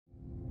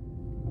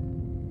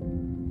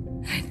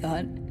I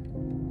thought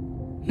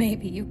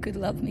maybe you could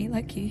love me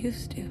like you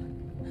used to.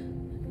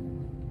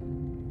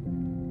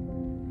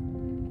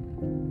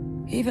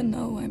 Even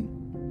though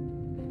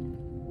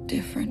I'm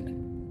different.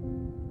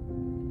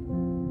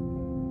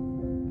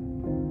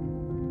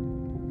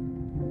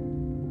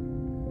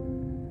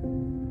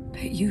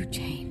 But you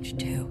changed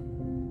too.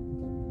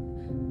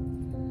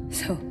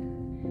 So,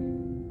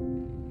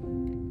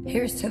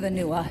 here's to the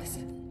new us.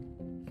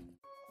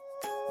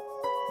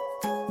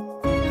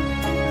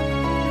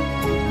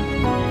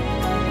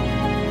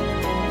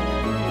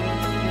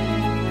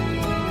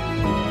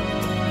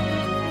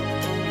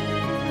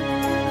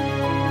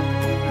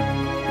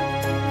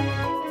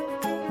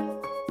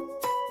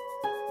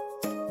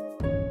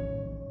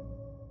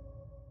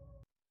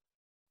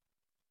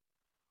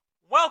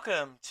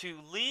 Welcome to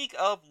League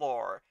of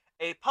Lore,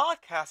 a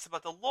podcast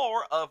about the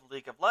lore of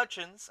League of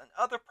Legends and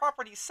other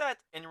properties set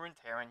in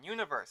Runeterran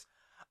universe.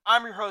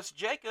 I'm your host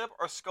Jacob,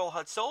 or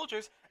Skullhut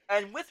Soldiers,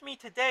 and with me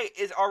today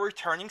is our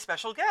returning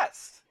special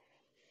guest.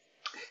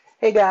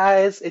 Hey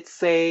guys, it's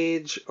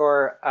Sage,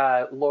 or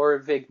Laura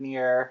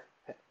Vignier,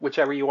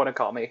 whichever you want to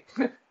call me.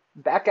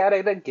 Back at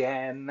it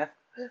again.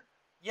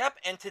 Yep,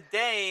 and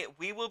today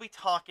we will be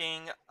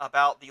talking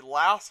about the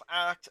last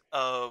act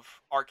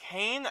of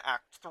Arcane,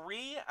 Act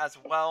 3, as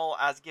well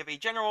as give a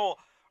general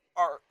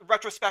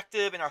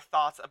retrospective and our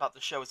thoughts about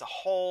the show as a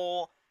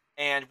whole,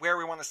 and where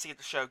we want to see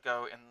the show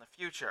go in the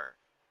future.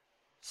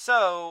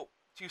 So,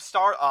 to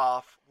start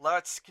off,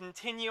 let's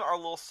continue our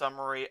little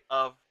summary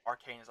of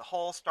Arcane as a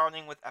whole,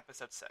 starting with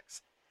episode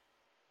 6.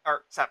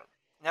 Or 7.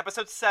 In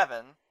episode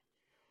 7,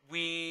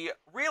 we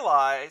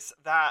realize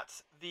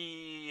that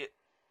the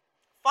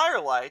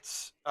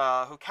Firelights,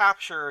 who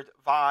captured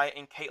Vi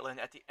and Caitlyn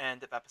at the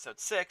end of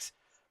episode 6,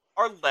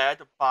 are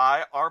led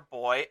by our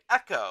boy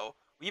Echo.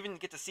 We even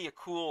get to see a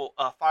cool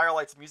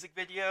Firelights music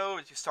video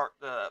to start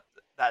that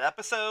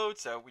episode,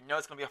 so we know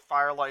it's going to be a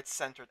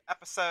Firelights-centered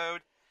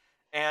episode.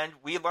 And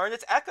we learn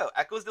it's Echo.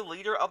 Echo's the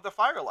leader of the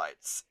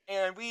Firelights.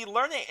 And we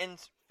learn it in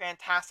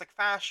fantastic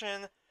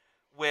fashion,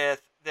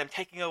 with them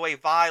taking away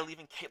Vi,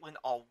 leaving Caitlyn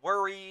all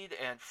worried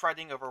and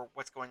fretting over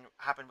what's going to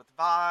happen with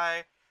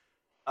Vi.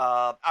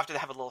 After they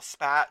have a little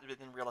spat, and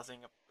then realizing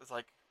it's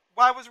like,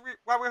 why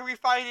were we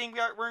fighting?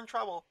 We're in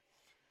trouble.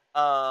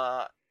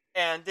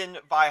 And then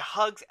Vi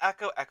hugs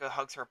Echo. Echo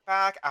hugs her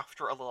back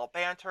after a little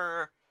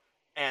banter,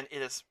 and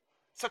it is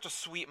such a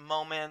sweet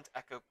moment.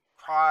 Echo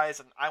cries,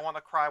 and I want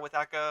to cry with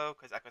Echo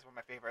because Echo is one of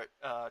my favorite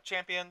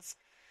champions.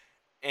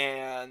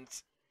 And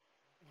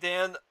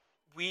then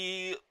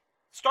we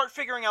start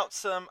figuring out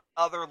some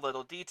other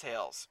little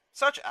details,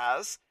 such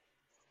as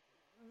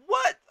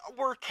what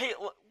were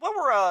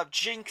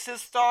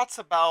Jinx's thoughts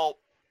about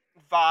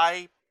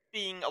Vi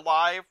being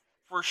alive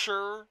for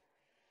sure,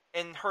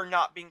 and her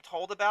not being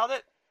told about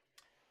it?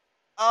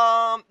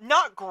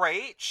 Not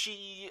great.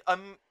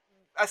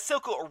 As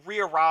Silco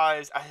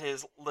re-arrives at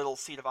his little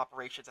seat of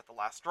operations at the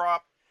last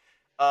drop,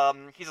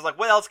 he's just like,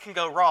 what else can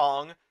go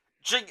wrong?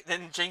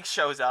 Then Jinx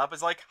shows up,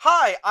 is like,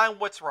 hi, I'm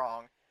what's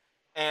wrong.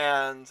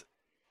 And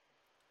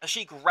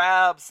she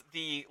grabs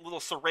the little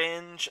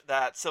syringe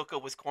that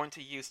Silco was going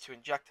to use to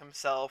inject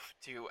himself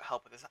to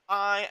help with his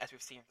eye, as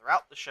we've seen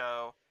throughout the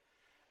show.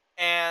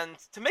 And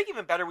to make it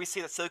even better, we see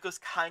that Silco's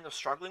kind of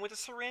struggling with the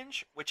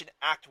syringe, which in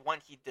Act 1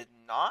 he did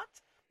not.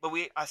 But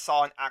I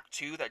saw in Act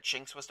 2 that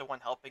Jinx was the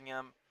one helping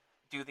him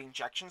do the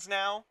injections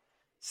now.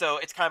 So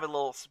it's kind of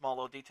a small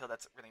little detail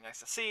that's really nice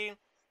to see.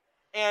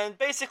 And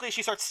basically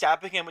she starts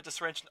stabbing him with the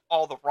syringe in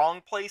all the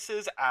wrong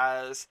places,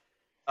 as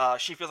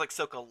she feels like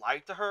Silco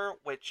lied to her,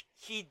 which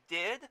he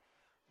did,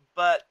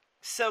 but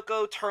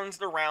Silco turns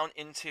it around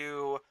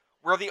into,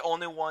 we're the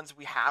only ones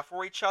we have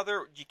for each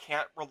other. You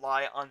can't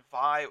rely on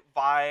Vi.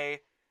 Vi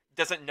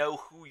doesn't know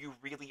who you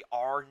really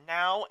are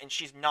now, and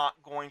she's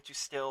not going to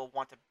still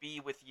want to be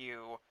with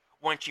you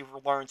once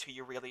you've learned who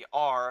you really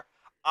are.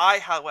 I,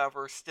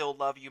 however, still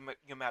love you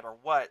no matter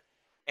what,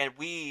 and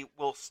we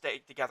will stay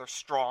together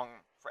strong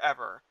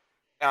forever.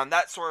 And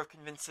that sort of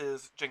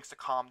convinces Jinx to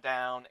calm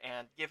down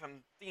and give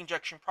him the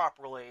injection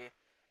properly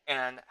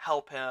and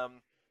help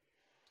him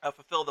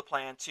fulfill the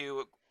plan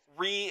to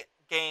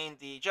regain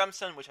the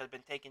gemstone, which had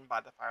been taken by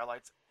the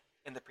Firelights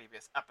in the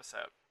previous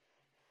episode.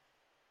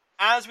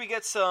 As we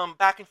get some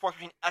back and forth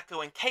between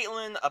Echo and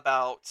Caitlyn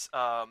about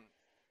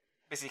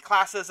basically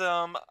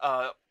classism,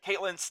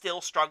 Caitlyn's still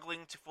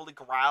struggling to fully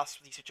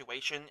grasp the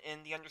situation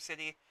in the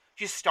Undercity.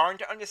 She's starting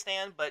to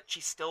understand, but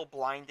she's still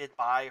blinded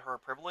by her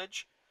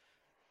privilege.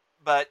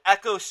 But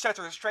Echo sets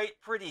her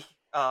straight pretty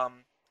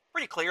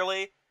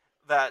clearly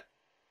that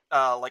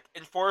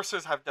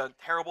enforcers have done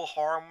terrible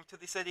harm to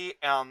the city,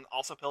 and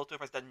also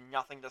Piltover has done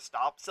nothing to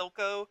stop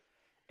Silco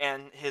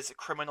and his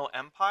criminal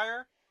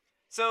empire.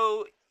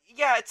 So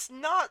yeah, it's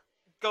not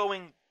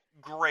going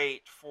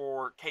great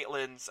for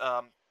Caitlyn's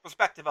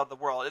perspective of the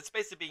world. It's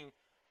basically being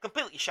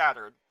completely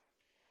shattered,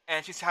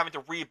 and she's having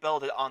to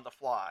rebuild it on the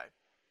fly.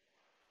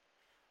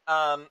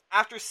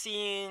 After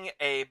seeing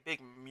a big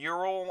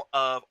mural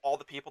of all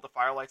the people the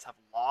Firelights have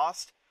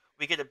lost,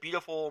 we get a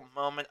beautiful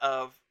moment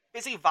of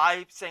basically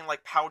Vi saying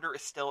like Powder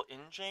is still in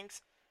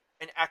Jinx,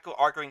 and Echo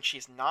arguing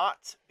she's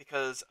not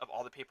because of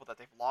all the people that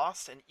they've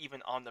lost, and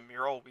even on the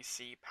mural we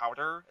see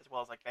Powder as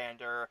well as like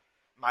Vander,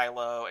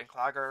 Milo, and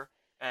Clagger,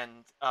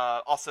 and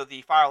also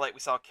the Firelight we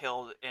saw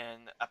killed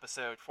in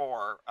episode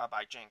 4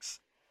 by Jinx,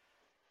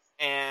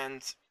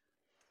 and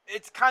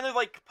it's kind of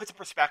like puts in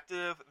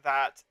perspective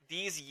that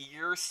these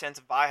years since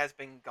Vi has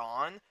been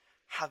gone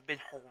have been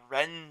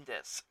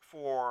horrendous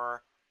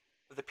for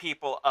the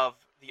people of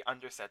the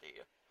Undercity.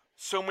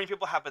 So many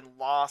people have been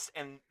lost,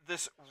 and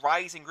this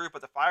rising group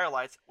of the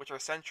Firelights, which are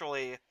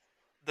essentially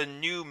the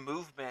new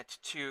movement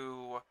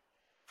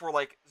for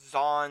like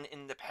Zaun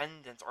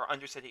independence or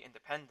Undercity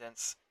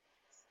independence,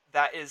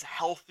 that is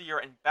healthier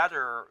and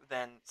better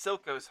than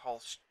Silco's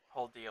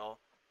whole deal.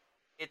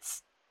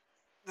 It's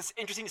this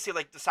interesting to see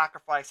like the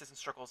sacrifices and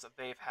struggles that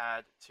they've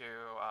had to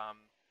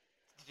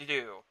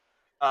do.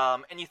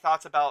 Any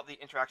thoughts about the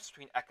interactions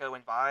between Echo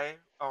and Vi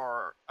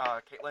or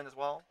Caitlyn as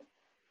well?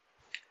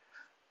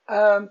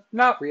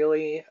 Not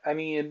really. I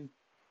mean,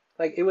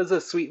 like it was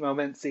a sweet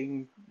moment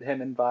seeing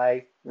him and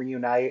Vi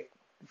reunite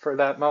for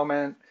that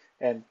moment,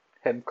 and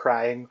him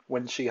crying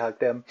when she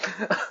hugged him.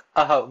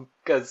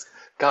 Because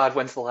God,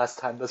 when's the last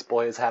time this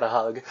boy has had a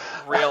hug?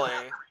 Really?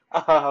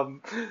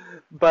 um,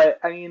 but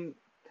I mean,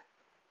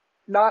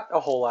 not a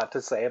whole lot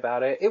to say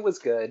about it. It was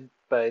good,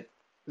 but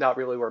not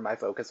really where my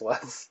focus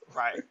was.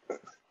 Right.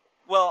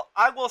 Well,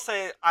 I will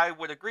say I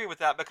would agree with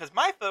that because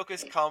my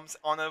focus comes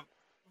on a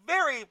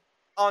very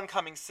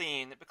oncoming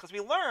scene because we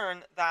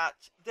learn that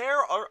there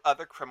are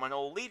other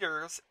criminal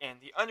leaders in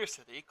the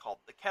Undercity called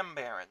the Chem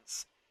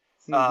Barons.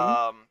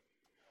 Hmm.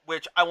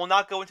 Which I will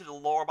not go into the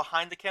lore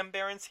behind the Chem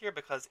Barons here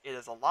because it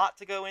is a lot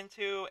to go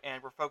into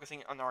and we're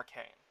focusing on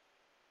Arcane.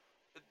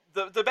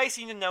 The base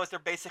you need to know is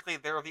they're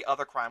the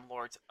other crime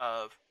lords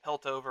of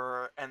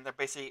Piltover, and they're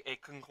basically a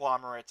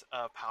conglomerate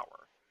of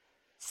power.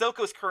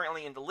 Silco's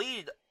currently in the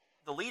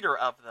leader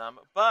of them,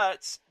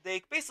 but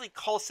they basically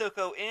call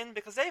Silco in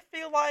because they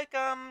feel like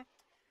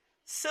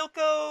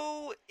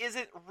Silco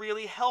isn't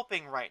really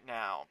helping right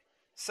now,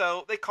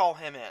 so they call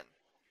him in.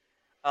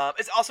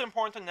 It's also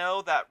important to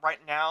know that right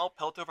now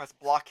Piltover has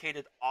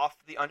blockaded off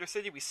the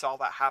Undercity. We saw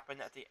that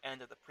happen at the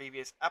end of the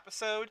previous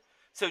episode.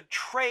 So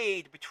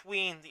trade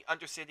between the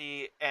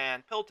Undercity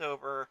and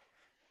Piltover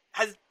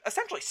has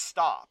essentially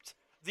stopped.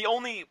 The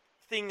only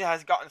thing that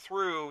has gotten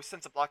through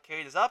since the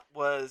blockade is up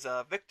was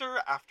Victor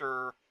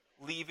after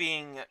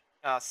leaving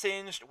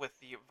Singed with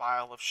the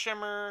Vial of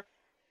Shimmer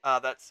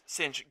that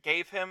Singed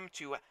gave him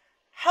to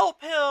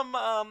help him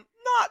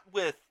not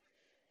with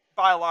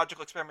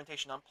biological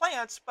experimentation on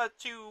plants, but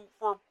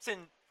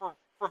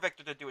for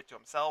Victor to do it to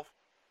himself.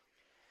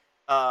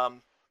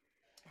 Um,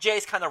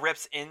 Jace kind of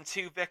rips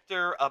into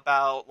Victor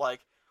about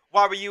like,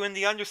 why were you in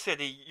the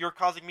Undercity? You're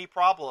causing me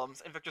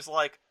problems. And Victor's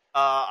like,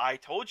 I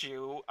told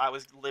you I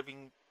was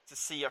living to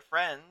see a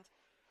friend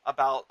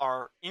about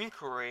our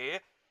inquiry,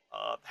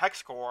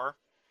 Hex Core.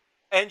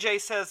 And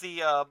Jace says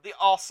the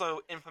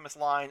also infamous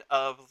line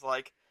of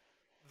like,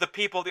 the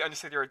people of the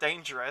Undercity are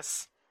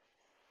dangerous,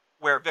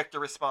 where Victor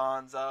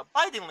responds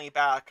bitingly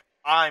back,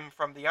 I'm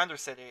from the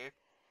Undercity.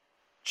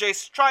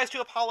 Jace tries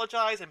to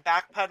apologize and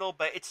backpedal,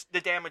 but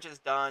the damage is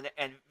done,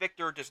 and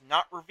Victor does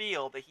not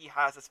reveal that he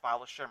has this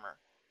Vial of Shimmer,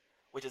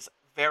 which is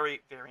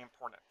very, very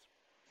important.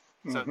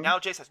 So Hmm. now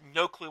Jace has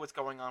no clue what's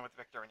going on with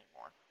Victor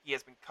anymore. He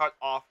has been cut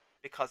off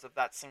because of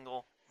that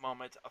single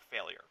moment of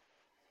failure.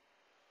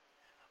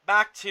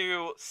 Back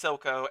to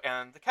Silco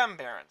and the Chem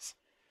Barons.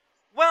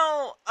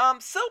 Well,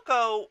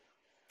 Silco,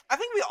 I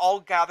think we all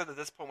gathered at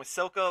this point with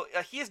Silco.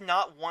 He is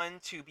not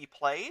one to be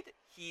played.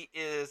 He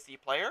is the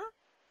player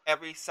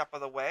every step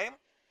of the way,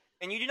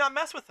 and you do not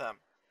mess with him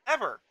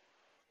ever.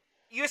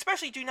 You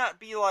especially do not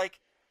be like,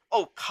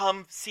 "Oh,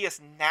 come see us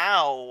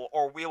now,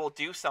 or we will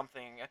do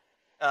something."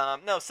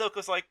 No,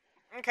 Silco's like,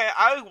 "Okay,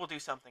 I will do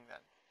something then."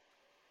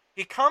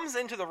 He comes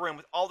into the room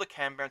with all the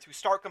Cambarons who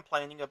start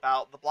complaining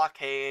about the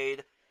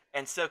blockade,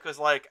 and Silco's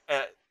like,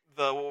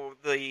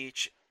 the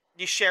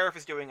sheriff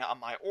is doing it on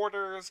my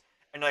orders,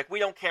 and like, we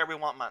don't care, we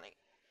want money.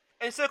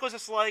 And Silco's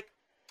just like,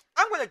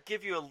 I'm going to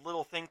give you a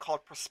little thing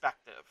called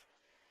perspective.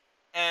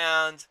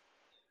 And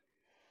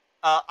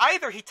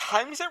either he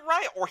times it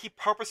right, or he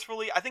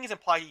purposefully, I think it's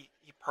implied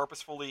he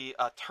purposefully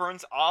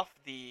turns off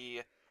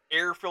the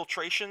air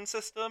filtration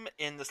system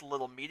in this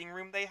little meeting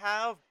room they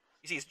have.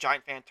 You see his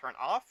giant fan turn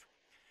off.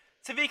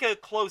 Sevika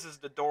closes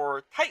the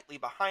door tightly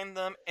behind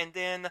them and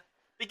then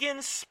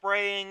begins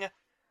spraying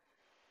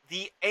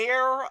the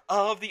air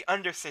of the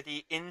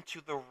Undercity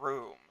into the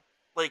room.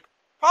 Like,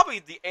 probably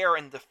the air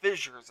in the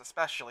fissures,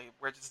 especially,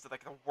 where it's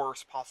like the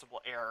worst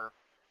possible air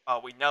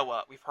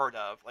we've heard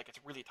of. Like, it's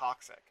really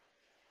toxic.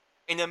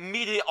 And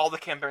immediately all the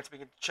Cambarons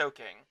begin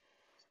choking.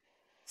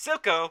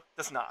 Silco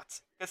does not.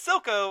 Because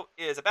Silco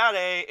is a bad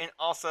A, and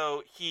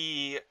also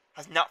he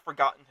has not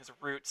forgotten his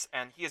roots,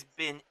 and he has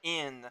been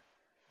in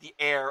the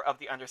air of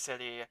the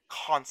Undercity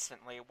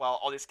constantly, while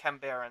all these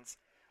Cambarons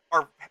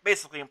are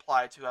basically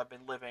implied to have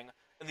been living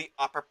in the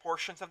upper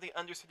portions of the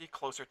Undercity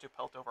closer to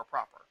Piltover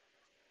proper.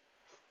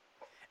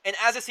 And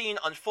as the scene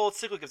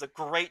unfolds, Silco gives a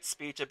great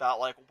speech about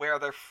like where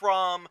they're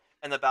from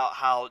and about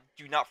how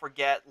do not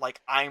forget,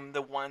 like, I'm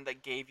the one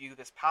that gave you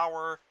this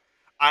power.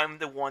 I'm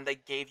the one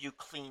that gave you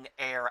clean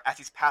air, as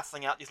he's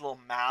passing out these little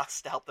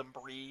masks to help them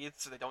breathe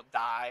so they don't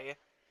die.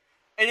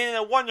 And in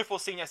a wonderful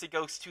scene as he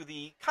goes to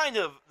the kind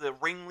of the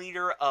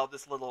ringleader of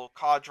this little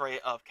cadre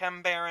of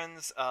Chem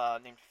Barons,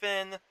 named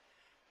Finn,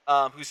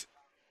 who's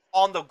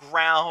on the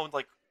ground,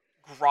 like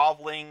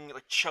groveling,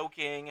 like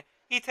choking.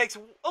 He takes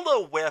a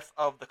little whiff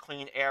of the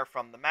clean air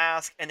from the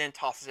mask and then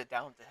tosses it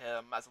down to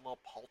him as a little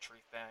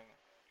paltry thing.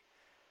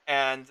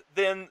 And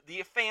then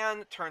the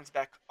fan turns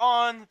back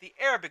on, the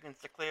air begins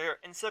to clear,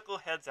 and Silco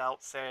heads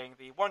out saying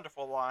the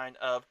wonderful line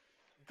of,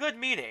 "Good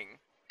meeting,"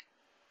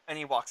 and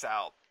he walks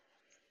out.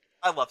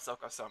 I love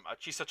Silco so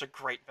much. He's such a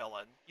great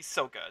villain. He's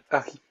so good.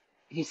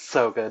 He's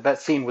so good.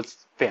 That scene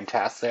was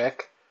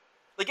fantastic.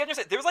 Like,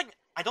 there's like,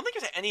 I don't think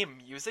there's any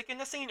music in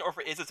the scene, or if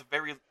it is, it's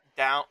very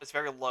down. It's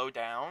very low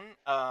down.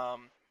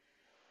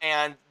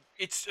 And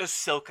it's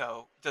just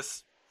Silco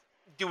just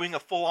doing a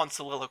full-on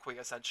soliloquy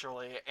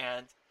essentially,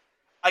 and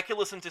I could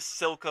listen to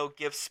Silco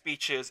give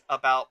speeches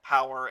about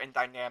power and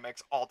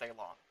dynamics all day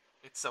long.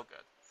 It's so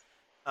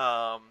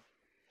good.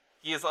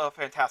 He is a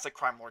fantastic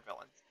crime lord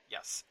villain.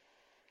 Yes.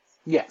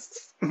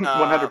 Yes,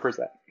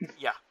 100%.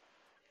 Yeah.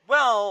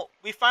 Well,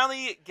 we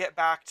finally get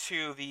back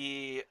to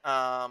the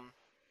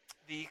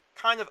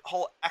kind of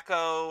whole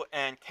Echo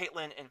and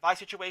Caitlyn and Vi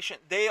situation.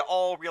 They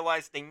all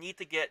realize they need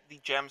to get the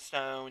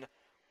gemstone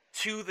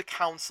to the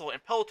council in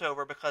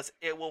Piltover because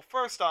it will,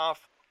 first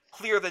off,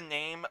 clear the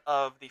name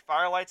of the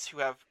Firelights who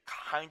have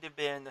kind of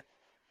been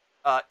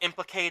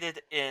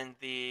implicated in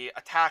the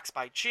attacks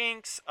by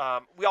Jinx.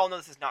 We all know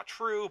this is not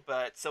true,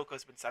 but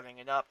Silco's been setting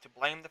it up to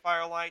blame the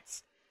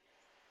Firelights.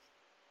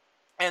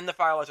 And the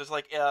Firelights was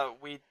like,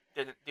 we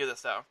didn't do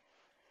this though.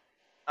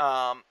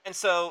 And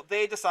so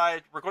they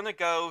decide we're going to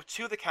go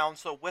to the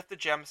council with the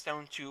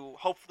gemstone to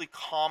hopefully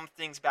calm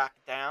things back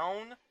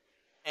down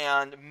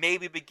and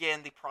maybe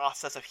begin the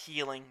process of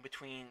healing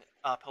between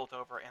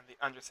Piltover and the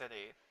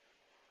Undercity.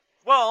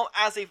 Well,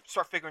 as they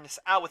start figuring this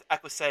out, with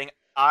Echo saying,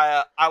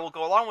 I will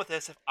go along with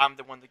this if I'm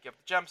the one to give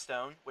the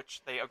gemstone,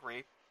 which they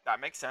agree, that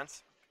makes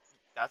sense.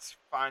 That's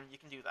fine, you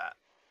can do that.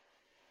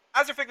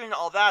 As they're figuring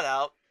all that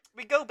out,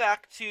 we go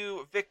back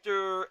to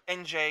Victor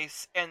and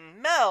Jace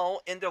and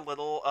Mel in their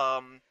little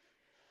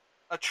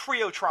a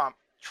trio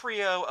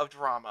of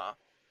drama,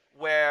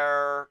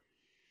 where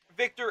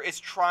Victor is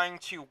trying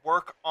to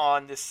work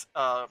on this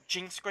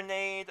Jinx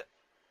grenade,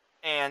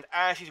 and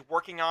as he's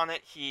working on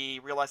it, he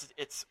realizes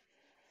it's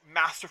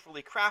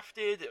masterfully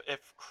crafted,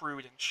 if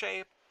crude in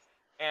shape,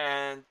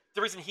 and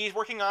the reason he's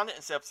working on it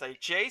instead of, say,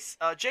 Jace,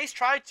 Jace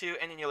tried to,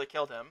 and he nearly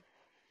killed him,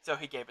 so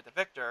he gave it to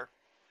Victor.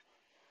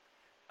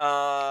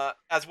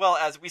 As well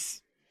as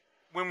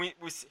when we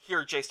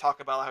hear Jace talk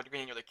about how the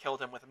grenade nearly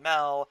killed him with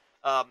Mel,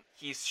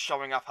 he's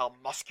showing off how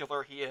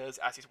muscular he is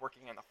as he's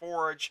working in the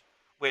forge,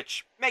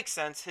 which makes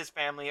sense. His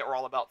family are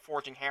all about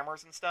forging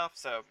hammers and stuff,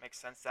 so it makes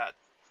sense that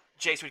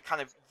Jace would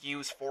kind of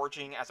use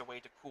forging as a way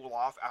to cool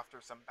off after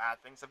some bad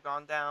things have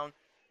gone down,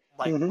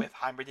 like with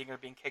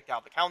Heimerdinger being kicked out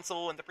of the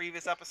council in the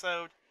previous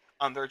episode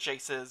under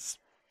Jace's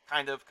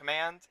kind of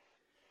command.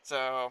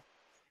 So,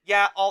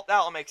 yeah, that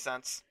all makes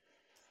sense.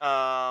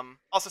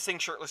 Also, seeing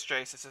shirtless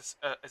Jace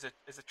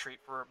is a treat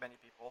for many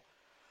people.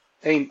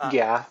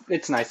 Yeah,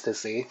 it's nice to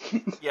see.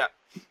 Yeah,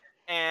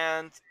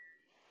 and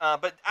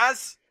but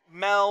as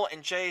Mel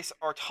and Jace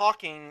are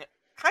talking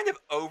kind of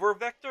over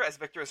Victor, as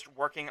Victor is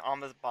working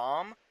on this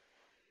bomb,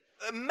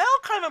 Mel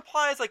kind of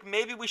implies like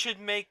maybe we should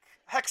make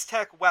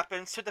Hextech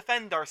weapons to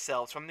defend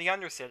ourselves from the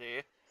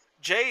Undercity.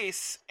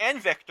 Jace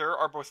and Victor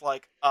are both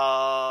like,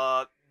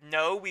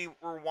 no, we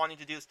were wanting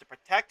to do this to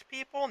protect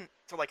people,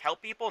 to like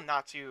help people,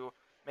 not to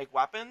make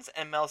weapons.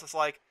 And Mel's just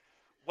like,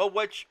 what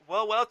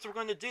else are we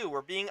going to do?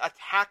 We're being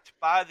attacked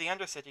by the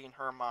Undercity in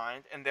her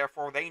mind, and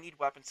therefore they need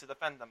weapons to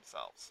defend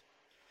themselves.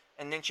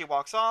 And then she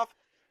walks off.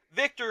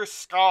 Victor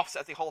scoffs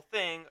at the whole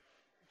thing.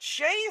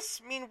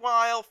 Jace,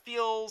 meanwhile,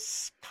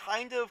 feels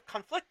kind of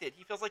conflicted.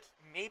 He feels like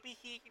maybe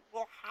he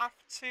will have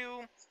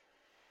to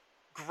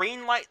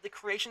greenlight the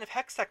creation of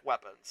Hextech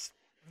weapons.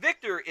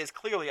 Victor is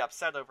clearly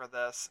upset over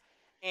this,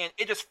 and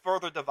it just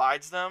further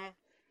divides them,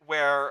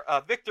 where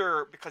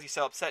Victor, because he's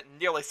so upset,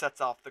 nearly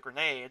sets off the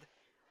grenade.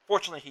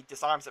 Fortunately, he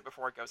disarms it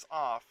before it goes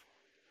off.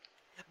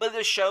 But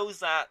this shows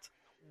that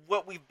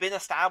what we've been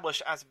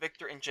established as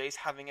Victor and Jace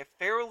having a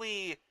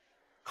fairly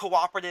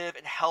cooperative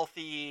and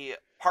healthy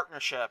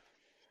partnership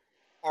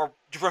are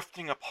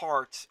drifting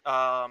apart.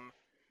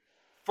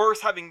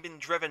 First having been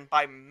driven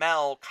by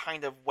Mel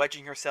kind of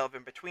wedging herself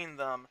in between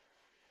them,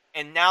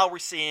 and now we're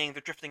seeing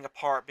the drifting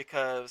apart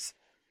because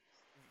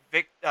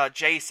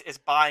Jace is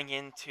buying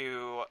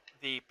into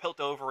the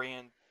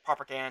Piltoverian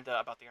propaganda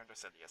about the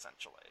Undercity,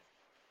 essentially.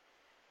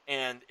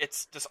 And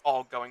it's just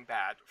all going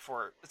bad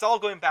for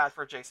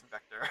Jace and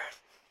Victor.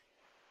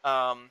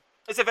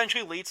 This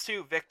eventually leads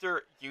to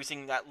Victor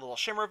using that little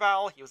shimmer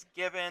vial he was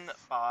given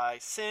by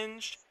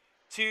Singed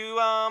to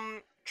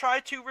try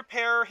to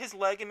repair his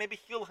leg and maybe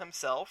heal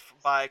himself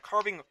by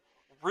carving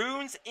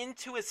runes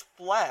into his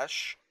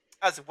flesh,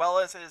 as well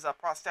as his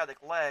prosthetic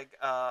leg,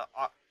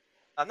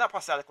 not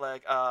prosthetic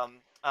leg,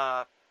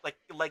 like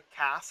leg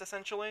cast,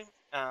 essentially.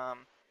 And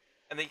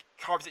then he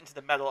carves it into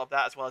the metal of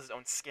that, as well as his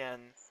own skin.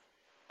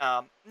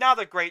 Now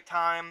the great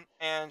time,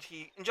 and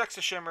he injects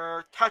the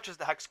shimmer, touches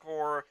the hex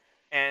core,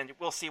 and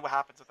we'll see what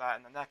happens with that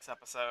in the next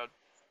episode.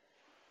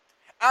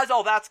 As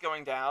all that's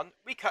going down,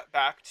 we cut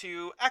back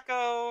to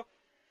Echo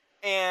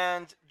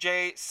and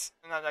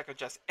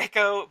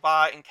Echo,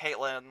 Vi, and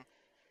Caitlyn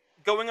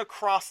going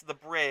across the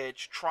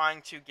bridge,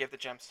 trying to give the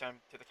gemstone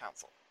to the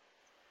council.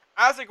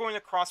 As they're going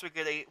across, we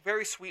get a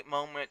very sweet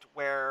moment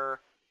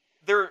where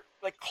they're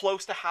like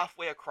close to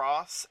halfway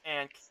across,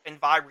 and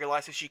Vi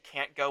realizes she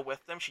can't go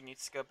with them. She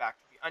needs to go back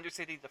to the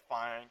Undercity to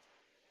find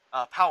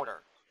Powder.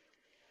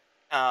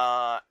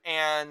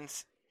 And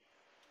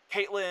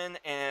Caitlyn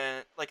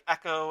and like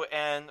Echo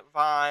and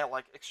Vi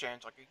like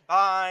exchange like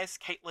goodbyes.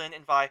 Caitlyn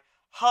and Vi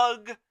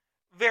hug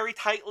very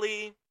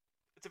tightly.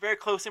 It's a very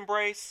close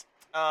embrace.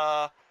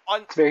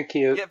 It's very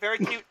cute. Yeah, very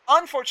cute.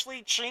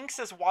 Unfortunately, Jinx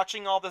is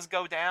watching all this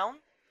go down.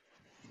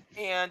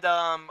 And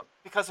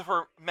because of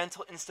her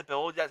mental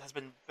instability that has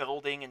been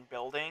building and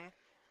building,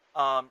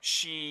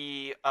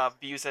 she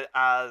views it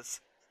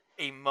as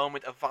a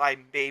moment of Vi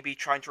maybe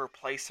trying to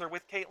replace her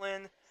with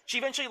Caitlyn. She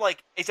eventually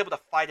like is able to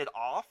fight it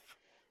off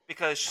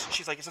because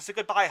she's like, it's just a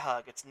goodbye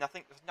hug. It's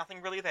nothing. There's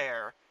nothing really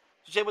there.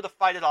 She's able to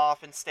fight it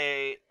off and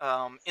stay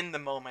in the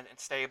moment and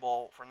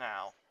stable for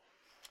now.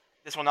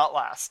 This will not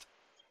last,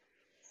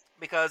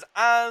 because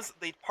as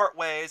they part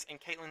ways and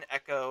Caitlyn and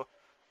Echo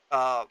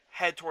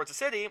head towards the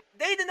city,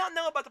 they did not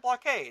know about the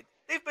blockade.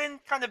 They've been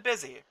kind of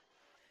busy.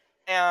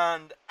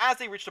 And as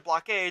they reach the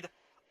blockade,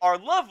 our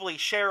lovely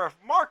Sheriff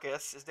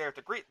Marcus is there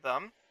to greet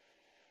them.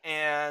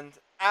 And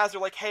as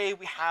they're like, hey,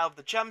 we have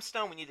the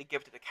gemstone, we need to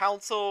give it to the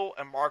council.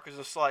 And Marcus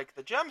is like,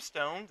 the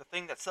gemstone? The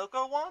thing that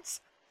Silco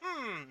wants?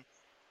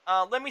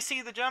 Let me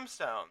see the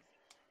gemstone.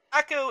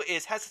 Echo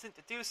is hesitant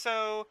to do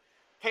so.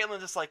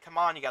 Caitlyn's just like, come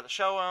on, you gotta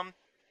show him.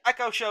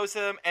 Echo shows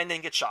him, and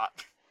then gets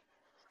shot.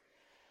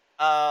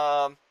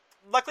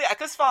 Luckily,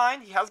 Echo's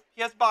fine. He has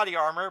body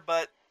armor,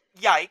 but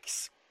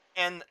yikes!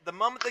 And the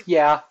moment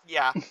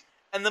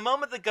and the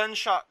moment the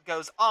gunshot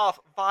goes off,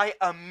 Vi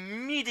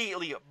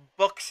immediately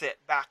books it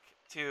back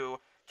to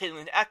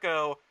Caitlyn and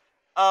Echo,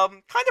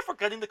 kind of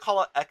forgetting to call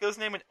out Echo's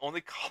name and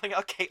only calling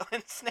out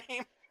Caitlyn's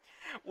name,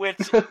 which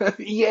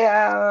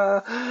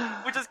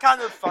yeah, which is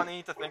kind of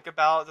funny to think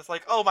about. It's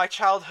like, oh, my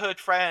childhood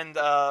friend,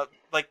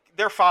 like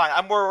they're fine.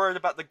 I'm more worried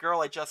about the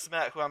girl I just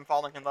met, who I'm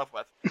falling in love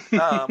with.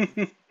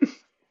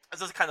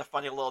 This is kind of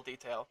funny little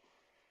detail.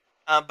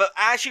 But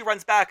as she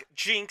runs back,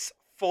 Jinx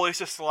fully is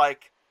just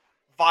like,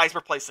 Vi's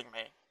replacing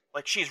me.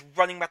 Like, she's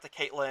running back to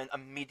Caitlyn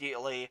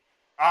immediately.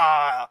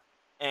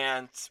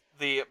 And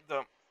the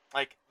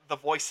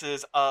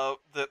voices of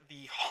the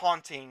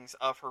hauntings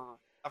of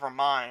her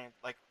mind,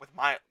 like with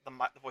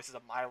the voices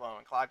of Milo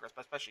and Clagris,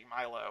 but especially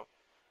Milo,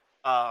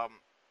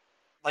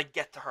 like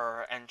get to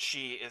her, and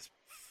she is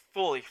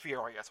fully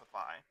furious with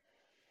Vi.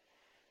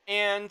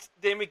 And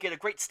then we get a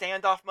great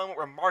standoff moment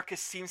where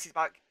Marcus seems he's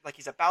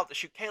about to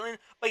shoot Caitlyn,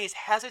 but he's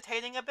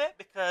hesitating a bit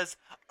because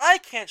I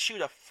can't shoot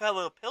a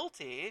fellow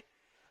Pilty.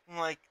 I'm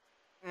like,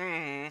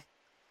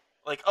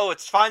 like, oh,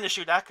 it's fine to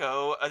shoot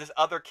Echo, this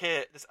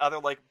other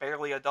like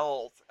barely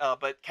adult,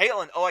 but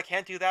Caitlyn, oh, I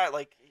can't do that.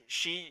 Like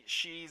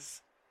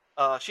she's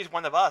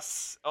one of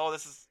us. Oh,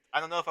 I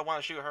don't know if I want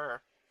to shoot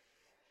her.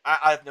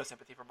 I have no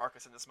sympathy for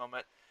Marcus in this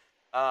moment.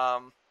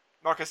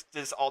 Marcus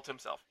did this all to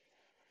himself.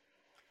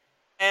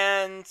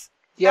 And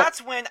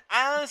that's when,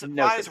 as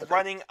Vi is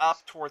running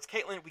up towards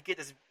Caitlyn, we get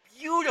this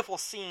beautiful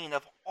scene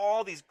of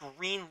all these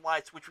green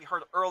lights, which we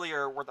heard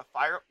earlier were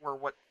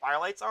what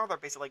firelights are. They're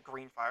basically like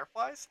green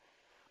fireflies.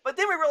 But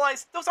then we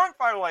realize those aren't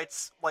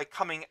firelights like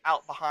coming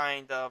out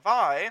behind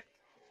Vi.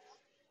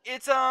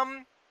 It's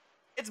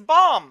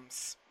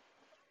bombs.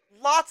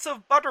 Lots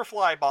of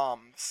butterfly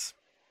bombs.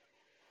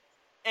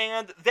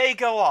 And they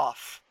go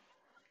off.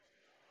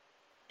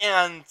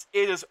 And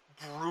it is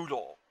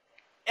brutal.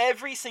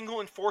 Every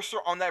single enforcer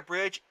on that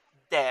bridge,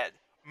 dead.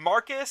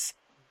 Marcus,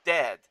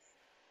 dead.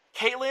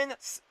 Caitlyn,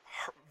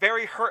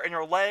 very hurt in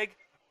her leg.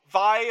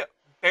 Vi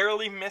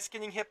barely missed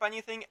getting hit by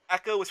anything.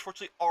 Echo was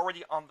fortunately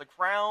already on the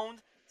ground,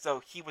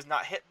 so he was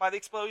not hit by the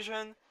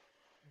explosion.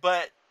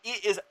 But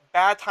it is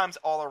bad times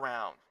all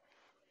around.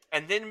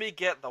 And then we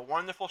get the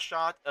wonderful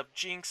shot of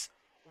Jinx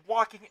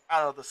walking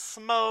out of the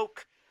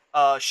smoke.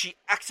 She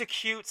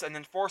executes an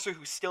enforcer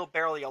who's still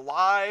barely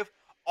alive,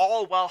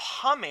 all while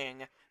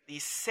humming the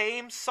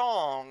same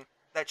song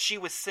that she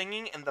was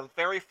singing in the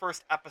very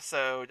first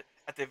episode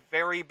at the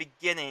very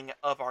beginning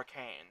of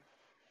Arcane.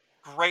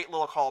 Great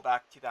little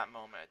callback to that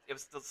moment. It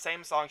was the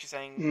same song she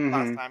sang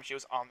last time she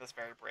was on this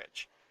very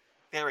bridge.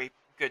 Very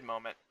good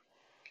moment.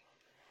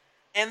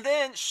 And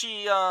then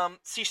she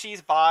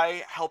sees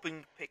Vi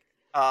helping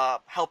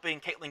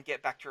Caitlyn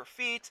get back to her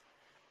feet,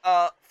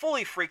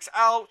 fully freaks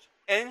out,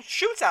 and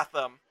shoots at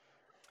them.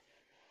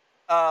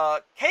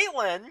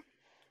 Caitlyn,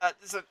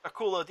 this is a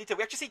cool little detail.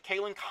 We actually see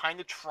Caitlyn kind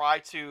of try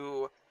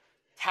to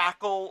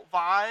tackle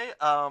Vi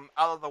out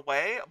of the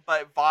way,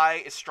 but Vi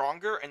is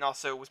stronger and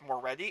also was more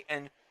ready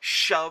and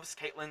shoves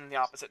Caitlyn in the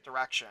opposite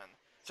direction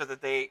so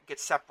that they get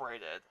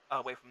separated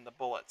away from the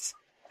bullets.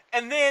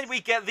 And then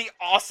we get the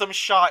awesome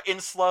shot in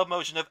slow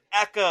motion of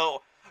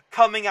Echo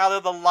coming out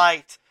of the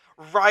light,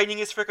 riding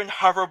his freaking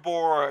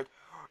hoverboard,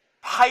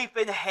 pipe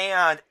in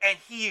hand, and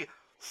he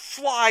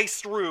flies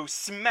through,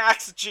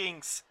 smacks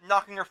Jinx,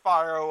 knocking her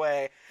fire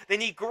away. Then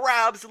he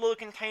grabs the little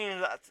container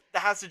that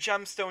has the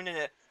gemstone in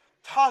it,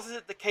 tosses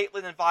it to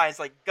Caitlyn and Vi, and is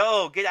like,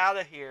 go, get out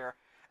of here.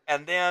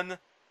 And then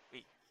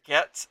we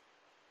get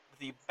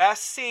the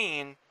best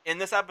scene in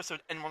this episode,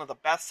 and one of the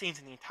best scenes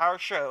in the entire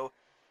show,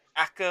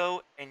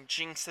 Echo and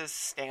Jinx's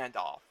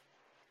standoff.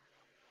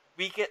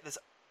 We get this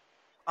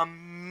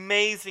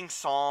amazing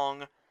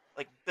song,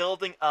 like,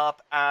 building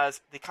up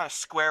as they kind of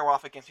square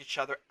off against each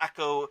other.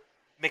 Echo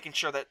making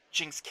sure that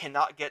Jinx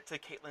cannot get to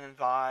Caitlyn and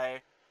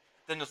Vi.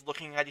 Then just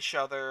looking at each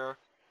other.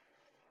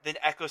 Then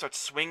Echo starts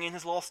swinging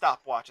his little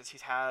stopwatches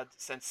he's had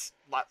since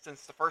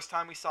the first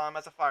time we saw him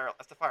as the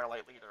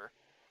Firelight leader.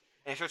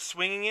 And he starts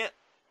swinging it.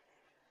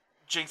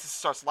 Jinx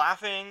starts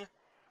laughing,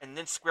 and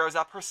then squares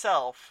up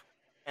herself.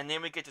 And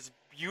then we get this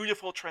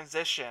beautiful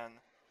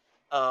transition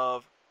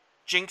of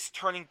Jinx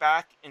turning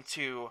back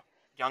into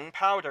young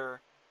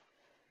Powder,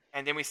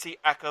 and then we see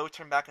Echo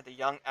turn back into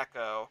young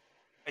Echo,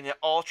 and it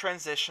all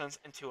transitions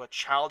into a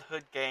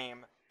childhood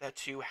game that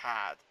two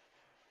had.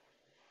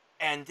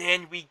 And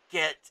then we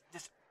get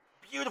this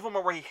beautiful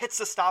moment where he hits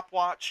the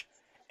stopwatch,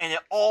 and it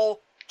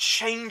all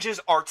changes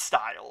art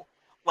style.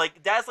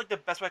 Like, that's like the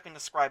best way I can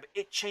describe it.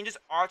 It changes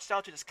art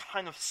style to this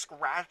kind of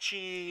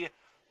scratchy,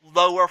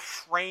 lower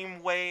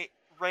frame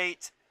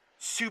rate,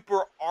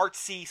 super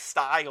artsy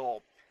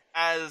style.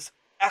 As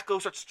Echo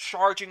starts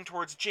charging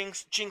towards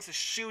Jinx, Jinx is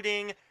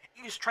shooting.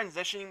 He's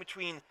transitioning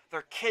between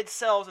their kid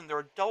selves and their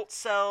adult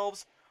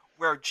selves,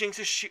 where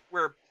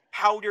where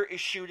Powder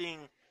is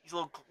shooting these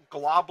little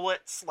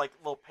globlets, like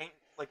little paint,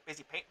 like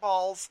basically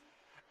paintballs,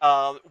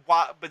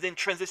 but then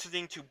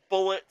transitioning to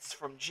bullets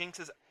from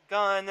Jinx's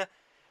gun.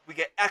 We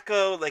get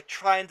Echo like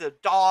trying to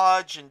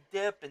dodge and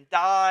dip and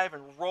dive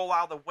and roll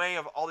out of the way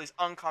of all these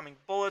oncoming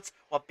bullets,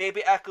 while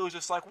Baby Echo is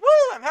just like,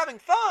 "Woo! I'm having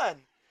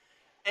fun!"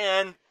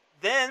 And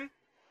then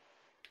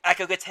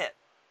Echo gets hit.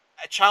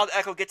 Child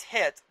Echo gets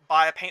hit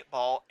by a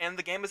paintball, and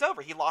the game is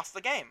over. He lost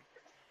the game.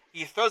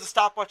 He throws a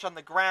stopwatch on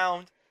the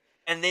ground,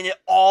 and then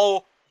it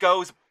all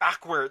goes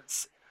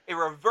backwards. It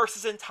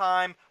reverses in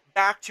time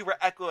back to where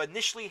Echo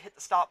initially hit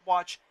the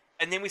stopwatch,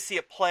 and then we see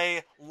it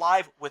play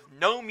live with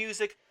no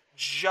music,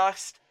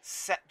 just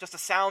a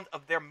sound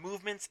of their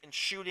movements and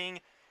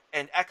shooting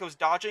and Echo's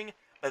dodging.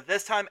 But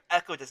this time,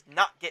 Echo does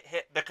not get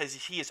hit because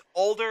he is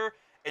older,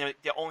 and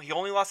he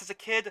only lost as a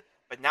kid,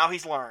 but now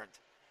he's learned.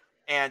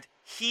 And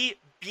he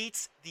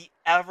beats the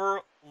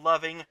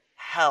ever-loving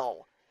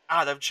hell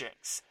out of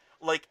Jinx.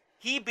 Like,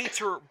 he beats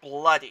her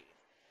bloody.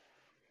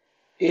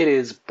 It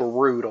is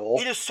brutal.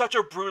 It is such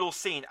a brutal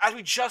scene. As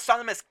we just saw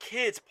them as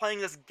kids playing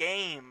this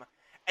game,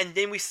 and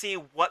then we see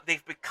what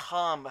they've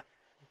become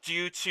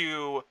due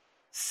to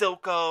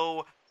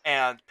Silco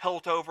and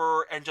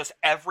Piltover and just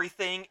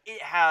everything.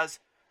 It has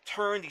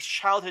turned these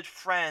childhood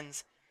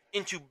friends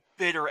into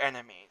bitter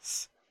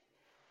enemies.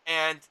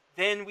 And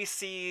then we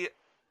see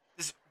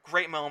this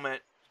great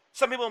moment.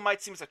 Some people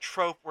might see it as a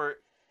trope where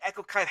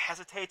Echo kind of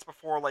hesitates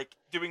before like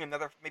doing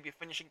another maybe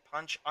finishing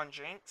punch on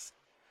Jinx.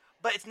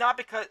 But it's not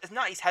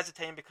he's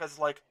hesitating because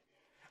like,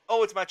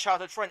 oh, it's my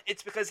childhood friend.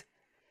 It's because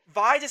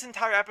Vi this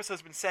entire episode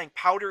has been saying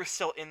Powder is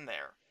still in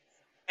there.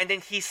 And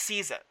then he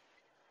sees it.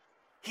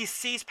 He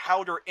sees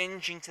Powder in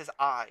Jinx's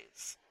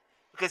eyes.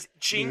 Because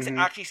Jinx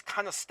actually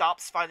kind of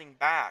stops fighting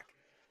back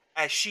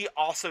as she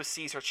also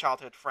sees her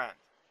childhood friend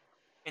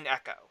in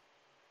Echo.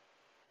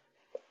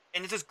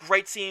 And it's this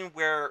great scene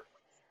where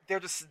they're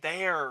just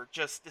there,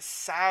 just this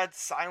sad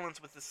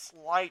silence with this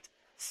slight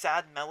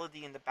sad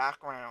melody in the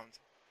background.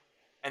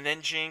 And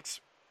then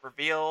Jinx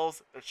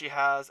reveals that she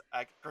has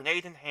a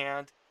grenade in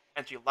hand,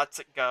 and she lets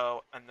it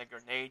go, and the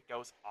grenade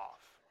goes off.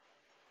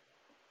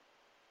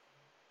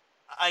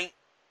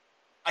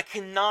 I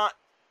cannot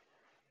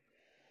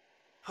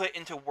put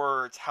into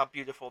words how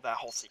beautiful that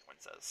whole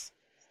sequence is.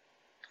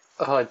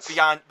 Oh, it's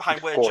behind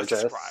what I just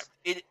gorgeous.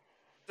 described.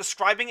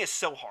 Describing is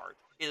so hard.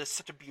 It is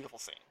such a beautiful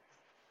scene.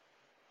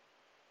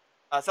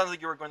 It sounds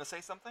like you were going to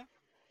say something?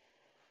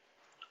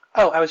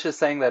 Oh, I was just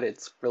saying that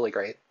it's really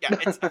great. Yeah,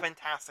 it's a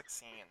fantastic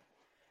scene.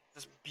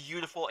 Just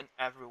beautiful in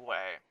every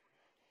way.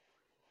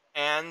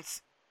 And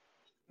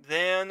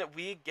then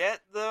we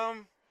get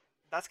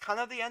that's kind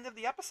of the end of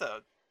the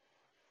episode.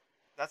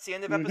 That's the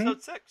end of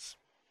episode 6.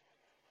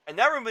 And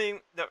now we're moving,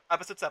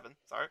 episode 7,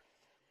 sorry.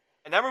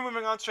 And now we're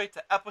moving on straight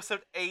to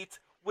episode 8,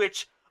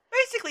 which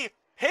basically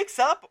picks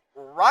up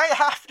right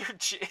after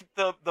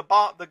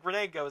the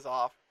grenade goes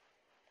off.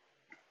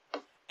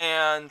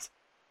 And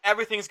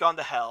everything's gone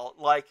to hell.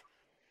 Like,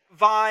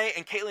 Vi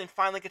and Caitlyn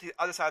finally get to the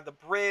other side of the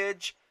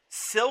bridge.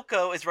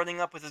 Silco is running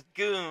up with his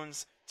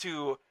goons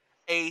to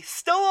a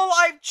still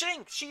alive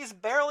Jinx. She's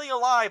barely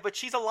alive, but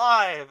she's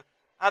alive,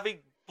 having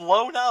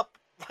blown up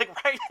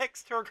like right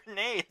next to her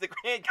grenade. The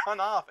grenade gone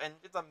off, and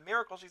it's a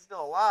miracle she's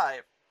still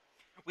alive.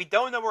 We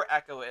don't know where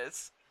Echo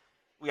is.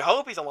 We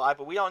hope he's alive,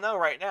 but we don't know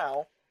right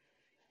now.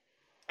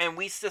 And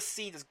we just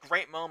see this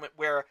great moment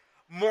where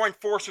more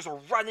enforcers are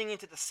running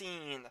into the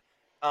scene,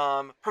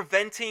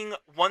 preventing,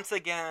 once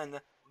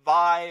again,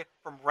 Vi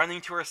from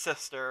running to her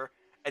sister.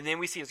 And then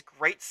we see this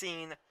great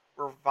scene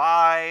where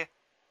Vi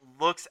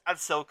looks at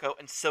Silco,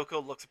 and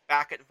Silco looks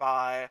back at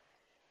Vi,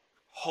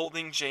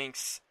 holding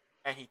Jinx,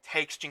 and he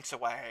takes Jinx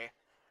away.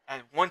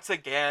 And once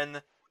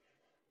again,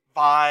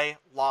 Vi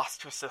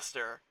lost her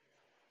sister.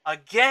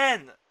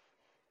 Again!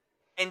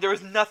 And there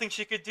was nothing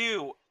she could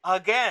do.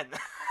 Again!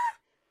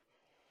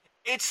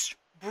 It's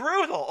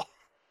brutal!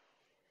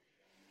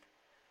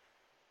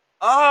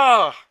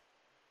 Ah!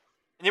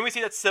 And then we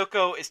see that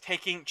Silco is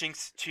taking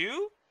Jinx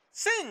to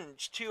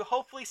Singe to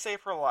hopefully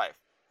save her life.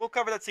 We'll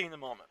cover that scene in a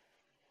moment.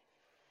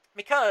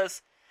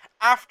 Because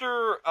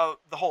after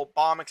the whole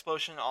bomb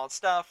explosion and all that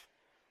stuff,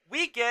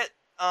 we get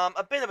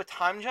a bit of a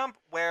time jump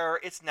where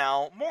it's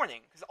now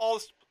morning, because all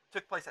this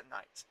took place at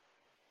night.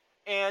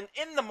 And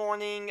in the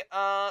morning,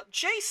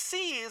 Jay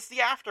sees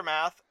the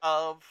aftermath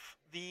of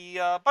the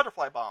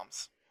butterfly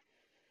bombs,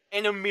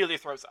 and immediately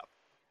throws up.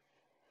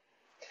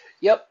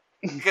 Yep.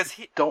 Because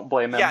he Don't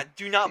blame him. Yeah,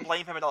 do not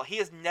blame him at all. He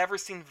has never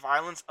seen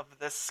violence of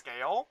this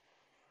scale,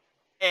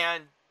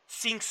 and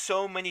seeing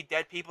so many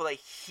dead people that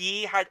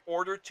he had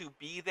ordered to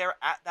be there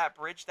at that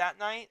bridge that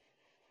night.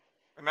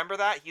 Remember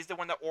that? He's the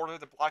one that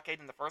ordered the blockade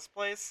in the first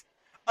place,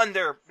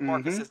 under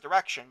Marcus's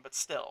direction, but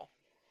still.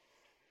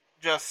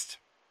 Just,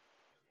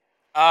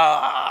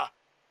 that's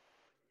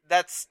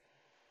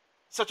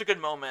such a good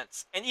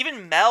moment. And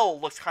even Mel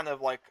looks kind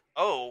of like,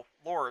 oh,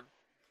 Lord.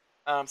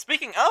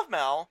 Speaking of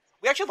Mel,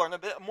 we actually learn a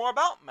bit more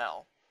about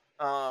Mel.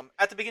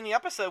 At the beginning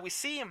of the episode, we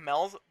see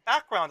Mel's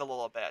background a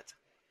little bit.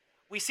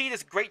 We see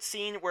this great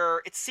scene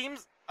where it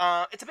seems,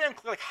 it's a bit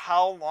unclear like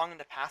how long in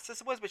the past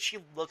this was, but she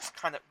looks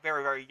kind of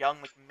very, very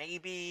young, like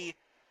maybe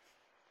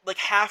like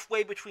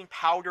halfway between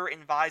Powder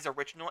and Vi's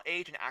original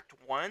age in Act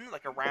 1,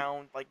 like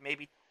around like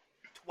maybe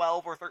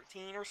 12 or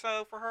 13 or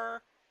so for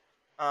her.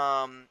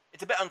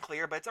 It's a bit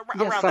unclear, but it's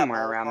around somewhere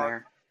that around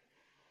ballpark.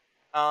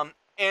 there.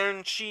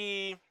 And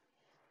she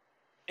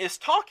is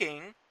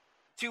talking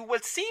to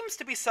what seems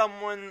to be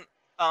someone,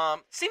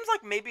 seems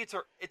like maybe it's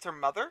her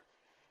mother.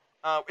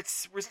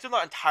 We're still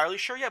not entirely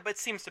sure yet, but it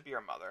seems to be her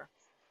mother.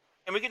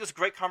 And we get this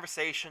great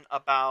conversation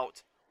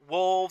about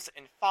wolves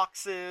and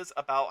foxes,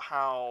 about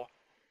how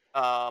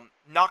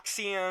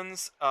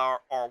Noxians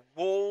are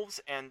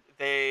wolves, and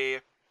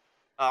they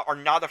are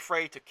not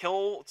afraid to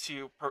kill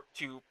to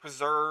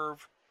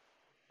preserve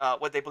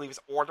what they believe is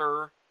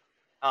order,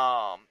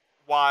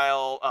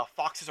 while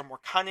foxes are more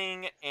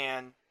cunning.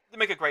 And they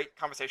make a great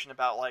conversation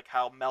about like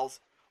how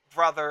Mel's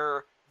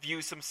brother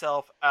views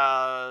himself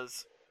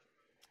as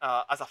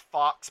a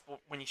fox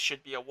when he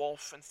should be a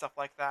wolf and stuff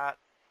like that.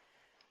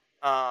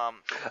 No,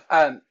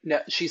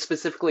 she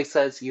specifically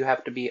says you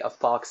have to be a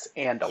fox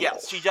and a wolf.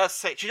 Yes,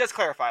 she does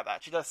clarify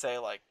that. She does say,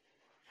 like,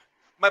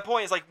 my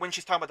point is, like, when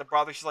she's talking about the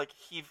brother, she's like,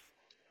 he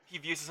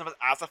views himself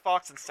as a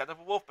fox instead of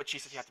a wolf, but she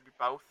says you have to be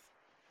both.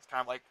 It's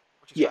kind of like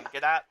what she's trying to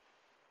get at.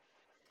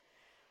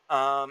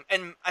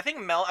 And I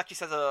think Mel actually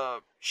says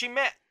I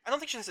don't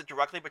think she says it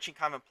directly, but she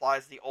kind of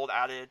implies the old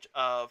adage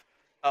of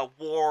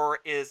war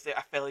is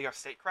a failure of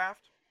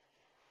statecraft.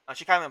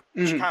 She kind of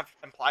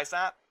implies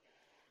that.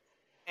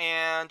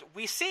 And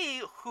we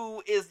see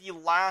who is the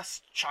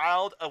last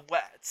child of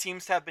what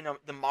seems to have been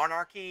the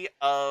monarchy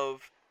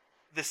of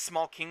this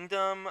small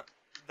kingdom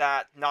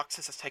that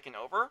Noxus has taken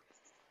over.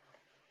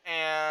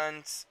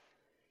 And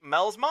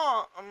Mel's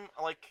mom,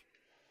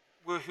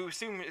 who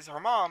assume is her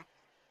mom,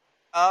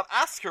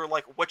 asks her,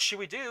 like, what should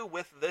we do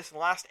with this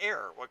last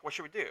heir? Like, what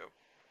should we do?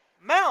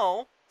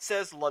 Mel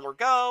says, let her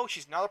go,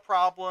 she's not a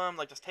problem,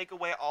 like, just take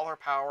away all her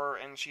power,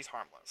 and she's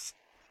harmless.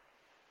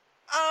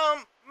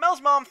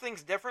 Mel's mom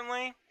thinks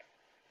differently,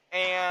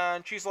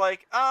 and she's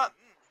like,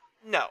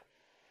 no,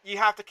 you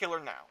have to kill her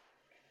now.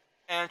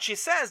 And she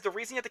says the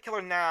reason you have to kill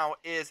her now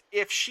is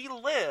if she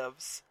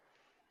lives,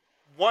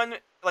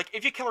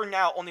 if you kill her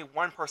now, only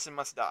one person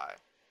must die.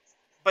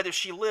 But if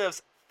she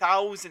lives,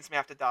 thousands may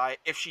have to die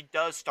if she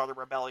does start a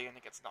rebellion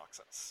against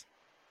Noxus.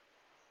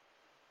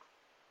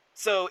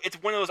 So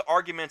it's one of those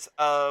arguments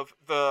of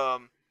the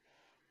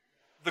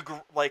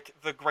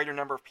greater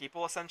number of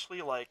people,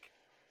 essentially, like,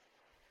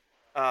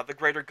 the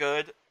greater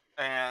good,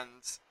 and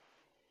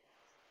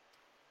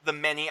the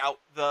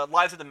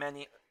lives of the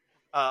many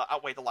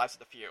outweigh the lives of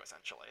the few,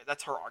 essentially.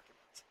 That's her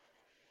argument.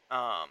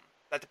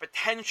 That the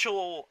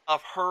potential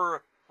of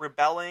her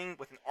rebelling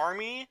with an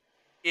army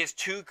is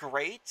too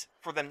great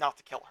for them not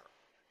to kill her.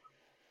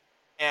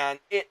 And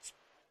it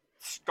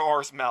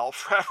scars Mel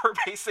forever,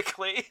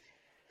 basically.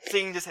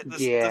 Seeing this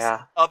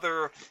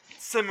other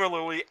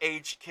similarly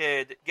aged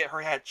kid get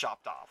her head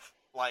chopped off.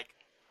 Like,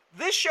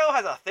 this show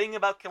has a thing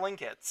about killing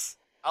kids.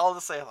 I'll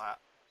just say that.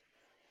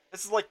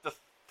 This is like the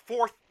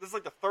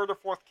third or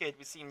fourth kid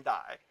we've seen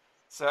die.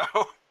 So,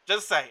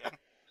 just saying.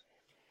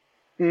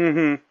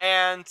 Mm-hmm.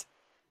 And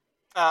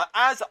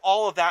as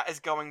all of that is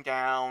going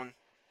down,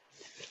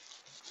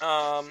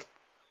 um,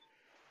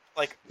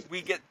 like,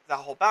 we get the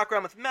whole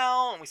background with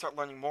Mel, and we start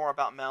learning more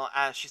about Mel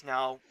as she's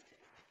now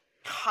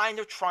kind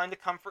of trying to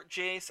comfort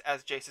Jace,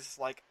 as Jace is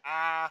like,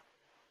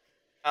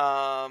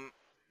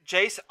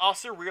 Jace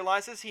also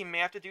realizes he may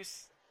have to do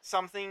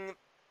something,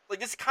 like,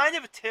 this kind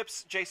of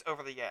tips Jace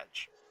over the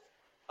edge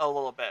a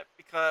little bit,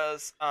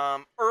 because,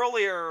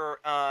 earlier,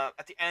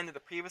 at the end of the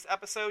previous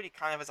episode, he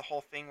kind of has a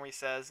whole thing where he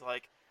says,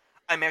 like,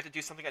 I may have to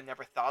do something I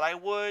never thought I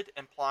would,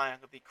 implying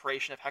the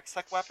creation of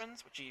Hextech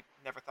weapons, which he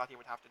never thought he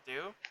would have to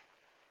do.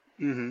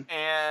 Mm-hmm.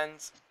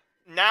 And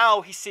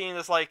now he's seeing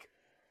this, like,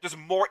 there's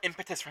more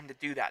impetus for him to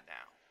do that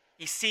now.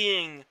 He's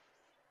seeing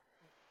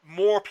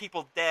more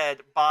people dead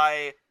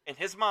by, in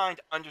his mind,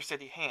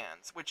 Undercity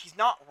hands, which he's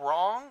not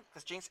wrong,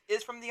 because Jinx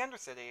is from the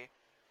Undercity,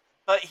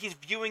 but he's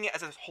viewing it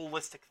as a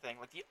holistic thing,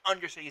 like the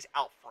Undercity is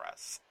out for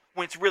us,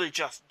 when it's really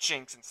just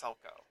Jinx and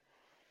Silco.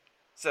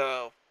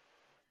 So,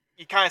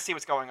 you kind of see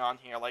what's going on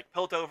here. Like,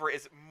 Piltover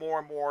is more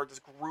and more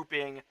just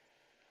grouping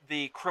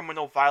the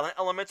criminal violent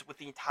elements with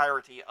the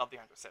entirety of the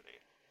Undercity.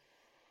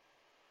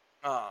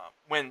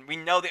 When we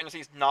know the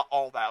Undercity is not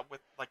all that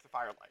with, like, the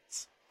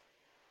Firelights.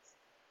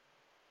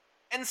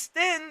 And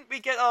then we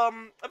get a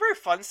very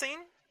fun scene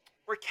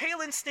where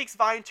Caitlyn sneaks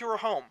Vi into her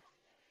home.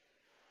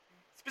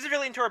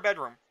 Specifically into her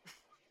bedroom.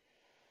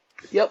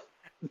 Yep.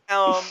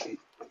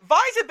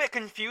 Vi's a bit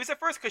confused at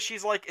first because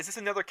she's like, is this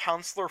another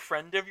counselor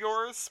friend of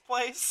yours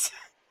place?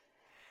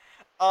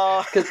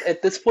 Because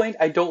at this point,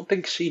 I don't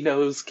think she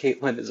knows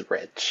Caitlyn is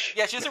rich.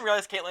 Yeah, she doesn't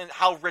realize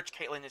how rich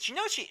Caitlyn is. She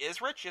knows she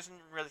is rich, she doesn't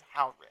realize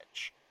how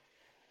rich.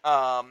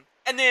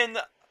 And then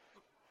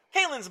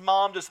Caitlyn's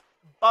mom just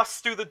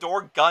busts through the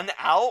door, gun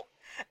out.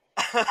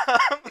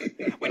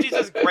 Which is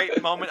this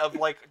great moment of,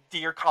 like,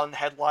 deer caught in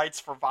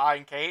headlights for Vi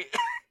and Kate.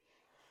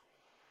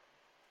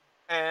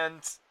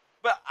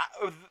 But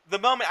the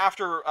moment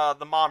after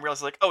the mom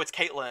realizes, like, oh, it's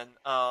Caitlyn,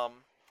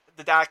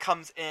 the dad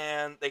comes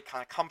in, they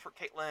kind of comfort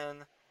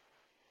Caitlyn.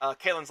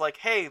 Caitlyn's like,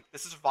 hey,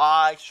 this is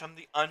Vi, she's from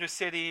the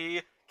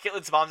Undercity.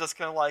 Caitlyn's mom's just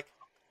kind of like,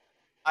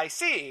 I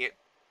see.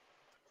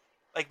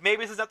 Like,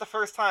 maybe this is not the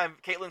first time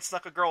Caitlyn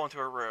snuck a girl into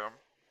her room.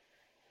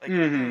 Like,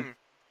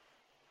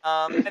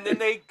 and then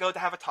they go to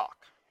have a talk.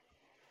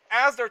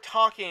 As they're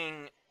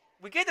talking,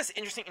 we get this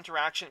interesting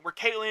interaction where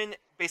Caitlyn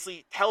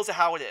basically tells it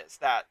how it is,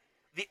 that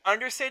the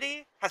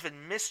Undercity has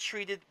been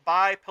mistreated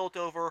by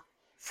Piltover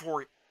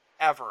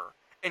forever.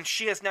 And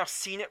she has now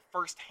seen it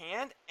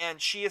firsthand,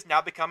 and she has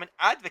now become an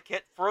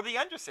advocate for the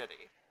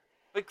Undercity.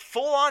 Like,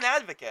 full-on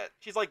advocate.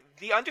 She's like,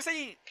 the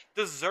Undercity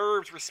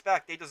deserves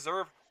respect. They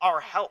deserve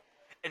our help.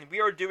 And we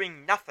are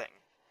doing nothing.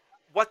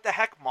 What the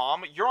heck,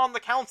 Mom? You're on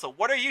the council.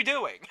 What are you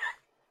doing?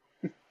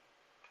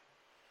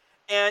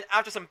 And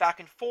after some back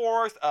and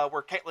forth,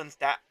 where Caitlyn's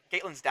dad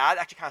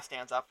actually kind of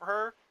stands up for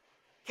her,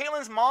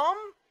 Caitlyn's mom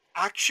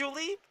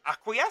actually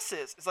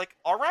acquiesces. It's like,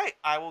 all right,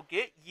 I will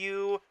get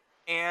you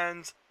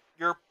and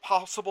your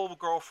possible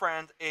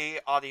girlfriend a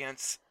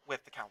audience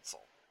with the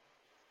council.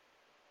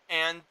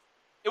 And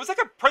it was like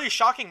a pretty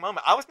shocking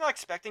moment. I was not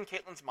expecting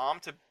Caitlyn's mom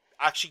to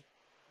actually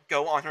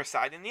go on her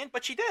side in the end,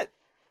 but she did.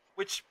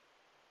 Which,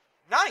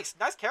 nice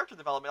character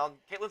development on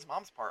Caitlyn's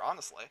mom's part,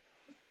 honestly.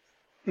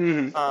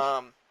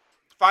 Mm-hmm.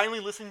 Finally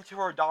listening to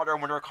her daughter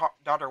when her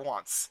daughter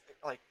wants.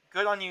 Like,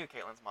 good on you,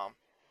 Caitlyn's mom.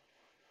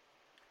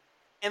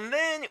 And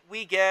then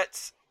we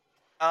get,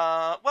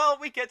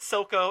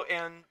 Silco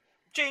and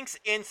Jinx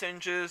in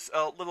Singe's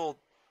little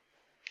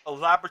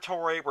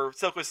laboratory where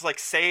Silco's like,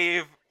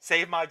 save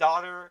my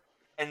daughter,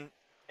 and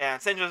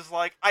Singe's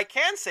like, I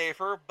can save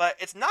her, but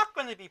it's not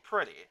going to be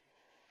pretty.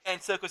 And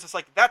Silco's just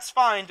like, that's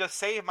fine, just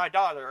save my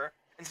daughter.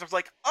 And Silco's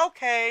like,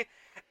 okay,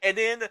 and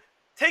then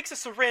takes a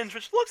syringe,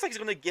 which looks like he's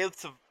going to give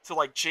to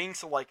like,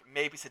 Jinx to, like,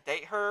 maybe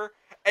sedate her,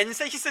 and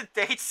instead he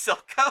sedates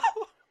Silco.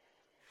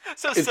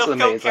 So It's Silco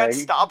amazing. can't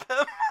stop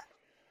him.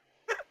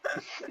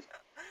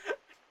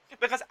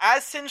 Because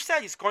as Singe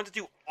said, he's going to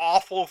do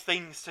awful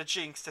things to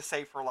Jinx to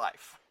save her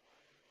life.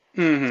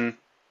 Mm-hmm.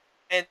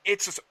 And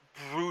it's just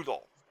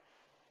brutal.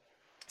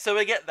 So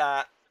we get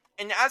that.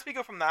 And as we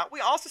go from that, we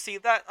also see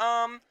that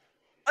a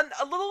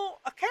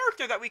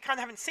character that we kind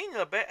of haven't seen in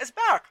a bit is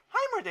back.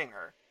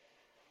 Heimerdinger.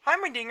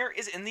 Heimerdinger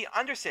is in the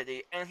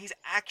Undercity, and he's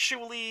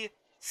actually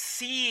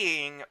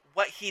seeing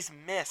what he's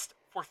missed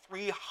for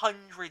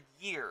 300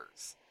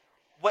 years.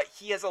 What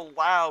he has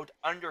allowed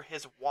under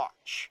his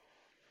watch.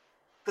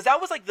 Because that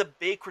was like the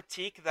big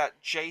critique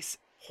that Jace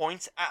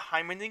points at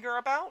Heimerdinger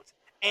about,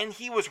 and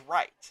he was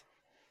right.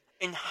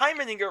 And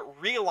Heimerdinger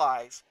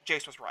realized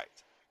Jace was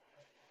right.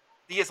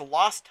 He has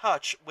lost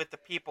touch with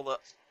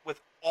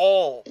with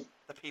all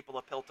the people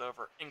of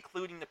Piltover,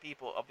 including the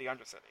people of the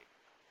Undercity.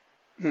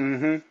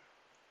 Mm-hmm.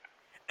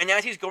 And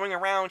as he's going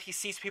around, he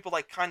sees people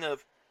like kind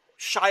of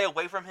shy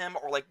away from him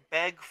or like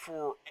beg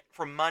for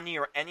money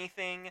or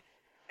anything.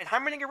 And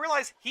Heimerdinger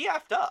realized he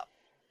effed up.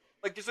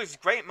 Like, there's this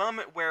great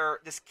moment where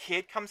this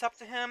kid comes up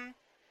to him,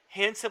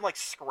 hands him like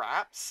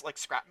scraps, like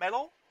scrap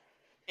metal,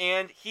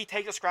 and he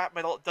takes the scrap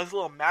metal, does a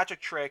little magic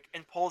trick,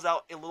 and pulls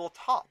out a little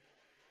top.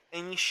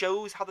 and he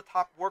shows how the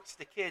top works to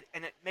the kid,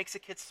 and it makes the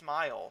kid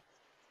smile.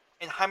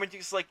 And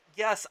Heimerdinger's like,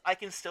 yes, I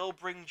can still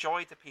bring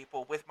joy to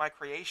people with my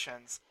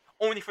creations,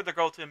 only for the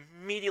girl to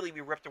immediately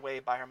be ripped away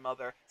by her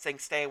mother, saying,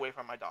 stay away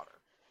from my daughter.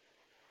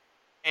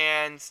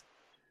 And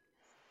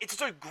it's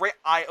just a great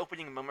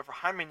eye-opening moment for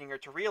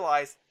Heimerdinger to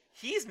realize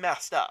he's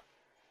messed up.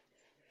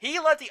 He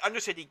let the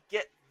Undercity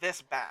get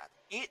this bad.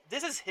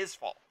 This is his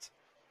fault.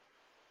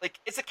 Like,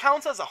 it's a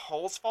council as a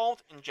whole's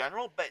fault in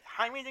general, but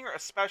Heimerdinger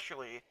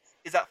especially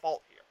is at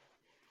fault here.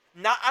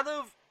 Not out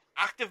of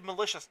active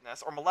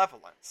maliciousness or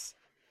malevolence,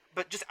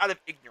 but just out of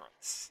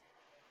ignorance.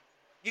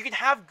 You can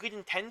have good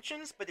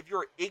intentions, but if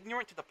you're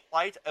ignorant to the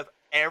plight of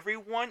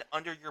everyone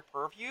under your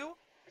purview,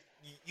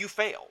 you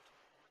failed.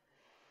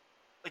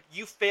 Like,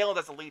 you failed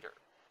as a leader.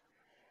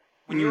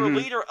 When you're a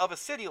leader of a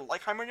city,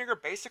 like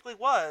Heimerdinger basically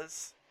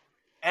was,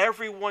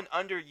 everyone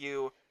under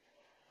you,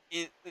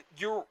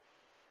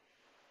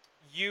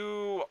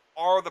 you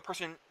are the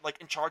person,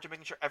 like, in charge of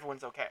making sure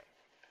everyone's okay.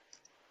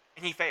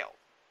 And he failed.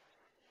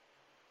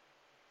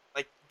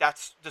 Like,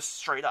 that's just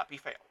straight up, he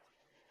failed.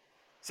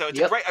 So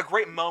it's a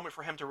great moment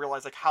for him to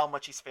realize, like, how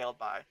much he's failed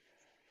by.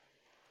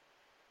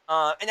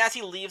 And as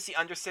he leaves the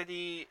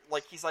Undercity,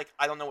 like, he's like,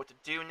 I don't know what to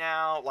do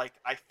now. Like,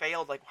 I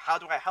failed. Like, how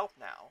do I help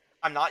now?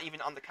 I'm not even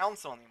on the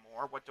council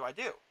anymore. What do I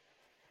do?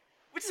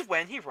 Which is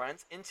when he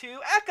runs into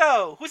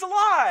Echo, who's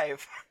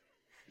alive.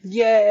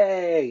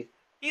 Yay!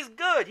 He's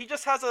good. He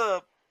just has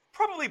a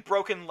probably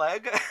broken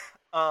leg,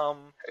 or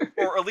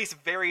at least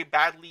very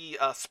badly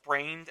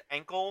sprained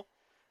ankle.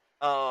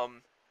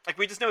 Like,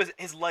 we just know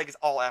his leg is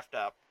all effed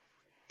up.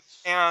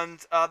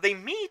 And they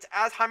meet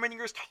as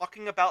Heimerdinger's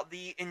talking about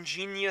the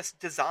ingenious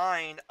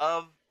design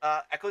of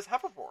Echo's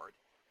hoverboard.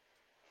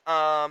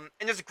 And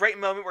there's a great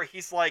moment where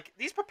he's like,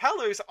 "These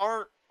propellers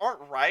aren't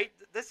right.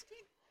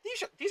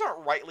 These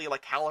aren't rightly,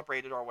 like,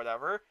 calibrated or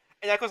whatever."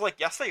 And Echo's like,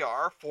 "Yes, they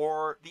are,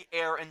 for the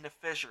air in the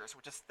fissures,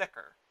 which is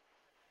thicker."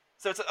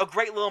 So it's a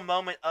great little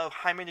moment of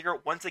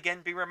Heimerdinger once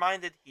again being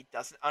reminded he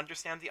doesn't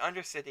understand the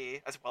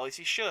Undercity as well as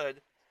he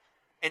should,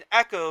 and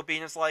Echo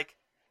being just like,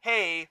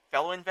 "Hey,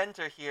 fellow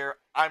inventor here,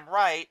 I'm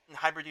right," and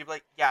Heimerdinger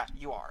like, "Yeah,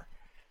 you are."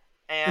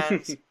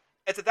 And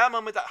it's at that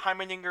moment that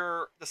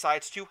Heimerdinger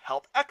decides to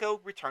help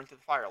Echo return to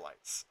the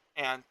Firelights.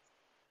 And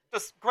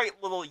this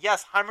great little,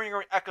 yes,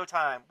 Heimerdinger and Echo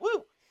time.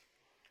 Woo!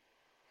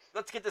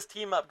 Let's get this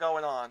team up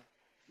going on.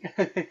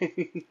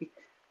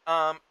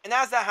 And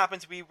as that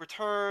happens, we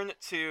return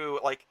to,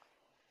 like,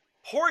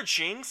 poor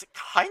Jinx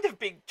kind of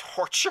being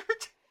tortured.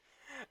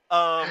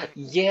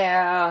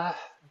 Yeah.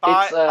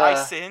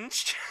 By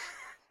Singed.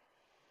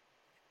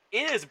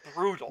 It is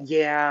brutal.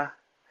 Yeah.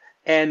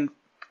 And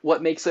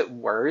what makes it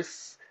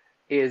worse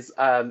is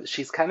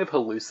she's kind of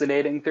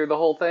hallucinating through the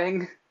whole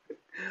thing.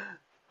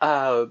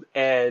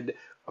 And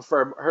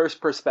from her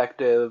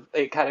perspective,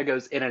 it kind of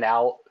goes in and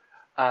out.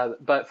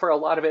 But for a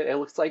lot of it, it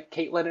looks like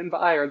Caitlin and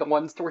Vi are the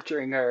ones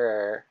torturing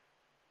her.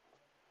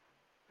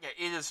 Yeah,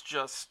 it is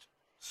just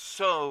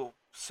so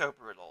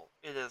brutal.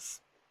 It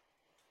is...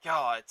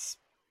 God,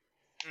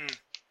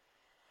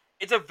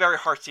 it's a very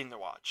hard scene to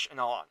watch, in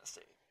all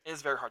honesty. It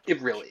is very hard to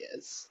watch. It really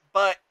is.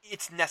 But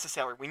it's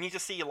necessary. We need to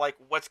see, like,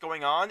 what's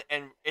going on,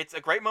 and it's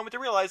a great moment to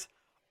realize,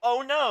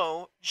 oh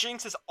no,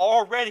 Jinx's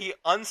already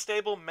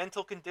unstable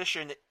mental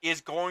condition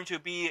is going to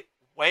be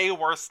way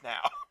worse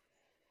now.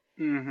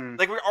 Mm-hmm.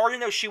 Like, we already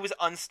know she was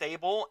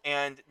unstable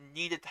and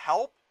needed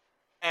help,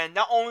 and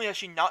not only has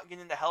she not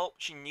gotten the help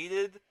she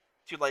needed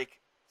to, like,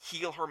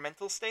 heal her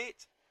mental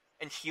state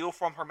and heal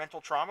from her mental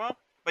trauma,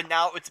 but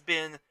now it's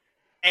been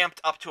amped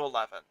up to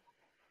 11.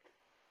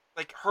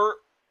 Like,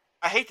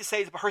 I hate to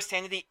say this, but her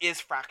sanity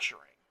is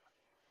fracturing.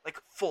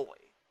 Like,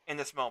 fully, in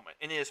this moment.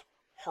 And it is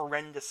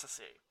horrendous to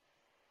see.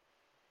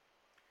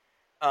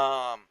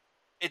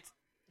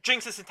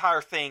 Jinx's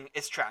entire thing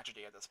is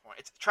tragedy at this point.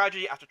 It's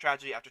tragedy after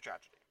tragedy after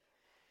tragedy.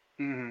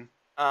 Mm-hmm.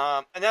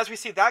 And as we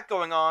see that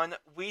going on,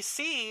 we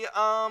see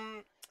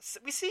Savika,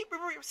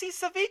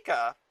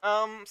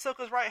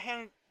 Silco's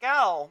right-hand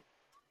gal,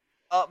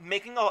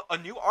 making a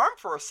new arm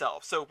for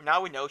herself. So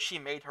now we know she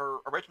made her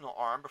original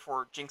arm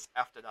before Jinx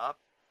effed it up.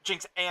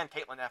 Jinx and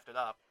Caitlin effed it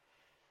up.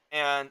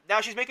 And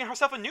now she's making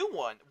herself a new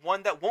one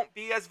that won't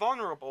be as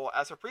vulnerable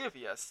as her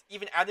previous,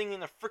 even adding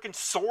in a freaking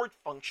sword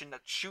function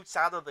that shoots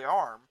out of the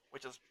arm,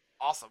 which is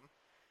awesome.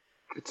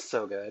 It's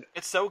so good.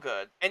 It's so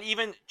good. And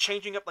even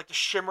changing up, like, the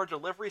shimmer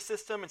delivery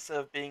system, instead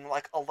of being,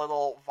 like, a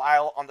little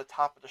vial on the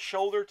top of the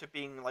shoulder to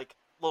being, like,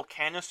 little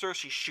canisters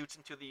she shoots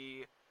into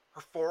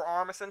her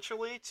forearm,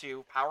 essentially,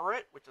 to power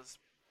it, which is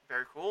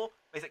very cool.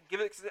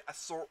 Give it a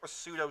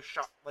pseudo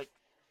shot, like,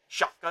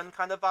 shotgun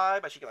kind of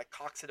vibe, as she, like,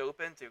 cocks it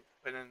open to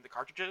put in the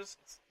cartridges.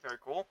 It's very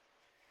cool.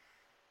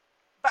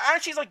 But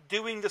as she's, like,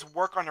 doing this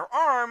work on her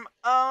arm,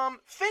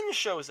 Finn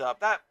shows up,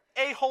 that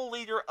a-hole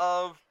leader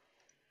of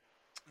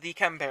the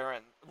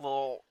Cambaran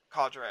little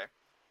cadre.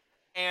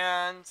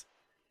 And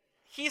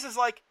he's just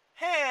like,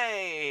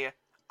 "Hey,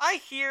 I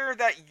hear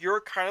that you're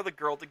kind of the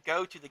girl to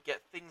go to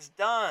get things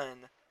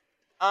done.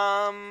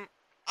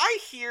 I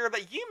hear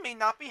that you may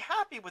not be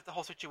happy with the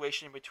whole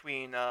situation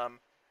between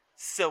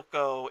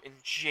Silco and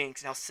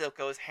Jinx, and how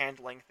Silco is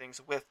handling things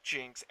with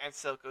Jinx, and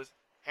Silco's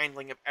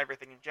handling of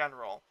everything in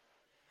general.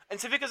 And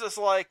Savika's just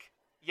like,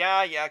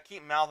 yeah,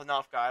 keep mouthing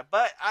off, guy.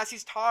 But as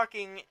he's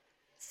talking,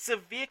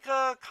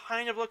 Savika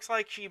kind of looks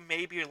like she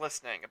may be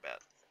listening a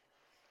bit.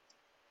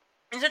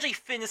 Essentially,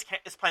 Finn is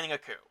planning a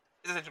coup.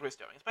 Is essentially what he's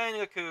doing. He's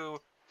planning a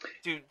coup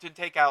to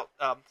take out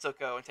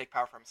Silco and take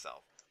power for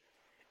himself.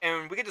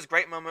 And we get this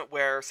great moment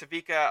where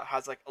Savika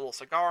has like a little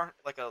cigar,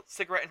 like a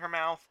cigarette in her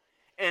mouth,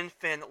 and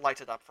Finn lights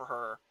it up for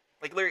her.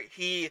 Like literally,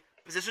 he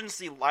positions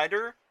the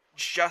lighter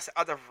just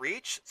out of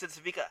reach, so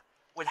Savika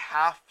would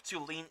have to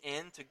lean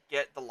in to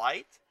get the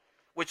light,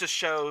 which just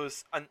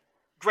shows a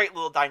great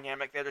little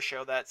dynamic there to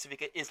show that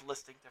Savika is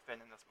listening to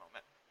Finn in this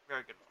moment.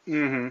 Very good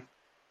moment. Mm-hmm.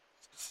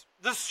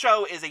 This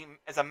show is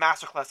a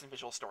masterclass in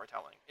visual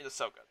storytelling. It is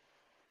so good.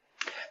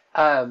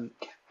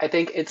 I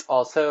think it's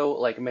also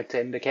like meant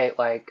to indicate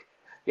like,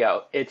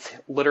 it's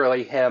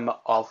literally him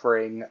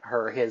offering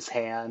her his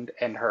hand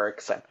and her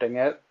accepting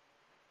it.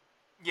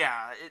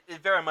 Yeah,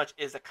 it very much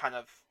is a kind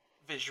of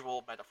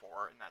visual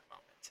metaphor in that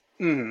moment.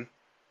 Mm-hmm.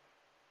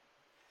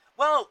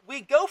 Well,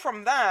 we go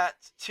from that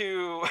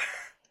to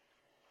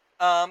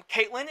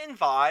Caitlyn and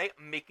Vi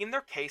making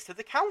their case to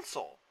the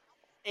council.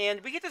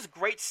 And we get this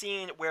great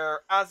scene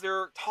where, as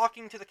they're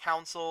talking to the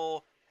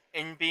council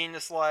and being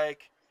just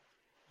like,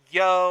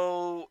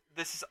 yo,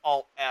 this is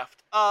all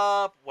effed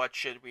up, what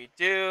should we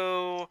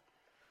do?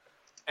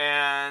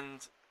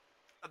 And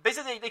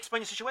basically they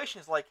explain the situation.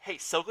 It's like, hey,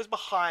 Silco's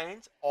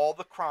behind all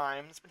the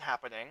crimes that's been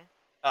happening.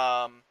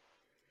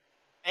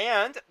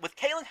 And with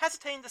Caitlyn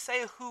hesitating to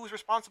say who's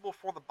responsible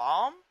for the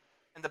bomb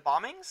and the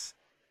bombings,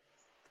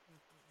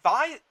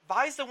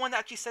 Vi's the one that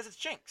actually says it's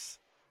Jinx.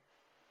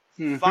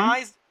 Mm-hmm.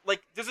 Vi's,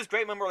 like, there's this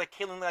great moment where, like,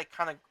 Caitlyn, like,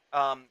 kind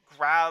of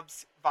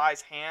grabs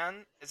Vi's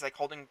hand, is, like,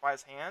 holding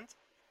Vi's hand.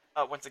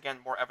 Once again,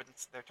 more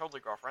evidence they're totally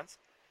girlfriends.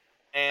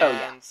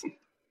 And,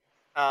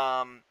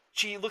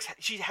 she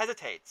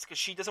hesitates, because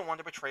she doesn't want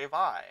to betray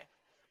Vi.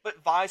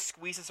 But Vi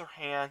squeezes her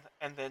hand,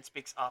 and then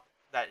speaks up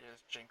that it is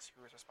Jinx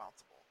who is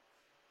responsible.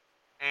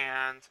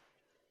 And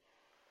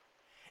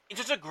it's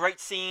just a great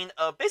scene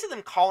of basically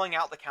them calling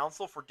out the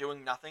council for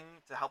doing nothing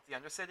to help the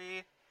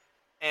Undercity.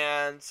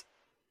 And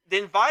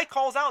then Vi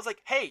calls out, it's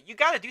like, hey, you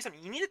gotta do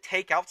something. You need to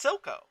take out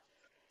Silco.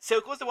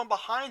 Silco's the one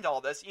behind all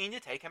this. You need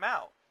to take him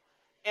out.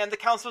 And the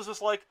council's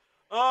just like,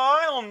 oh,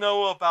 I don't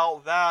know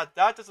about that.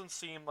 That doesn't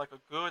seem like a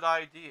good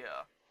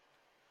idea.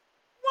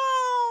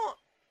 Well,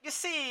 you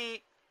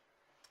see,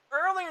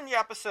 earlier in the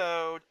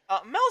episode,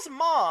 Mel's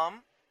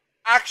mom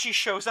actually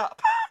shows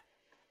up.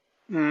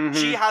 Mm-hmm.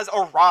 She has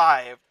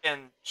arrived,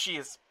 and she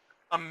is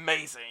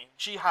amazing.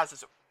 She has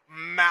this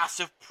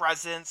massive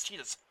presence. She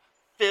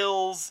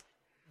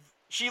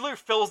literally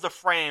fills the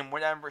frame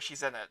whenever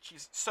she's in it.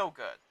 She's so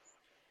good.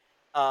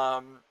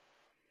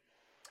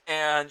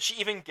 And she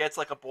even gets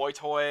like a boy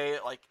toy.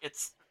 Like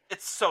it's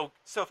so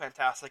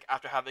fantastic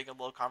after having a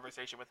little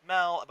conversation with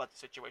Mel about the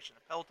situation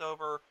in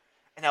Piltover,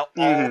 and how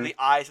all the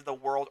eyes of the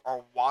world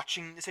are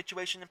watching the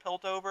situation in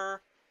Piltover.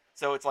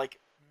 So it's like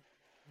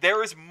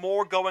there is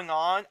more going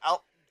on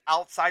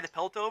outside of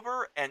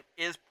Piltover, and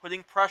is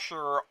putting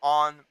pressure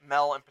on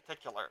Mel in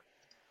particular.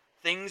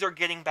 Things are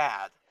getting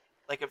bad.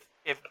 Like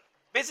if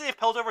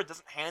Piltover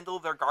doesn't handle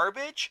their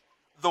garbage,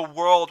 the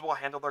world will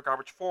handle their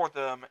garbage for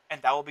them,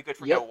 and that will be good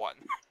for no one.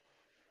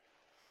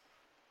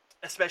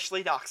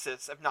 Especially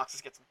Noxus, if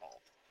Noxus gets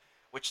involved.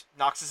 Which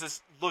Noxus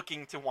is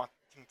wanting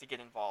to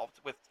get involved,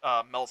 with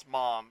Mel's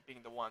mom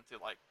being the one to,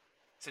 like,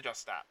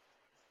 suggest that.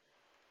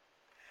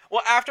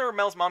 Well, after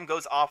Mel's mom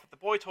goes off with the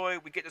boy toy,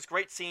 we get this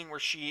great scene where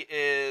she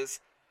is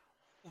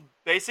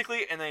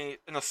basically in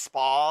a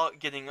spa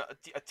getting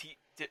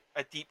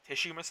a deep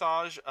tissue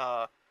massage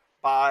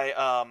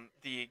by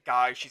the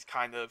guy she's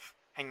kind of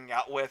hanging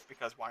out with,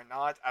 because why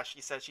not? As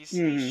she says,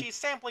 she's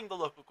sampling the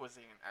local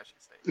cuisine, as she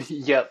states.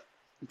 Yep.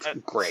 It's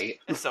great.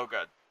 It's so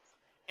good.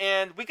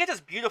 And we get this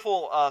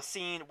beautiful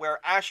scene where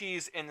as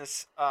she's in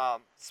this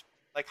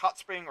like hot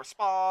spring or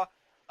spa,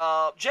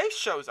 Jace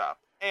shows up,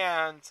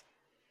 and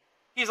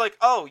he's like,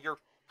 "Oh, you're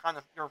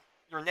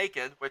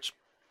naked," which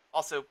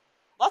also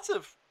lots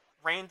of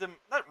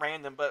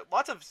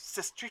lots of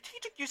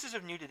strategic uses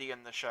of nudity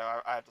in the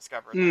show. I've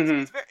discovered.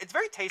 Mm-hmm. It's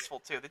very tasteful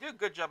too. They do a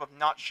good job of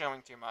not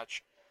showing too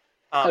much.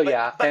 but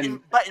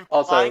implying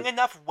also,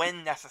 enough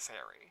when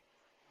necessary.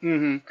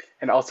 Mm-hmm.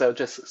 And also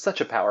just such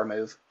a power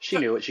move. She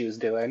knew what she was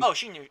doing. Oh,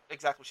 she knew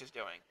exactly what she was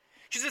doing.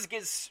 She just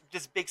gives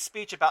this big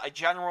speech about a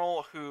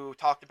general who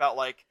talked about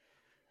like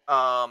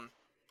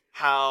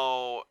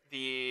how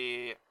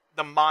the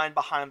mind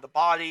behind the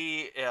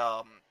body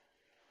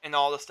and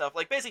all this stuff.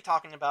 Like basically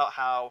talking about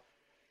how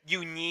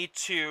you need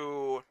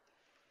to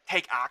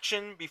take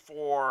action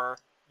before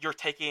you're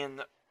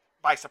taken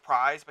by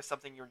surprise by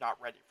something you're not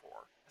ready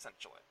for,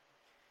 essentially.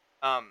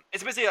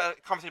 It's basically a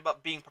conversation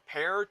about being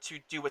prepared to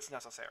do what's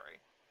necessary.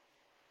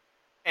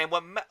 And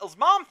what Mel's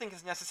mom thinks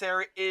is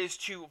necessary is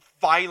to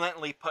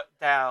violently put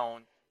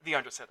down the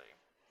Undercity.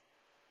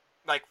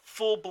 Like,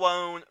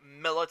 full-blown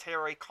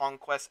military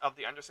conquest of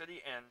the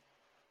Undercity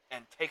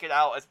and take it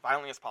out as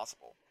violently as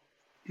possible.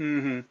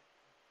 Mm-hmm.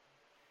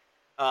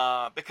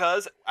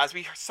 Because, as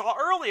we saw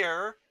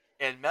earlier,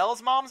 in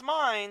Mel's mom's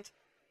mind,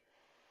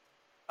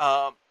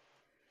 uh,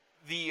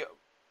 the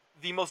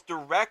the most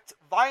direct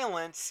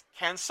violence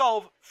can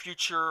solve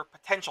future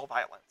potential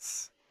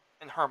violence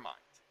in her mind.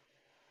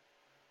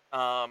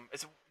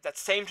 It's that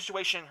same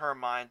situation in her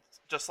mind,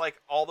 just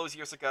like all those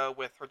years ago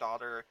with her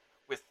daughter,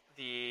 with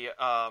the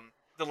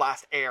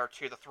last heir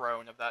to the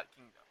throne of that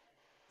kingdom.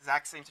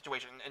 Exact same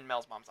situation in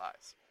Mel's mom's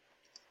eyes.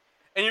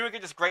 And you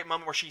get this great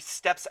moment where she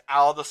steps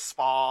out of the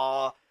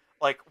spa,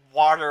 like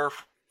water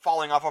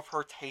falling off of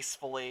her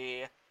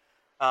tastefully,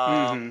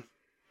 Mm-hmm.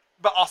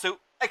 but also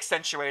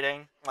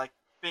accentuating. Like,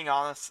 being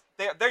honest,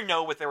 they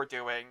know what they were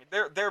doing.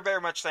 They're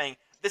very much saying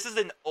this is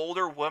an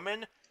older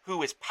woman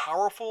who is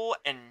powerful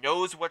and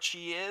knows what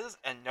she is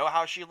and know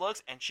how she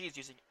looks, and she's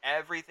using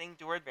everything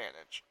to her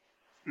advantage.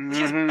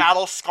 She has Mm-hmm.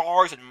 battle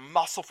scars and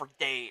muscle for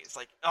days.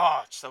 Like,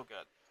 oh, it's so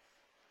good.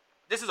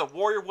 This is a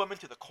warrior woman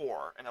to the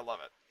core, and I love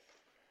it.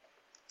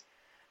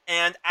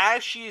 And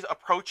as she's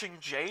approaching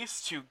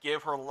Jace to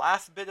give her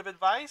last bit of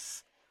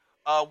advice,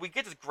 we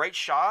get this great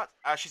shot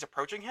as she's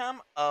approaching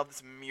him of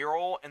this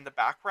mural in the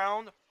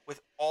background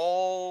with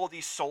all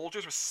these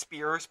soldiers with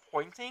spears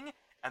pointing,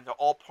 and they're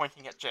all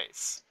pointing at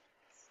Jace.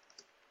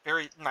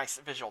 Very nice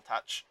visual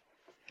touch.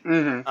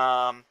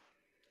 Mm-hmm.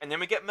 And then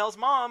we get Mel's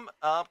mom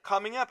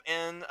coming up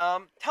and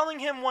telling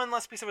him one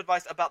last piece of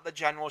advice about the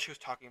general she was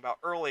talking about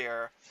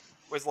earlier.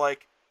 Was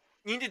like,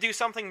 you need to do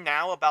something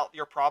now about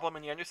your problem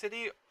in the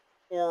Undercity,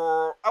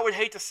 or I would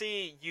hate to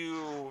see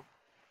you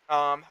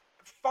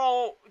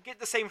get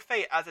the same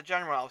fate as the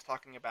general I was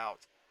talking about,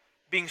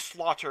 being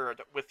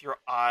slaughtered with your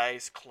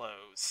eyes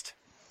closed.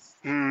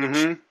 Which,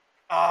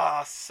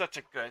 Mm-hmm. such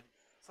a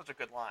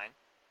good line.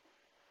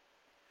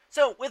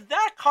 So, with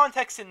that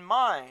context in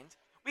mind,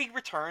 we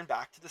return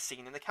back to the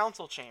scene in the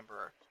council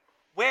chamber,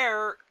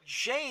 where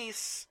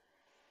Jace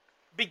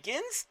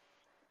begins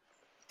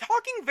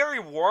talking very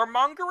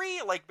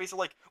warmongery, like basically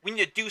like, we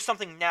need to do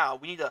something now,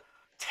 we need to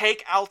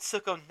take out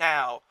Zuko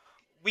now,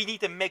 we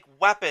need to make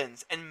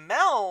weapons, and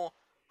Mel,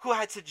 who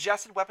had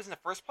suggested weapons in the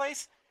first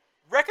place,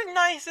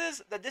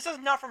 recognizes that this is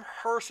not from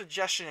her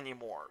suggestion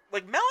anymore.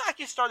 Like, Mel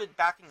actually started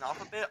backing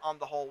off a bit on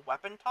the whole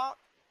weapon talk,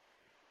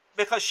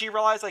 because she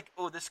realized, like,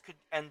 oh, this could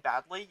end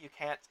badly. You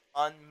can't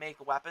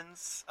unmake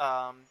weapons.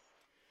 And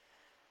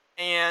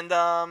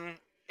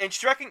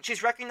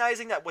she's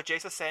recognizing that what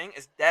Jace is saying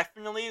is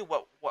definitely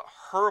what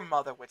her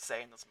mother would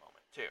say in this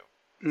moment, too.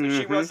 So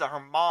she Mm-hmm. realizes that her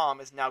mom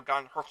has now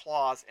gotten her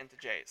claws into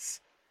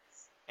Jace.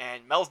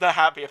 And Mel's not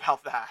happy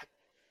about that.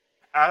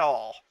 At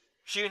all.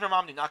 She and her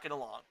mom do not get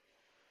along.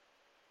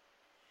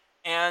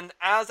 And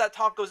as that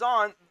talk goes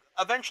on,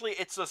 eventually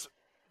it's just,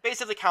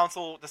 basically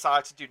council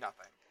decides to do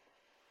nothing.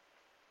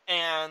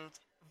 And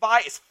Vi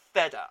is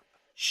fed up.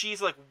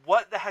 She's like,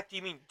 what the heck do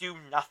you mean, do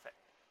nothing?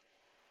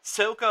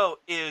 Silco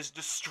is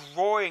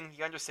destroying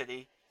the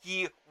Undercity.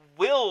 He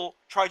will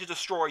try to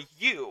destroy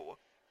you.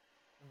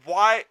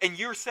 Why? And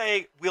you're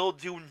saying, we'll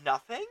do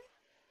nothing?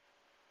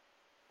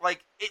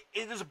 Like,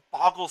 it just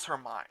boggles her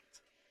mind.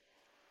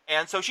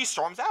 And so she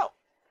storms out.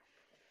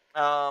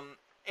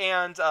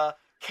 And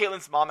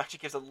Caitlyn's mom actually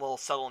gives a little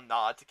subtle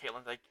nod to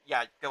Caitlyn, like,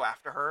 yeah, go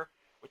after her.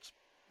 Which,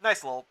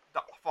 nice little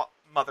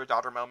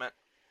mother-daughter moment.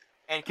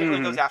 And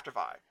Caitlyn goes after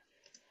Vi.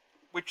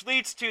 Which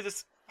leads to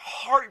this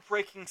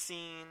heartbreaking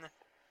scene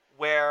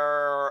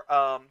where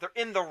they're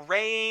in the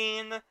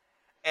rain,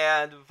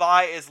 and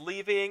Vi is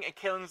leaving, and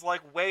Caitlyn's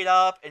like, wait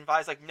up, and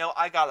Vi's like, no,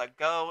 I gotta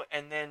go,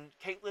 and then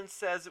Caitlyn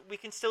says, we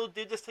can still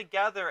do this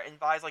together, and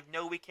Vi's like,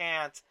 no, we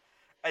can't.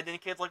 And then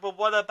Caitlyn's like, well,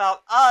 what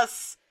about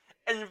us?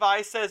 And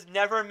Vi says,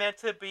 never meant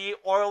to be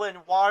oil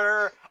and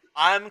water.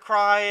 I'm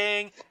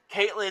crying.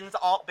 Caitlyn's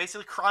all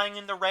basically crying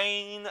in the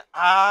rain. No,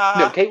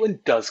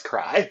 Caitlyn does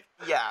cry.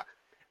 Yeah.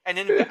 And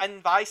then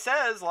and Vi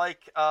says,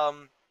 like,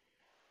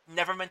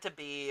 never meant to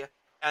be,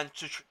 and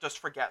to just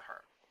forget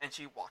her. And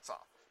she walks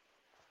off.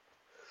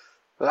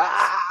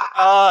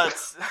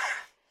 It's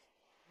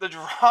the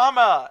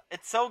drama.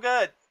 It's so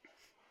good.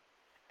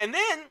 And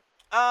then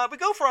we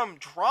go from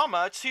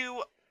drama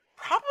to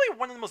probably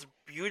one of the most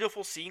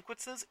beautiful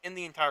sequences in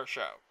the entire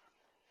show.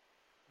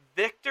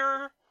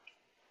 Victor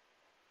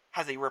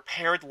has a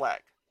repaired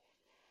leg.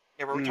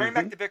 Yeah, we're returning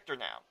back to Victor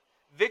now.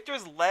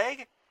 Victor's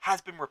leg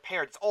has been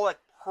repaired. It's all like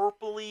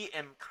purpley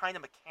and kind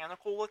of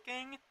mechanical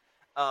looking,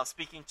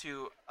 speaking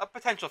to a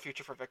potential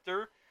future for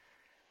Victor.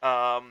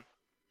 And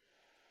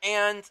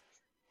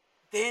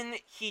then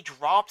he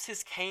drops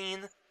his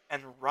cane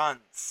and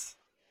runs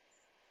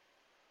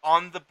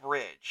on the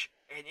bridge.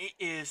 And it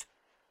is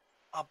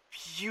a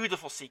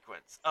beautiful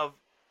sequence of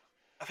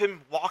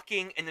him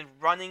walking and then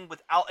running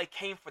without a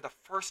cane for the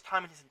first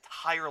time in his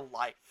entire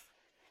life.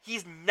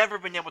 He's never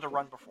been able to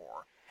run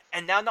before.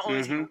 And now not only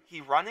is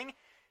he running,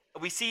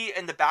 we see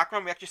in the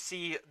background, we actually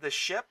see the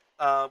ship,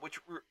 which,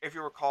 if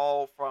you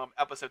recall from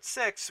episode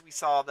 6, we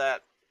saw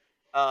that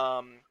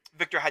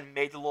Victor had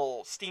made a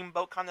little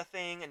steamboat kind of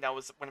thing, and that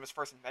was one of his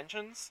first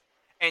inventions,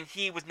 and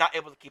he was not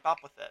able to keep up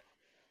with it.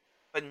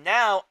 But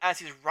now, as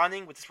he's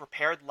running with his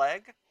repaired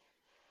leg,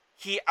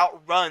 he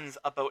outruns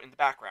a boat in the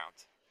background.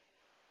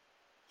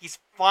 He's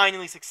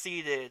finally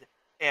succeeded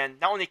in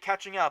not only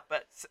catching up,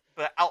 but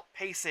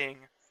outpacing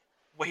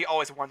what he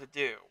always wanted to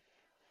do.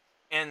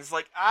 And it's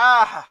like,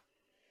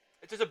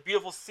 it's just a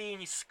beautiful scene.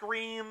 He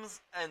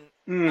screams, and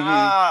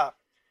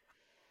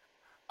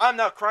I'm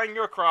not crying,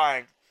 you're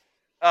crying.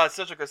 It's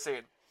such a good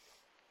scene.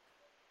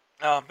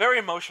 Very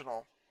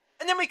emotional.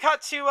 And then we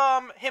cut to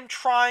him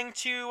trying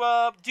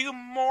to do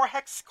more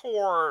hex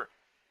core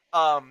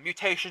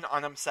mutation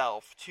on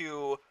himself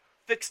to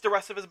fix the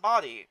rest of his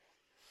body.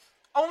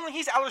 Only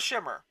he's out of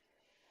shimmer.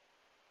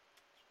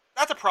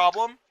 That's a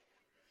problem.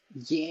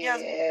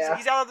 Yeah.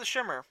 He's out of the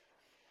shimmer.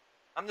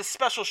 The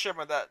special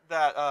shimmer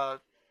that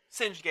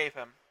Singe gave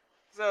him.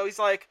 So he's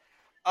like,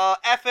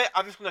 F it,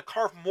 I'm just gonna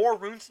carve more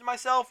runes to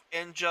myself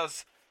and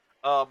just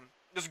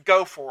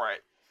go for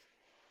it.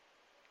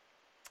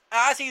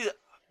 As he's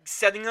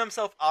setting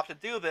himself up to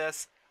do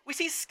this, we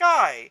see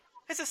Sky,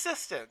 his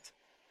assistant,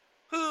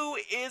 who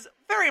is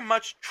very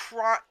much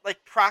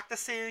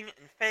practicing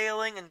and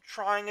failing and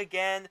trying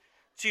again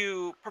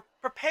to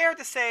prepare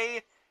to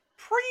say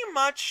pretty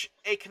much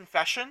a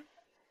confession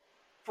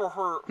for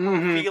her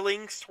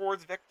feelings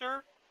towards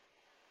Victor.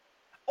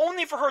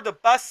 Only for her to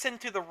bust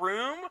into the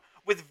room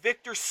with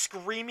Victor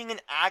screaming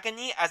in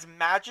agony as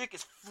magic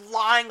is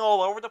flying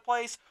all over the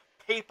place.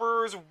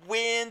 Papers,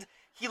 wind.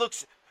 He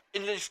looks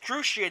in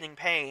excruciating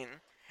pain.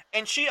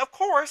 And she, of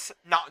course,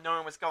 not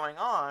knowing what's going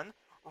on,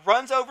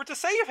 runs over to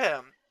save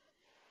him.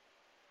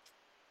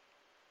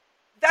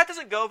 That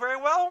doesn't go very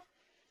well.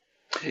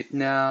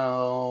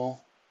 No.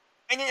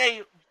 And in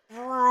a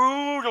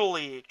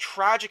brutally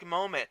tragic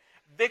moment,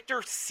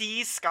 Victor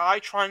sees Sky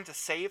trying to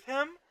save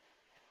him,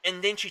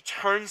 and then she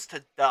turns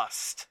to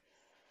dust.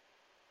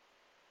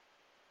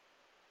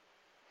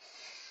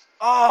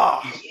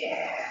 Oh!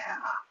 Yeah.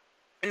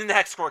 And then the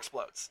hex core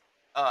explodes.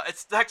 The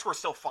hex core is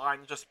still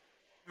fine, it just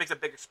makes a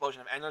big explosion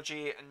of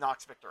energy and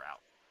knocks Victor out.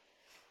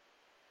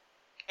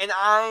 And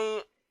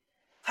I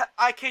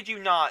kid you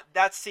not,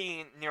 that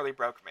scene nearly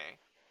broke me.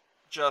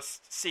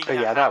 Just seeing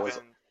that happen was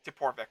to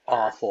poor Victor.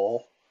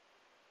 Awful.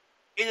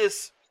 It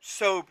is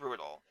so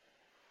brutal.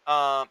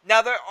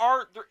 Now there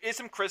is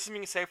some criticism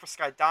you can say for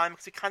Sky Diamond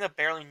because we kind of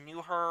barely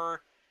knew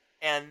her,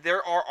 and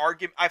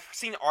I've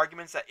seen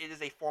arguments that it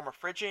is a form of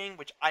fridging,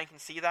 which I can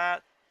see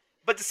that,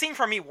 but the scene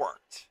for me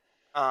worked.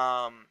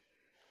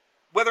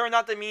 Whether or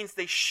not that means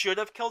they should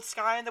have killed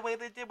Sky in the way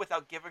they did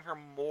without giving her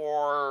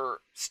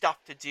more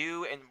stuff to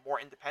do and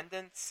more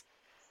independence,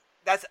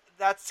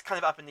 that's kind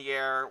of up in the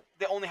air.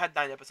 They only had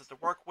 9 episodes to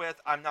work with.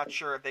 I'm not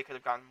sure if they could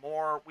have gotten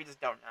more. We just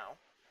don't know.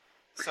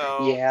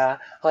 So yeah,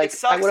 like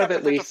I would have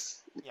at least.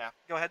 Yeah,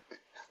 go ahead.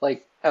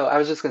 I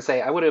was just gonna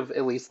say I would have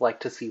at least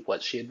liked to see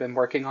what she had been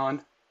working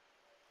on.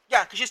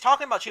 Yeah, because she's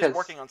talking about she was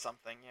working on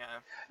something. Yeah.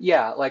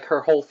 Yeah, like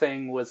her whole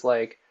thing was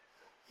like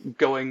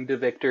going to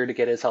Victor to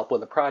get his help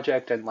with a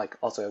project and like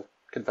also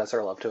confess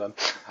her love to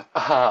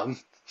him.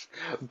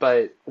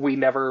 But we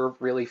never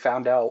really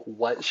found out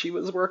what she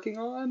was working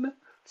on.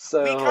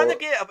 So we kind of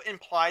get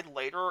implied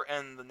later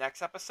in the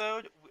next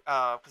episode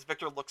because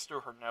Victor looks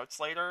through her notes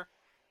later.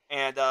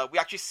 And we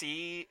actually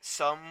see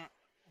some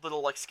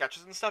little like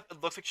sketches and stuff.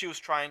 It looks like she was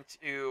trying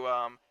to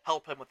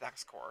help him with the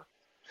hex core.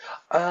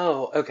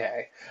 Oh,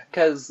 okay.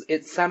 Because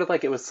it sounded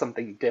like it was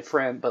something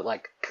different, but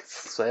like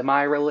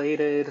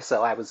semi-related.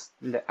 So I was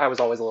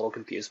always a little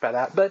confused by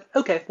that. But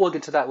okay, we'll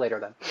get to that later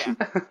then.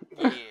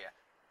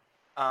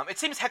 Yeah. It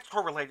seems hex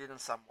core related in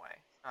some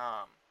way.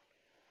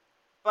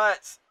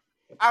 But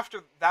after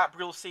that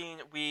brutal scene,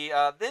 we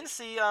then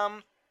see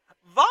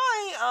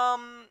Vi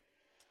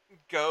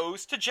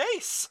goes to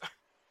Jace.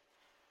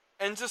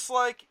 And just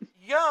like,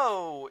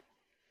 yo,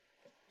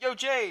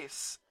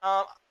 Jace,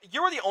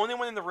 you were the only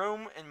one in the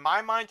room, in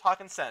my mind,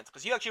 talking sense,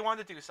 because you actually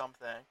wanted to do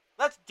something.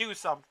 Let's do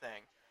something.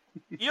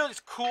 You know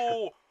these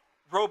cool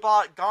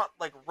robot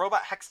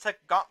Hextech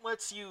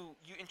gauntlets you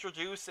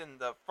introduce in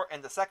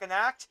the second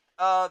act?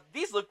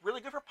 These look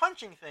really good for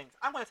punching things.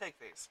 I'm going to take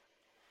these.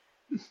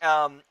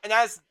 And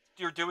as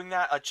you're doing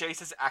that,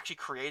 Jace is actually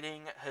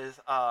creating his,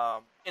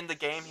 in the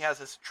game, he has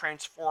this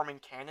transforming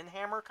cannon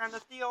hammer kind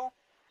of deal,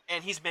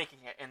 and he's making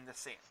it in this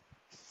scene.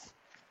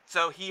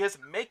 So he is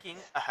making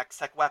a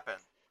Hextech weapon.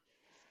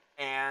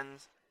 And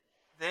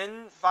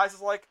then Vice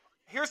is like,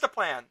 here's the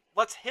plan.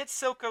 Let's hit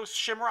Silco's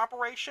Shimmer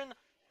operation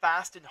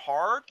fast and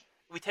hard.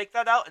 We take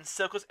that out, and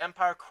Silco's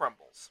empire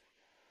crumbles.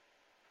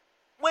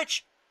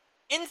 Which,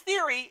 in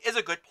theory, is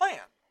a good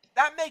plan.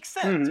 That makes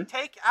sense. Mm-hmm.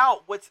 Take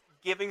out what's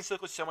giving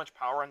Silco so much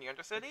power in the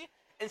Undercity,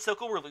 and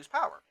Silco will lose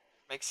power.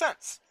 Makes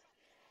sense.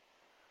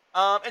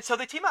 And so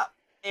they team up.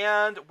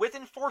 And with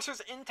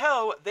enforcers in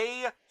tow,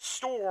 they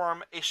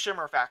storm a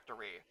Shimmer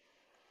factory.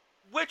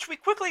 Which we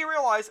quickly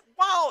realize,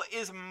 while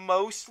is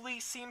mostly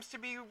seems to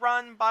be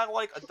run by,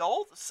 like,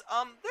 adults,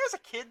 there's a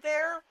kid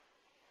there.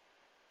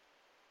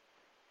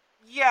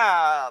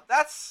 Yeah,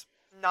 that's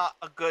not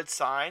a good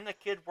sign. A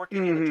kid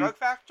working in a drug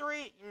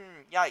factory?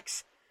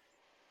 Yikes.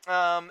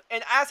 And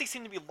as they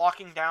seem to be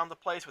locking down the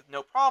place with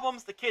no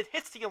problems, the kid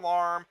hits the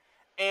alarm,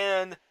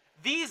 and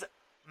these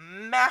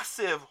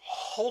massive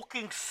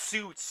hulking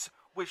suits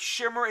with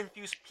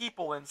shimmer-infused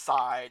people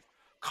inside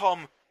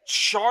come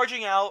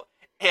charging out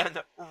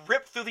and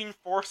rip through the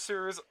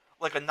enforcers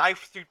like a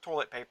knife through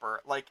toilet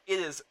paper. Like, it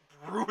is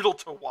brutal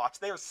to watch.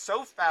 They are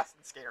so fast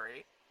and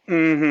scary.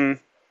 Mm-hmm.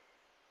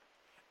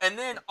 And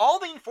then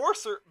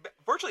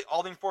virtually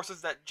all the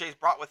enforcers that Jay's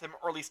brought with him,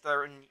 or at least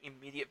they're in the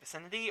immediate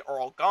vicinity, are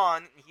all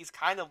gone. And he's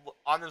kind of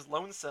on his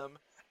lonesome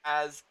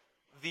as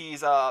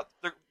these,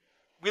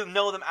 we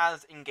know them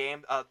as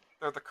in-game,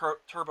 they're the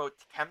Turbo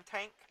Chem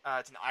Tank.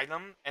 It's an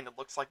item, and it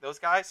looks like those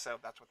guys, so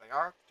that's what they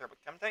are, Turbo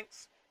Chem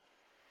Tanks.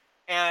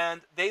 And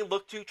they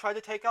look to try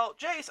to take out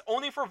Jace,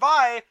 only for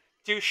Vi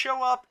to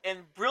show up in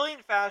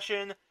brilliant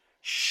fashion,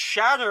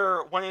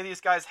 shatter one of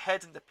these guys'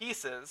 heads into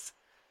pieces,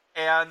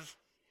 and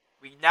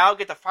we now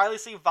get to finally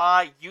see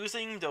Vi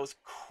using those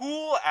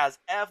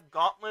cool-as-F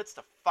gauntlets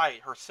to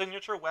fight, her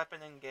signature weapon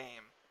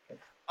in-game.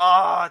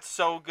 Ah, it's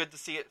so good to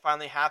see it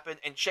finally happen,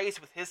 and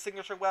Jace with his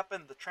signature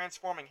weapon, the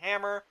transforming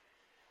hammer,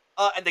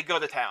 and they go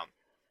to town.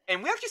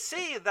 And we actually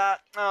see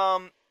that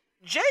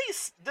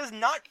Jace does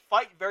not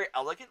fight very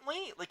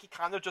elegantly. Like, he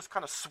kind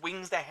of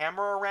swings the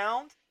hammer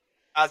around,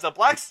 as a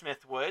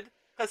blacksmith would,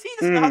 because he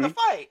doesn't know how to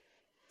fight.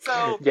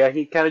 So yeah,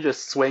 he kind of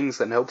just swings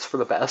and hopes for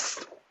the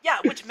best. Yeah,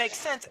 which makes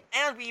sense,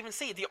 and we even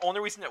see the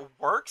only reason it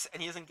works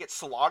and he doesn't get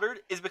slaughtered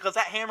is because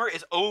that hammer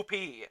is OP.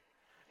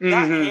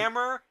 That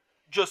hammer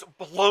just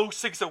blows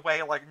things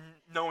away like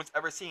no one's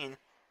ever seen,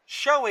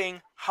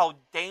 showing how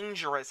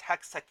dangerous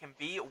Hextech can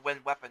be when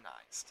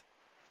weaponized.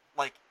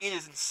 Like, it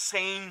is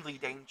insanely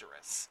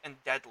dangerous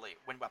and deadly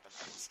when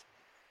weaponized.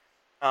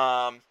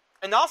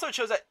 And also it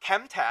shows that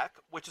Chemtech,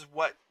 which is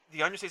what the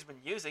Undercity's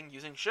been using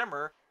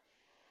Shimmer,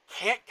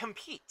 can't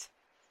compete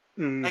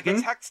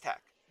against Hextech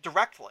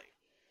directly.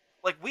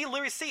 Like, we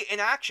literally see in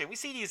action. We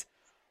see these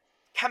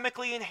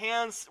chemically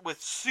enhanced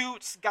with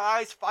suits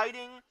guys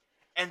fighting,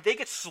 and they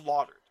get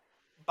slaughtered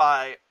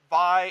by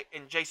Vi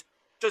and Jace.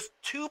 Just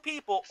two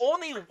people,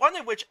 only one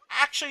of which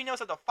actually knows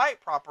how to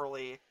fight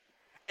properly,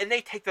 and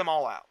they take them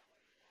all out.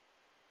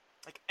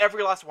 Like,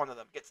 every last one of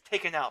them gets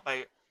taken out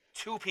by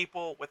two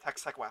people with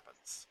Hextech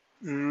weapons.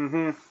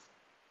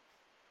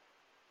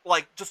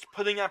 Like, just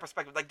putting that in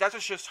perspective, like,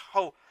 that's just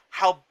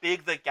how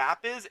big the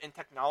gap is in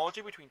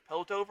technology between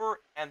Piltover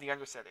and the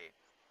Undercity.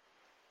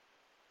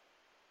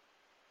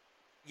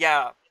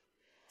 Yeah.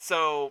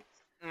 So,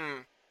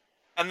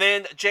 And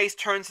then Jace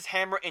turns his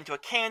hammer into a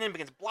cannon,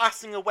 begins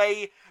blasting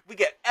away. We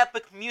get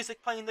epic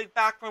music playing in the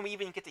background. We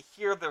even get to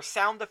hear their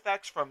sound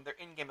effects from their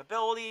in-game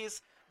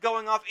abilities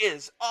going off. It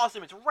is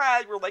awesome. It's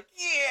rad. We're like,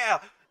 yeah!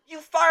 You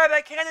fire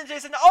that cannon,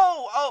 Jason!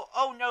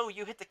 Oh no,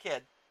 you hit the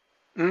kid.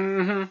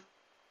 That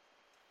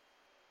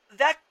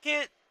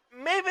kid...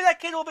 Maybe that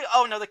kid will be...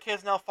 Oh no, the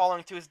kid's now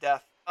falling to his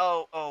death.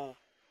 Oh.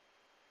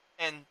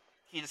 And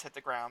he just hit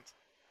the ground.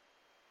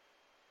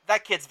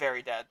 That kid's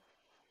very dead.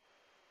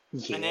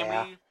 Yeah. And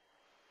then we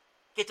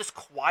get this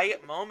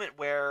quiet moment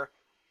where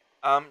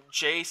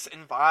Jace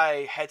and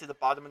Vi head to the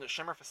bottom of the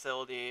Shimmer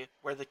facility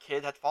where the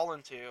kid had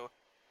fallen to.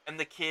 And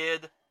the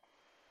kid,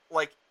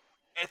 like,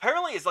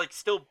 apparently is, like,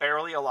 still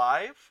barely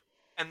alive.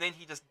 And then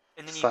he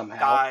Somehow.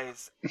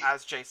 dies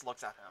as Jace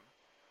looks at him.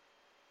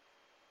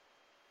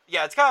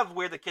 Yeah, it's kind of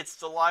weird the kid's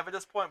still alive at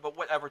this point, but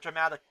whatever,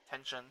 dramatic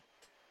tension.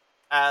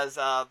 As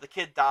the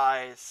kid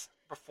dies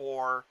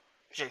before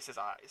Jace's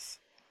eyes.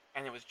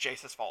 And it was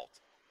Jace's fault.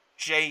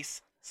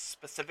 Jace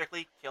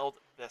specifically killed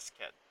this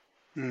kid.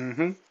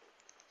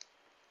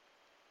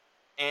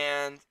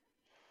 And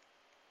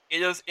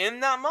it was in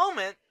that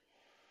moment,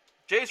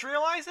 Jace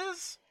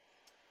realizes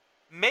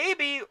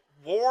maybe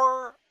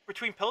war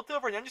between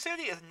Piltover and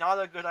Undercity is not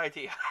a good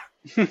idea.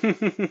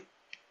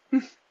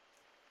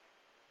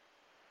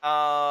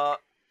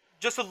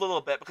 Just a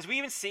little bit, because we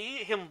even see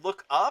him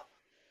look up,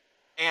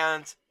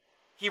 and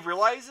he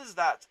realizes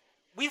that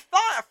we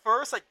thought at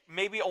first, like,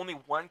 maybe only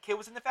one kid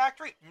was in the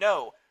factory.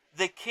 No,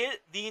 the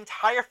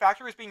entire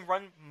factory is being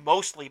run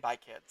mostly by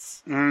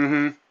kids.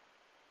 And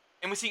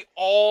we see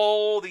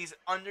all these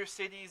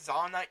Undercity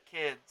Zonite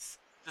kids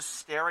just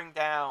staring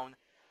down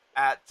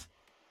at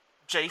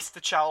Jace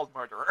the child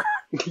murderer.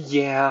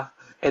 Yeah,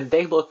 and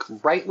they look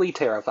rightly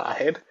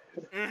terrified.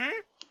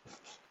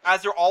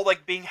 As they're all,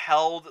 like, being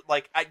held,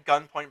 like, at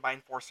gunpoint by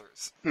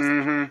enforcers.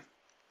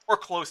 Or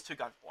close to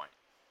gunpoint.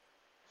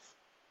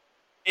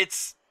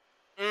 It's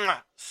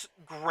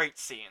great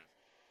scene.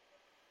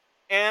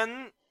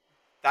 And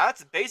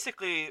that's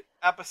basically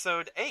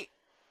episode 8.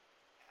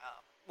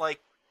 Like,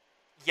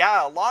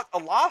 yeah, a lot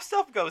of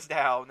stuff goes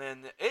down,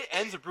 and it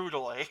ends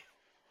brutally.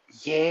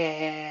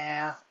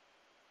 Yeah.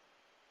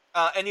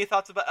 Any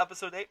thoughts about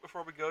episode 8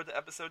 before we go to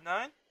episode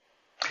 9?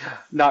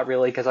 Not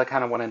really, because I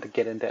kind of wanted to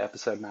get into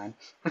episode 9.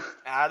 I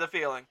had a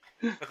feeling.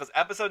 Because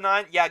episode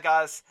 9, yeah,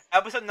 guys,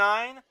 episode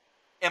 9,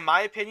 in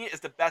my opinion,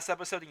 is the best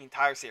episode in the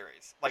entire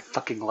series. Like,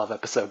 fucking love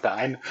episode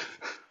 9.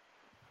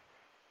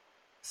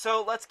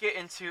 So, let's get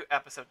into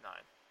episode 9.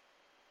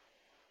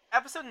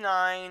 Episode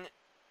 9...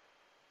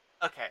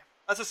 Okay,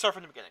 let's just start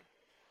from the beginning.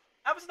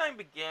 Episode 9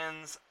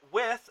 begins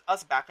with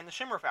us back in the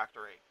Shimmer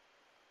Factory.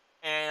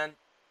 And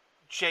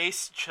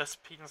Jace just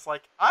being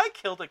like, I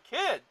killed a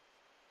kid.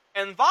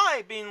 And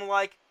Vi being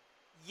like,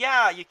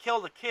 yeah, you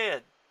killed a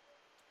kid.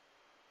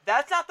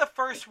 That's not the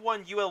first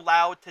one you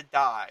allowed to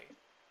die.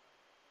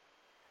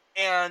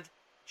 And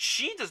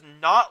she does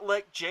not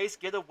let Jace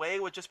get away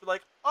with just be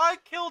like, I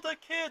killed a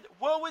kid.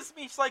 Woe is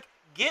me. She's like,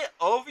 get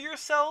over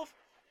yourself.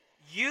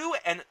 You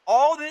and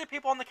all the other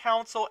people on the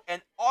council,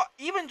 and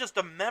even just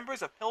the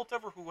members of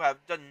Piltover who have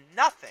done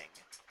nothing,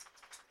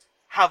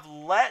 have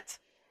let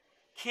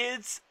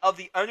kids of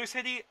the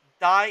Undercity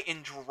die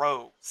in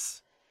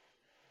droves.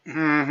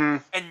 Mm-hmm.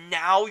 And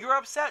now you're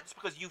upset just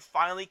because you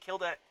finally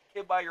killed a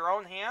kid by your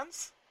own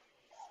hands?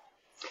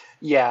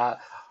 Yeah.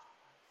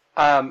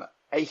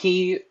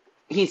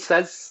 He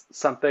says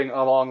something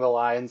along the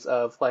lines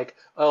of like,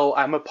 "Oh,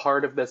 I'm a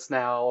part of this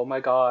now. Oh my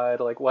God,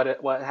 like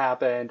what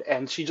happened?"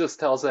 And she just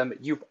tells him,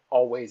 "You've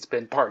always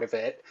been part of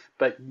it,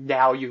 but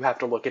now you have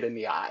to look it in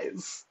the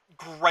eyes."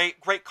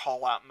 Great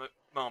call out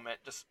moment.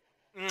 Just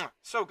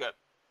so good.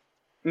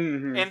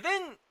 Mm-hmm.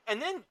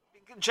 And then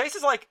Jace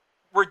is like,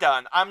 "We're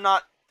done. I'm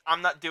not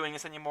doing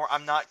this anymore.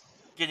 I'm not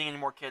getting any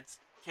more kids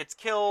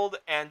killed."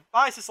 And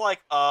Vi's is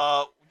like,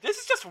 this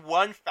is just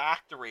one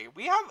factory.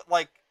 We have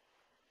like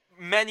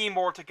many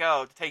more to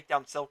go to take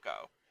down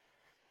Silco."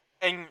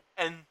 And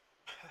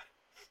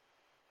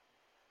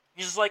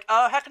he's just like,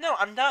 heck no,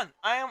 I'm done.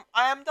 I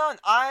am done.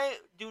 I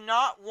do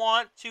not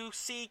want to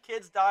see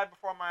kids die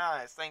before my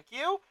eyes. Thank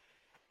you.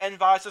 And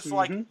Vi's just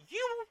like, Mm-hmm.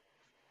 you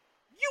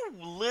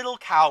little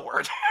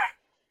coward.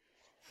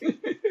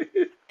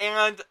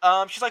 And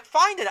she's like,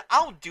 fine then,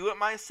 I'll do it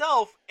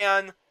myself,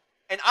 and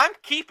I'm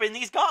keeping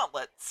these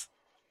gauntlets.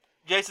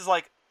 Jace is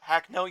like,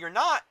 heck no, you're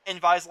not.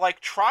 And Vi's like,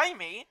 try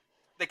me.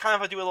 They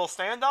kind of do a little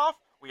standoff.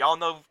 We all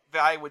know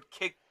Vi would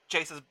kick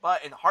Jace's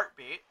butt in a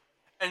heartbeat,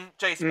 and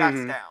Jace backs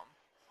Mm-hmm. down.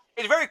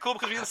 It's very cool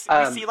because we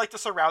see like the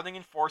surrounding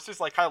enforcers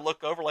like kind of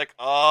look over like,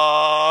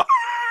 yeah,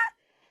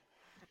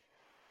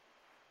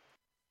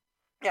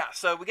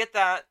 so we get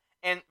that,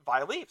 and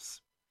Vi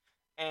leaves.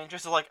 And Jace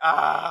is like,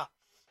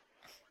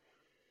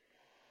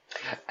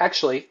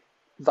 Actually,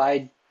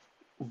 Vi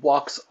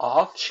walks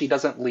off. She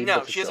doesn't leave No,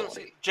 the she doesn't.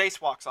 facility.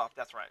 Jace walks off.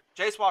 That's right.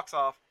 Jace walks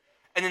off,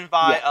 and then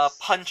Vi Yes.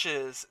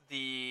 punches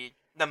the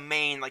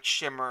main like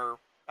shimmer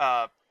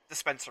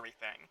dispensary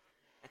thing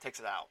and takes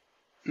it out.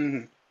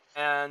 Mm-hmm.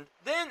 And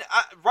then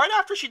right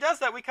after she does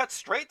that, we cut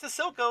straight to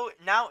Silco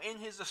now in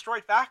his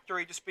destroyed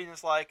factory, just being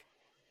just like,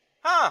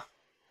 "Huh,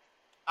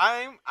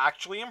 I'm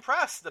actually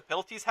impressed. The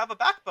Pilties have a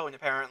backbone,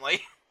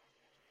 apparently."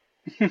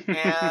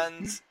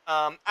 And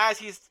as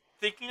he's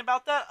thinking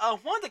about that,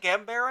 one of the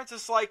Gem Barons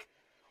is like,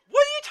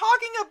 "What are you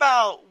talking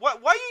about? Why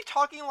are you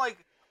talking like,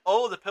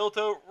 oh, the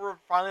Pilto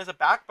finally has a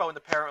backbone,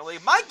 apparently?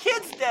 My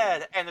kid's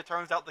dead!" And it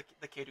turns out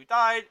the kid who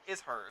died is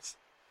hers.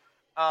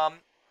 And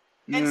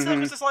Mm-hmm.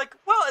 Silco's just like,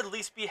 well, at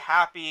least be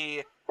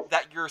happy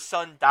that your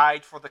son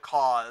died for the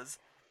cause.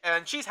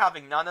 And she's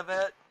having none of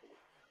it.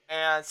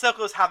 And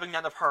Silco's having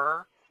none of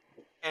her.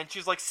 And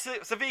she's like,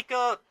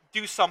 Savika,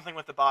 do something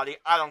with the body.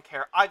 I don't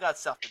care. I got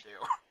stuff to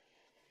do.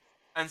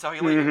 And so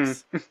he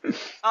leaves.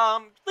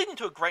 Leading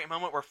to a great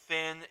moment where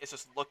Finn is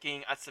just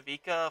looking at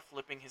Savika,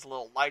 flipping his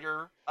little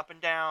lighter up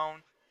and down.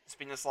 Just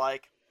being just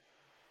like,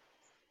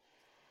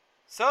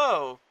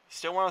 so, you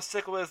still want to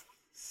stick with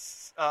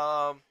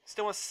Silco,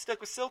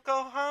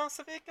 huh,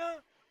 Savika?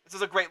 This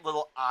is a great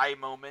little eye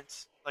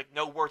moment. Like,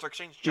 no words are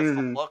exchanged, just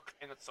a look,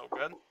 and it's so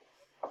good.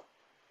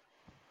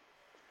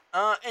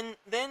 And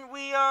then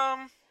we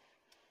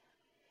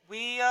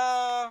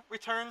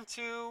return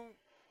to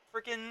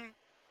freaking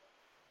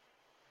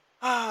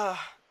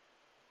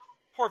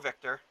poor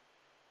Victor.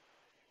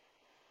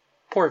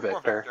 Poor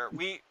Victor.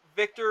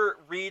 Victor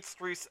reads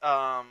through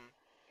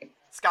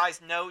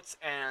Sky's notes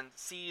and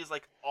sees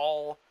like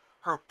all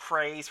her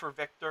praise for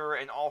Victor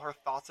and all her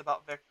thoughts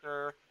about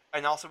Victor,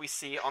 and also we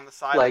see on the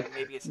side like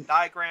maybe it's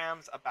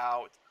diagrams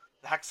about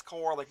the hex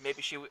core, like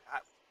maybe she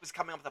was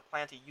coming up with a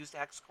plan to use the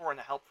hex core in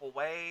a helpful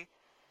way.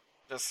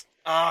 Just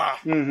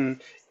Mm-hmm.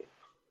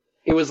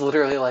 It was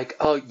literally like,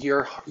 oh,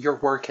 your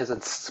work has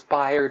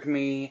inspired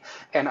me,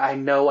 and I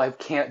know I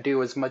can't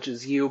do as much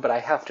as you, but I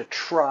have to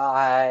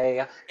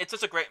try. It's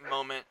such a great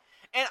moment.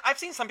 And I've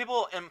seen some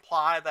people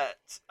imply that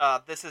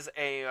this is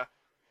he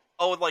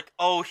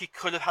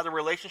could have had a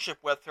relationship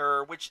with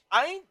her, which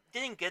I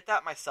didn't get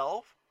that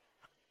myself.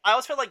 I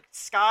always felt like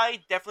Sky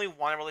definitely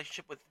wanted a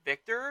relationship with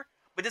Victor,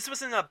 but this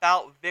wasn't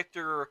about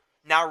Victor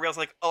now realizing,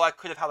 like, oh, I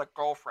could have had a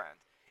girlfriend.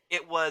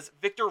 It was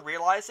Victor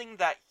realizing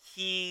that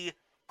he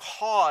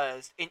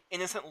caused an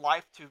innocent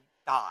life to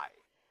die.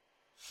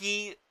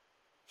 He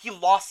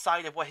lost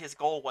sight of what his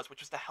goal was,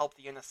 which was to help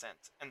the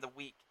innocent and the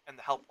weak and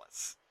the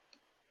helpless.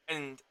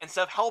 And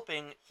instead of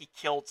helping, he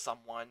killed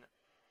someone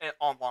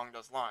along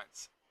those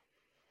lines.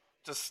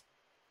 Just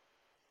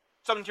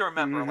something to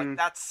remember. Mm-hmm. Like,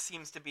 that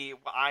seems to be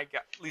what I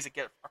get, at least I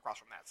get across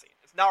from that scene.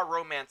 It's not a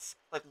romance,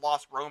 like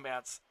lost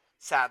romance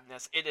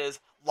sadness. It is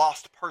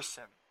lost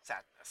person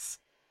sadness.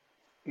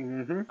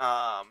 Mm-hmm.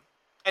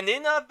 And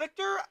then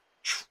Victor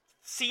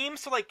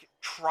seems to like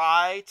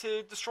try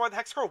to destroy the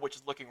hex scroll, which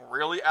is looking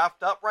really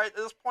effed up right at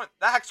this point.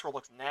 That hex scroll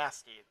looks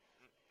nasty.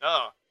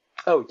 Ugh,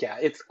 Oh yeah,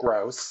 it's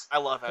gross. I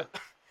love it.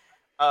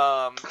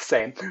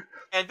 Same.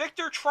 And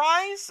Victor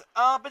tries,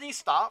 but he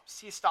stops.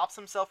 He stops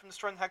himself from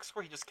destroying the hex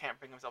core. He just can't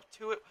bring himself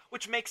to it,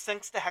 which makes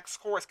sense. The hex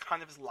core is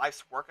kind of his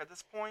life's work at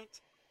this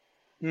point.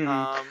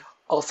 Mhm.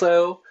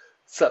 Also,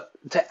 so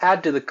to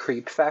add to the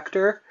creep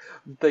factor,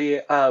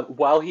 the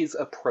while he's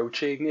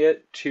approaching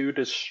it to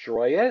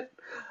destroy it,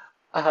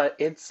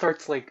 it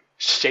starts like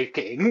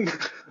shaking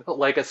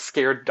like a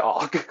scared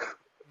dog.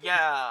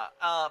 Yeah,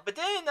 but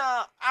then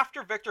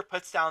after Victor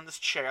puts down this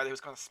chair that he was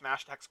going to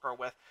smash the hex core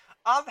with,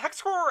 the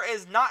hex core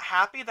is not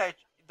happy that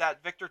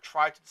Victor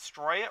tried to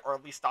destroy it, or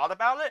at least thought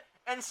about it,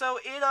 and so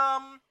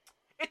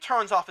it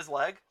turns off his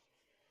leg.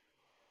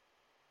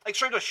 Like,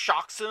 sure, just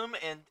shocks him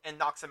and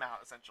knocks him out,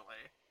 essentially.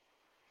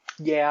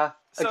 Yeah,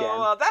 So,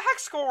 again. that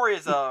hex score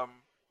is,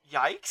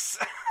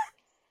 yikes.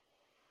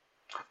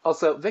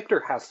 Also, Victor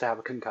has to have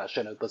a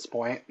concussion at this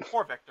point.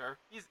 Poor Victor.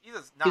 He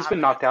does not He's have been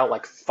a knocked good out time.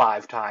 like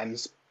 5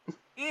 times.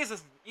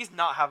 He's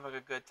not having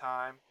a good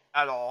time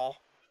at all.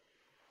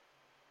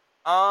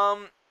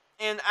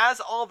 And as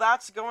all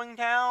that's going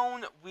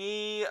down,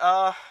 we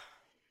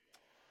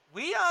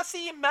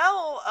see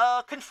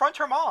Mel, confront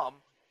her mom.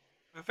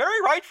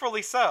 Very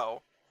rightfully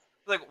so.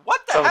 Like,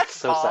 what the Oh, heck, it's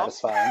so Mom?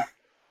 satisfying.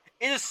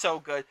 It is so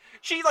good.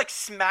 She, like,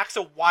 smacks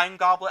a wine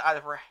goblet out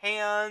of her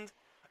hand,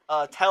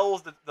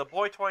 tells the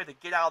boy toy to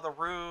get out of the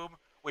room,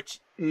 which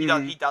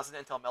he doesn't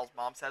until Mel's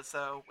mom says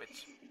so,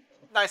 which,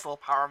 nice little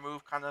power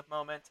move kind of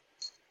moment.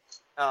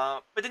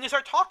 But then you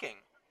start talking,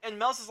 and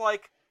Mel's is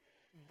like,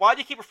 why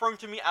do you keep referring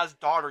to me as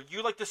daughter?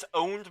 You, like,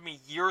 disowned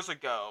me years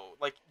ago.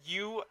 Like,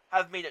 you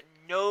have made it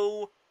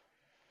you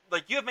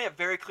have made it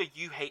very clear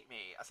you hate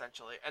me,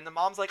 essentially. And the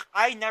mom's like,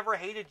 I never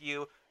hated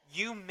you.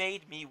 You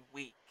made me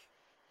weak.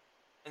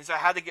 And so I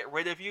had to get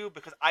rid of you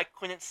because I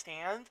couldn't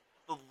stand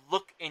the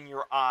look in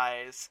your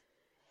eyes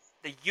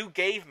that you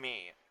gave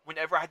me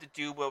whenever I had to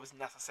do what was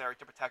necessary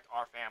to protect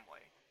our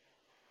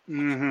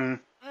family.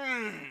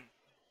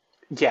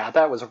 Yeah,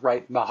 that was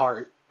right in the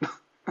heart.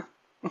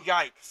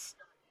 Yikes.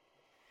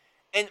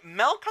 And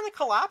Mel kind of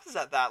collapses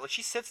at that. Like,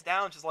 she sits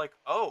down and she's like,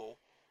 oh.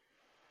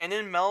 And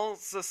then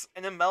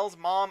Mel's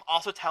mom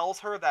also tells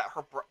her that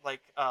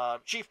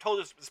she told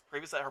us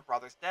previously that her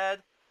brother's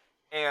dead.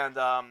 And,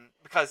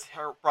 because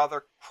her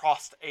brother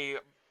crossed a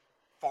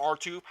far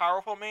too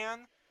powerful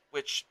man,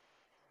 which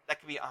that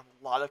could be a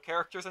lot of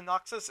characters in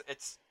Noxus.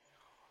 It's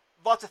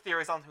lots of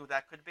theories on who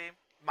that could be.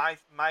 My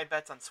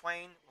bet's on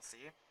Swain. We'll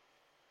see.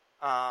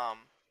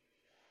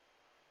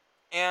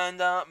 And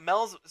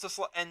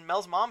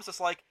Mel's mom's just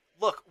like,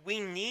 look, we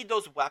need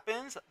those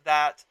weapons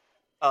that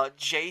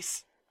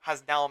Jace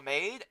has now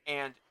made,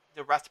 and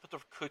the rest of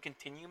us could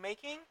continue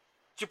making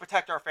to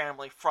protect our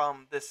family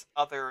from this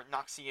other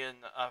Noxian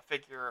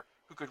figure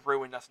who could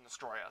ruin us and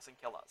destroy us and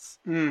kill us.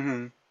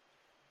 Mm-hmm.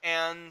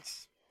 And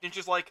then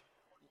she's like,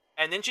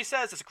 and then she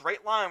says this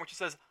great line where she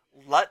says,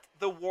 let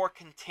the war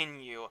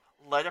continue,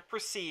 let it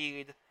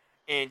proceed,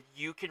 and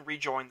you can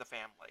rejoin the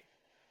family.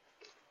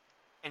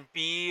 And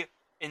be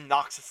in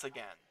Noxus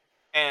again.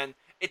 And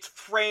it's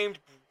framed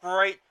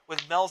great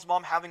with Mel's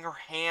mom having her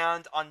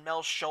hand on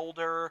Mel's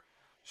shoulder,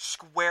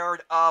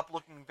 squared up,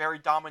 looking very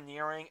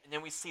domineering, and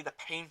then we see the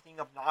painting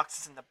of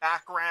Noxus in the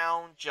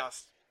background,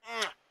 just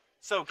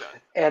so good.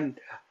 And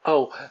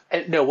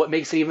no, what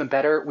makes it even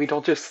better, we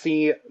don't just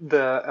see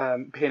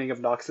the painting of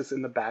Noxus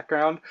in the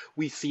background,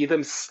 we see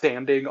them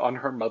standing on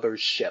her mother's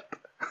ship.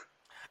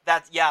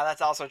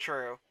 That's also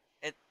true.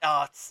 It's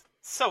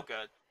so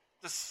good.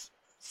 Just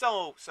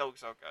so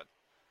good.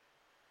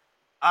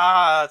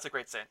 That's a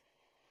great scene.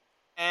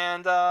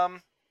 And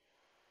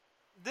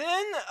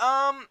then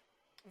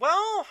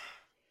well,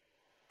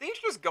 things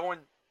are just going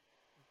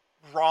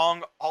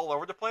wrong all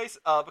over the place.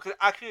 Because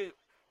actually,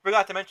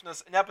 forgot to mention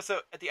this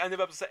at the end of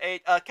episode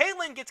 8.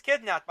 Caitlyn gets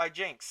kidnapped by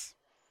Jinx.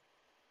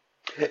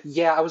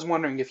 Yeah, I was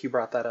wondering if you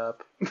brought that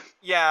up.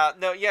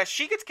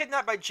 She gets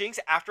kidnapped by Jinx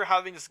after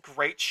having this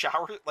great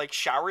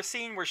shower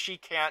scene where she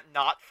can't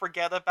not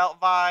forget about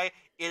Vi.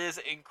 It is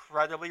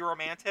incredibly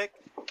romantic.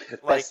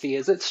 Bestie,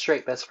 is it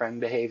straight best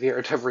friend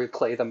behavior to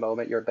replay the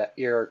moment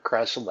your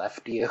crush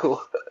left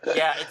you?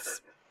 Yeah,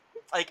 it's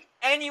like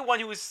anyone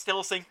who is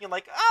still thinking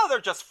like, oh, they're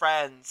just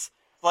friends.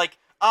 Like,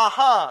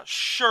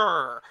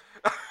 sure.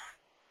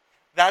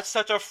 That's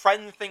such a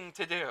friend thing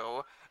to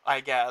do,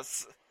 I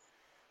guess.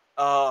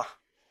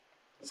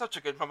 Such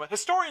a good moment.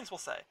 Historians will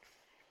say.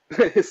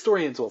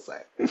 Historians will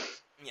say.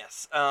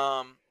 Yes.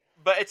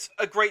 But it's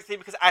a great thing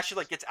because as she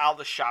gets out of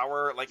the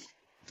shower,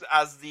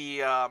 as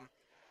the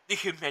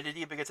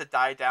humidity begins to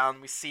die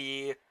down, we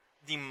see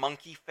the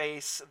monkey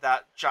face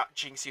that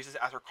Jinx uses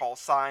as her call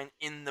sign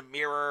in the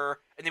mirror,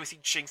 and then we see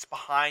Jinx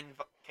behind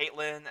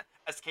Caitlyn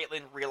as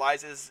Caitlyn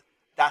realizes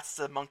that's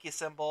the monkey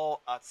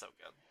symbol. It's so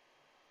good.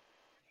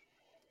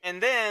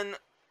 And then,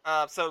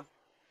 so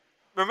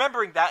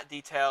remembering that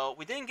detail,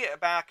 we then get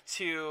back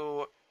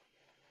to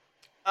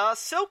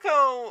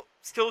Silco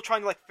still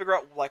trying to figure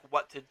out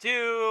what to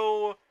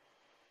do.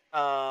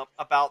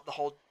 about the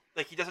whole,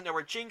 like, he doesn't know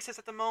where Jinx is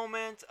at the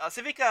moment.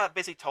 Savika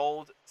basically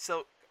told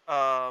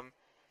um,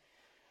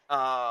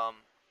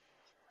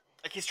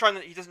 like,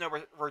 he doesn't know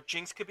where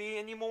Jinx could be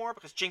anymore,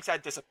 because Jinx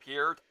had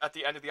disappeared at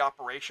the end of the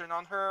operation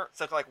on her.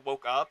 Silco, like,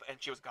 woke up and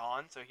she was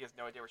gone, so he has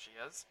no idea where she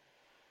is.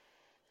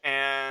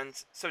 And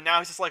so now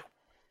he's just, like,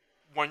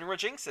 wondering where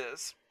Jinx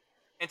is.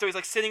 And so he's,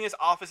 like, sitting in his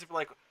office and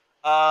like,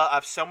 I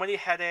have so many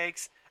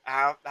headaches.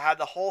 I had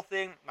the whole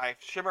thing. My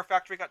Shimmer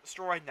Factory got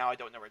destroyed. Now I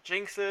don't know where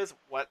Jinx is.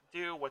 What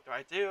do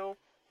I do?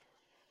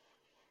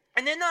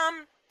 And then,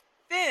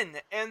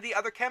 Finn and the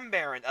other Chem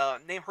Baron,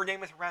 her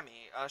name is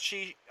Remy.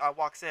 She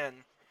walks in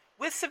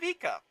with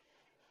Savika.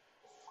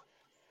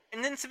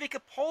 And then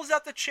Savika pulls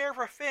out the chair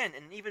for Finn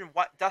and even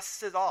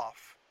dusts it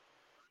off.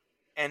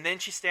 And then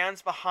she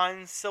stands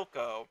behind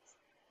Silco,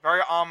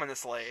 very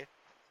ominously.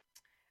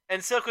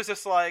 And Silco's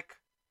just like,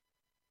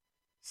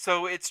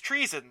 so it's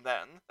treason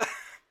then?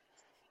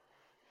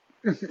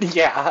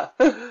 Yeah.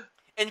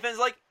 And Finn's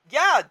like,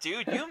 yeah,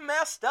 dude, you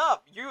messed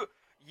up. You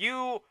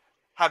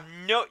have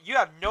no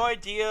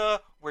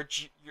idea where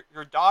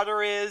your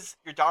daughter is.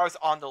 Your daughter's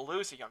on the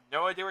loose. You have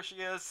no idea where she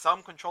is.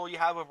 Some control you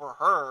have over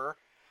her.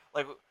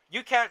 Like,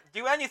 you can't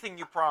do anything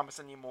you promise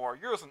anymore.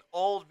 You're just an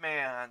old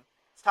man.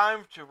 It's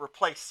time to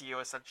replace you,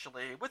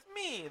 essentially, with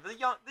me, the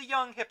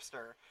young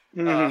hipster.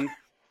 Mm-hmm.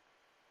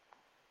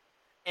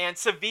 And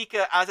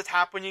Savika, as it's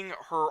happening,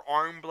 her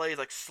arm blade is,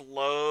 like,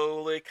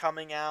 slowly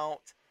coming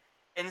out.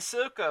 And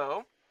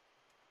Silco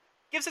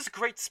gives this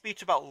great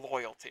speech about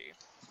loyalty.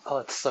 Oh,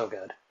 it's so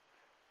good.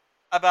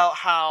 About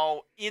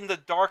how, in the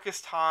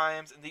darkest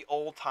times, in the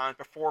old times,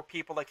 before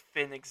people like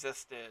Finn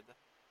existed,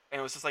 and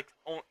it was just like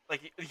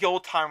the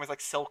old time was like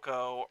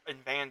Silco and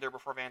Vander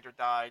before Vander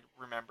died,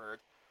 remembered,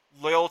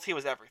 loyalty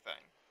was everything.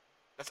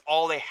 That's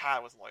all they had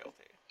was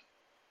loyalty.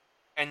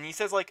 And he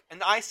says, like,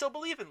 and I still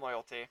believe in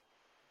loyalty.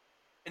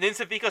 And then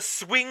Savika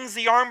swings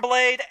the arm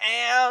blade,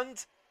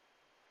 and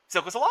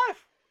Silco's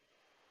alive.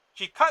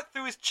 She cut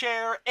through his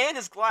chair and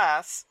his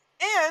glass,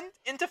 and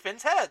into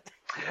Finn's head.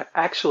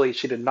 Actually,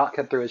 she did not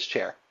cut through his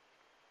chair.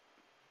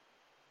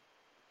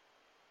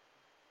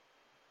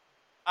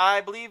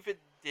 I believe it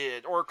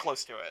did, or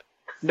close to it.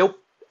 Nope.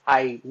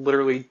 I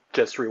literally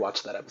just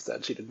rewatched that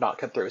episode. She did not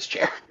cut through his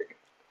chair.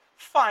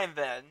 Fine,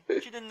 then.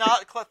 She did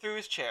not cut through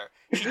his chair.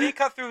 She did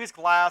cut through his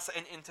glass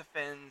and into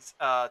Finn's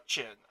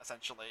chin,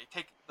 essentially.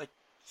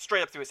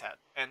 Straight up through his head.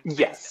 And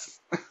yes.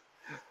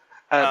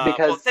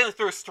 because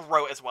through his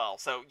throat as well.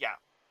 So yeah.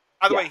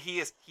 Either way,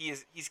 he's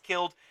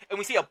killed, and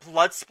we see a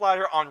blood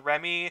splatter on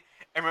Remy,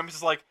 and Remy's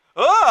just like,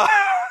 "Oh,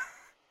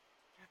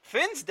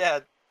 Finn's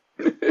dead."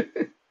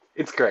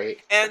 It's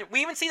great. And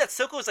we even see that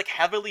Silco is, like,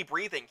 heavily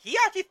breathing. He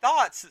actually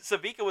thought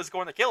Savika was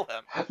going to kill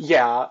him.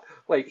 Yeah,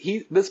 like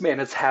this man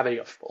is having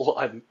a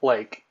full-on,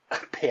 like,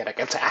 panic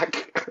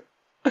attack.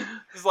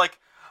 He's like,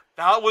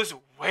 that was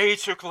way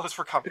too close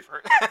for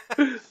comfort.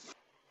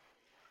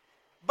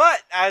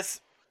 But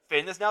as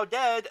Finn is now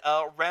dead,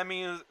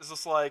 Remy is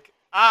just like,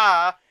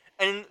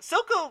 and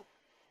Silco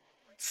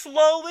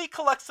slowly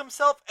collects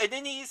himself, and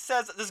then he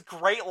says this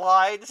great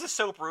line. This is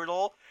so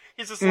brutal.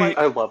 He's just like,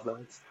 I love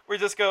those. Where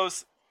he just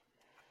goes,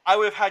 I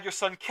would have had your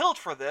son killed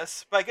for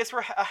this, but I guess we're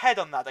ahead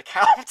on that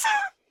account.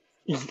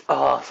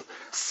 Oh,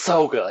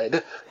 so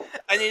good.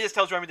 And he just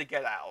tells Remy to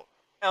get out.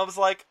 And I was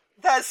like,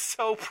 that's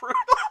so brutal.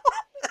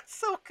 That's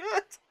so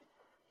good.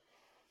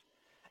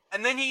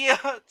 And then he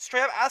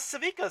straight up asks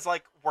Savika,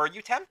 like, were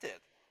you tempted?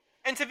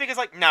 And Savika's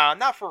like, nah,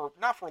 not for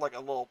like a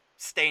little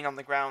stain on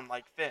the ground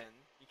like Finn.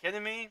 You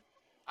kidding me?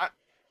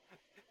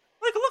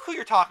 Look who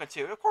you're talking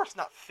to. Of course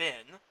not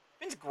Finn.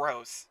 Finn's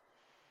gross.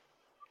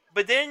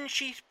 But then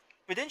she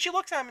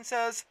looks at him and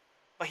says,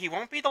 but he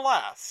won't be the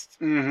last.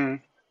 Mm-hmm.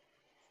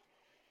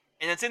 And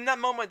it's in that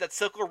moment that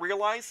Silco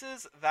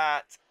realizes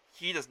that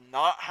he does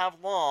not have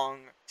long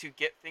to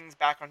get things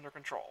back under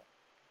control.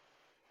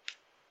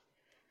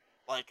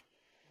 Like,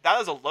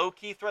 that is a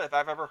low-key threat if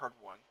I've ever heard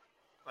one.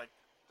 Like,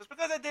 just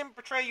because I didn't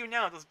betray you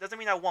now doesn't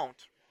mean I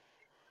won't.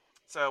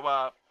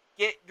 So,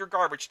 get your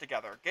garbage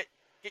together. Get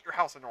your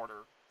house in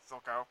order,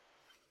 Silco.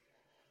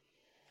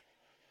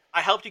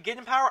 I helped you get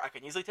in power, I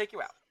can easily take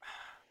you out.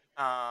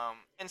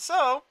 And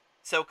so,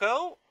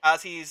 Silco,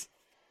 as he's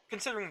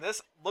considering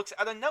this, looks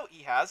at a note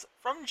he has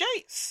from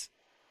Jace.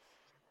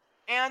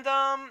 And,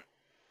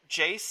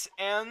 Jace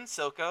and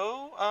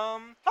Silco,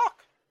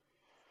 talk.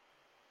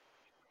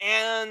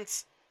 And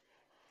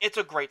it's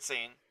a great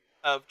scene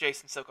of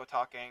Jace and Silco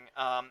talking.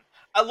 A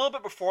little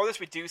bit before this,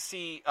 we do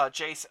see,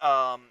 Jace,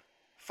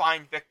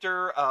 find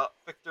Victor,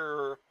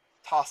 Victor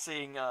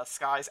tossing,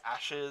 Sky's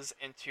ashes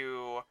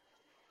into,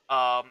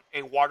 a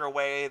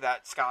waterway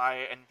that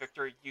Sky and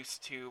Victor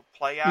used to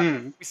play at.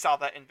 Mm. We saw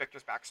that in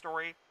Victor's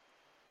backstory.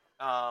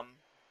 And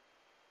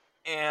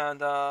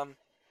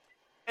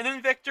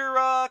then Victor,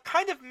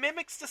 kind of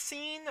mimics the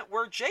scene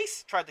where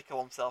Jace tried to kill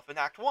himself in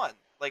Act 1.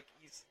 Like,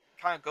 he's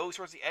kind of goes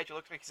towards the edge, it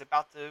looks like he's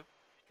about to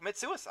commit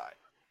suicide.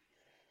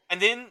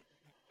 And then,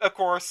 of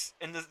course,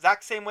 in the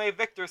exact same way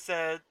Victor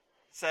said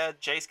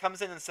Jace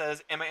comes in and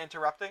says, am I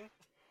interrupting?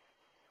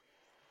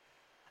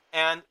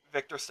 And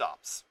Victor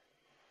stops.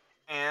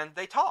 And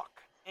they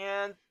talk.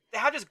 And they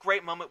have this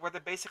great moment where they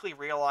basically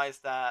realize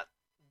that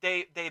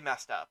they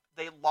messed up.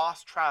 They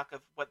lost track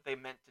of what they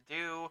meant to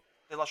do.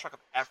 They lost track of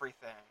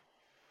everything.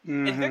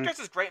 And Mm-hmm. Victor has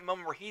this great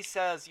moment where he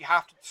says you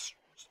have to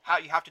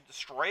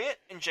destroy it,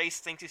 and Jace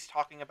thinks he's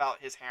talking about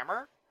his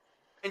hammer.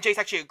 And Jace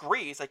actually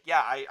agrees, like,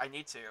 yeah, I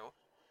need to.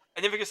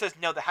 And then Victor says,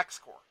 no, the hex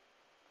core.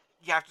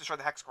 You have to destroy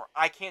the hex core.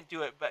 I can't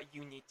do it, but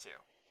you need to.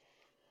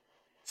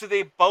 So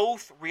they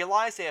both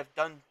realize they have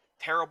done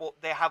terrible.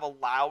 They have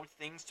allowed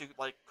things to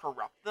like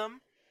corrupt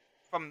them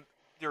from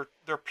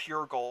their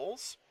pure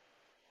goals,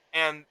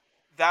 and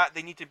that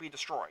they need to be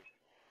destroyed.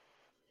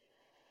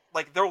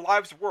 Like their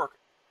lives work.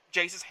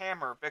 Jace's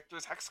hammer,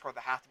 Victor's hex core,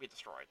 that have to be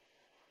destroyed.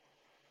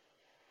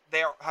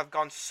 Have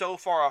gone so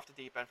far off the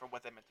deep end from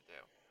what they meant to do.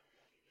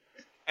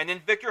 And then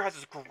Victor has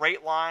this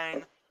great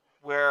line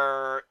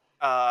where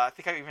I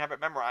think I even have it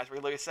memorized, where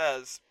he literally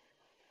says,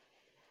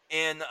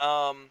 okay,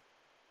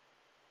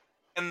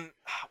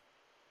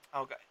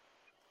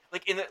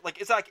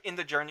 it's like in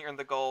the journey or in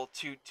the goal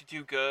to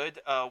do good,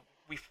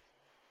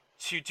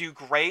 to do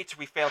great,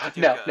 we fail to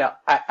do No, good. no,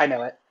 I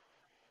know it.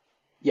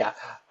 Yeah.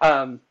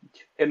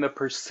 In the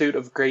pursuit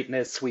of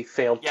greatness, we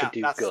failed to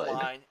do that's good. the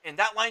line, and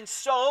that line's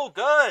so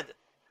good.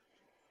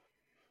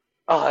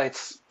 Oh,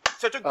 it's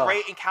Such a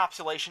great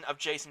encapsulation of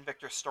Jason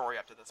Victor's story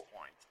up to this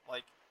point.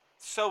 Like,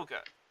 so good.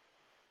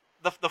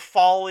 The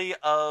folly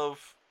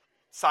of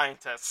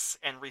scientists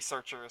and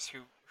researchers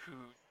who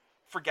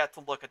forget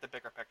to look at the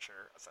bigger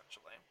picture,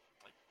 essentially.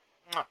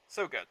 Like,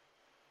 so good.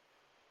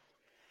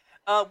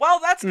 While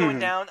that's going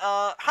down,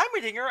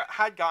 Heimerdinger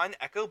had gotten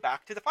Echo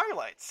back to the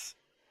Firelights.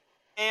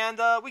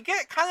 And we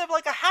get kind of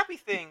like a happy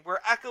thing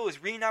where Echo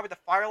is reunited with the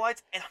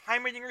Firelights, and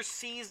Heimerdinger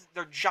sees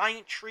their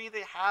giant tree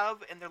they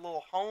have in their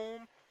little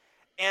home,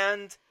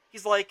 and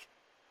he's like,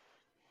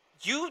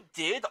 you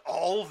did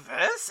all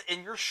this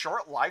in your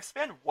short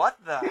lifespan?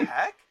 What the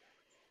heck?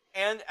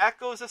 And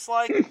Echo's just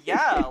like,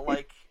 yeah,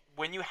 like,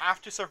 when you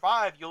have to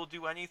survive, you'll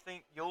do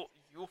anything, you'll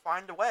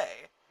find a way.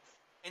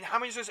 And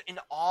Heimerdinger's just in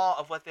awe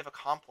of what they've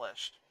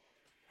accomplished.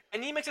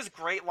 And he makes this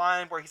great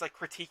line where he's like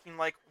critiquing,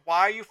 like,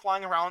 why are you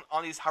flying around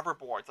on these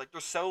hoverboards? Like,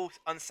 they're so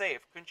unsafe.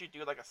 Couldn't you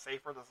do like a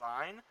safer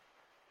design?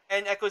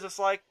 And Echo's just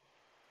like,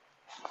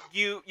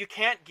 you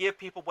can't give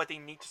people what they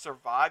need to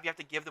survive. You have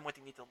to give them what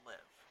they need to live.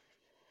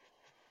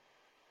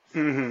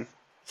 Mm-hmm.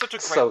 Such a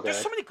great. So there's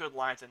good. so many good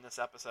lines in this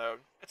episode.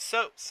 It's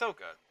so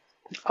good.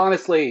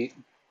 Honestly,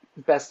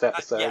 best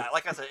episode. Yeah,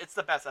 like I said, it's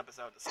the best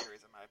episode of the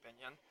series in my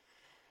opinion.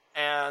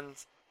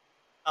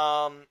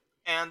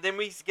 And then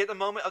we get the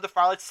moment of the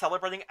Firelights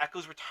celebrating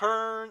Echo's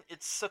return.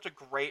 It's such a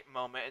great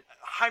moment.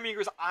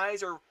 Heimdinger's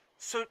eyes are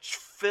such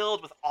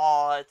filled with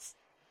awe. It's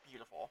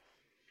beautiful.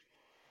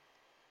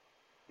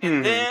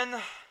 And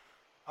then,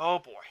 oh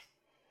boy.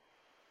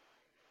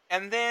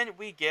 And then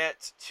we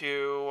get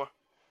to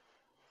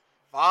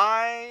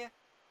Vi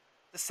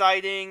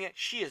deciding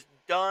she is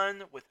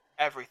done with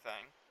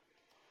everything.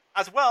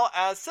 As well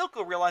as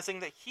Silco realizing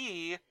that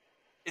he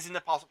is in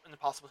a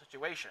possible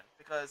situation.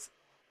 Because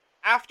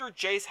after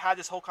Jace had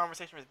this whole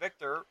conversation with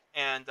Victor,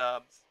 and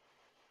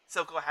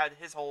Silco had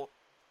his whole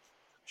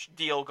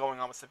deal going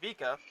on with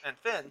Savika and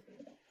Finn,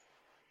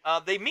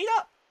 they meet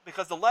up.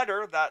 Because the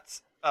letter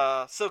that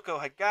Silco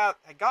had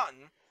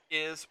gotten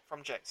is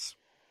from Jace.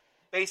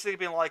 Basically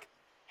being like,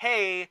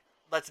 hey,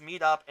 let's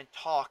meet up and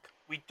talk.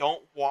 We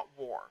don't want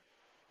war.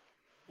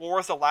 War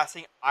is the last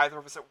thing either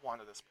of us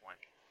want at this point.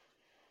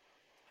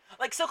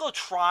 Like, Silco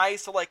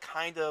tries to, like,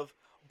 kind of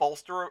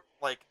bolster,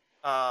 like,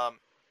 kind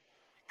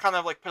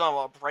of, like, put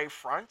on a brave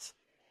front.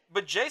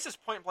 But Jace's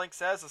point blank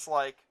says it's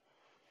like,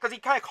 because he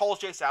kind of calls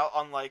Jace out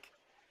on, like,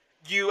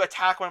 you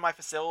attack one of my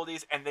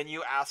facilities and then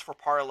you ask for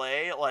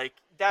parley. Like,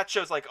 that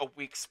shows, like, a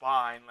weak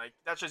spine. Like,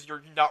 that shows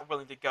you're not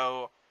willing to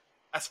go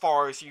as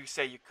far as you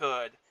say you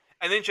could.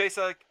 And then Jace's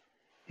like,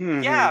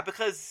 yeah,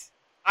 because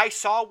I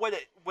saw what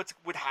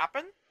would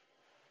happen,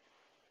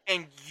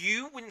 and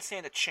you wouldn't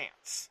stand a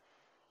chance.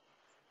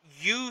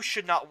 You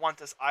should not want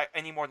this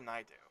any more than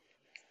I do.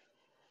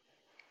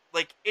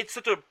 Like, it's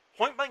such a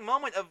point-blank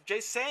moment of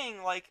Jace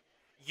saying, like,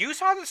 you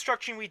saw the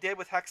destruction we did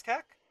with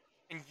Hextech,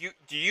 and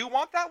do you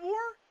want that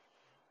war?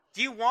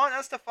 Do you want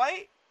us to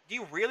fight? Do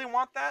you really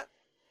want that?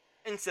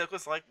 And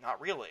Silco's like, not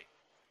really.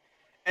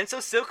 And so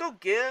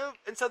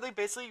they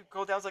basically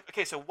go down, like,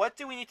 okay, so what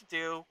do we need to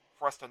do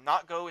for us to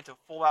not go into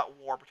full-out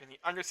war between the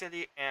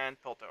Undercity and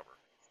Piltover?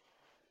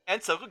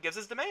 And Silco gives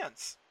his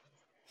demands.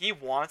 He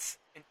wants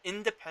an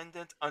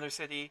independent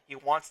Undercity. He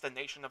wants the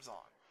nation of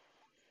Zaun.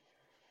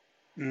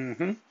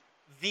 Mm-hmm.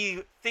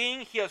 The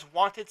thing he has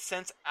wanted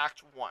since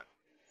Act 1.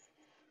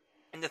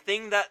 And the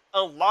thing that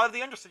a lot of the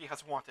Undercity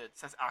has wanted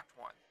since Act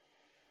 1.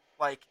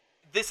 Like,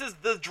 this is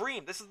the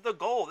dream. This is the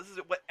goal. This is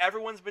what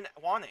everyone's been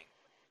wanting.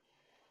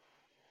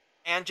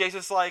 And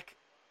Jason's like,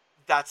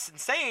 that's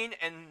insane.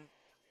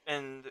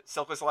 And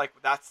Silco's like,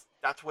 that's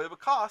what it would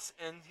cost.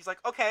 And he's like,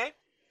 okay,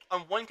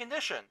 on one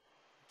condition.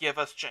 Give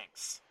us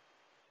Jinx.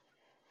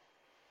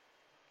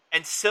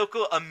 And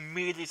Silco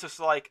immediately is just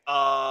like,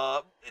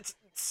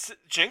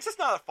 Jinx is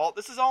not at fault.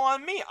 This is all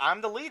on me.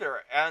 I'm the leader.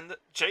 And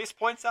Jace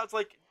points out, it's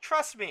like,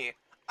 trust me,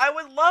 I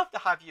would love to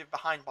have you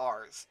behind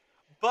bars,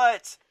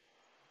 but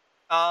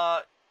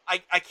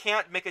I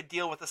can't make a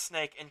deal with a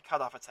snake and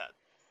cut off its head.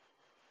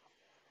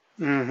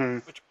 Mm-hmm.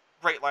 Which,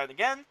 great line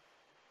again.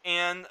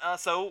 And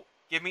so,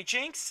 give me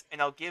Jinx,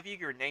 and I'll give you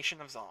your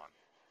Nation of Zaun.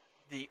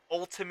 The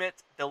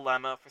ultimate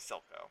dilemma for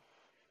Silco.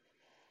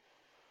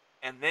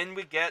 And then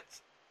we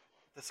get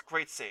this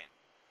great scene.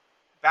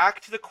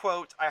 Back to the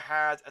quote I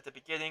had at the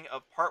beginning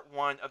of part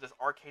 1 of this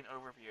Arcane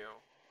overview.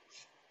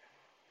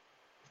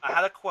 I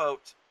had a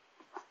quote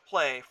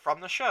play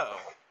from the show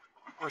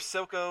where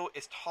Silco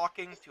is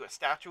talking to a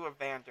statue of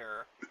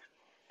Vander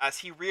as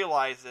he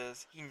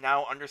realizes he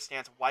now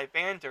understands why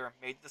Vander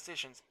made the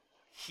decisions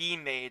he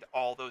made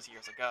all those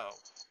years ago.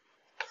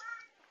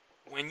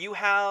 When you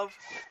have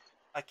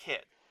a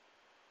kid,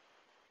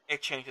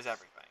 it changes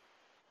everything.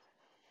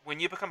 When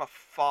you become a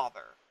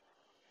father,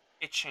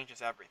 it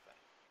changes everything.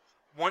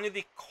 One of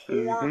the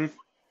core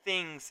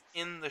things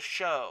in the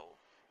show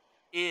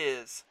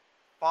is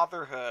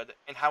fatherhood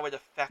and how it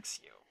affects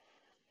you.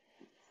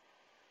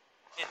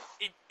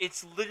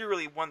 It's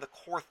literally one of the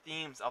core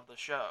themes of the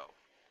show.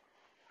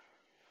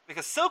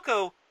 Because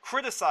Silco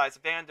criticized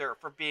Vander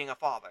for being a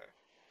father,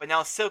 but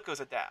now Silco's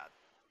a dad.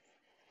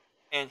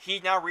 And he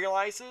now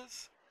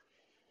realizes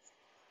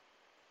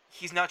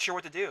he's not sure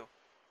what to do.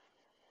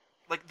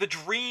 Like, the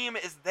dream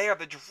is there.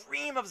 The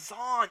dream of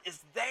Zaun is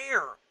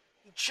there.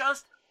 He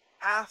just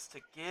has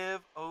to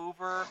give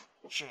over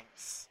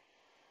Jinx.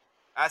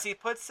 As he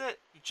puts it,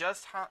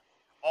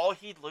 all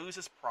he'd lose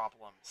is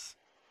problems.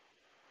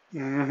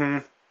 Mm-hmm.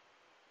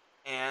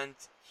 And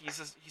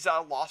he's at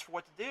a loss for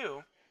what to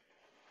do.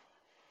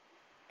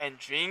 And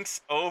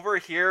Jinx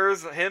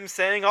overhears him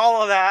saying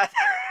all of that.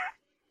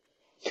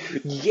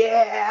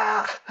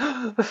 Yeah!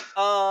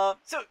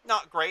 So,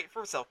 not great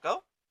for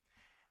Silco.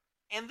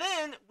 And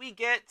then we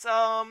get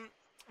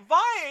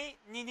Vi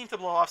needing to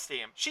blow off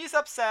steam. She's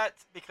upset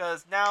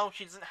because now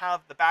she doesn't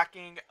have the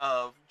backing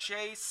of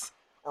Jace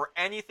or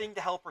anything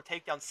to help her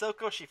take down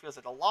Silco. She feels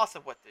at a loss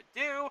of what to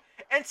do.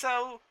 And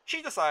so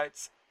she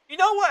decides, you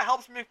know what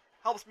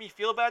helps me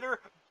feel better?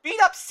 Beat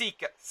up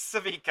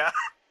Sevika.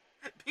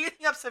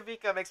 Beating up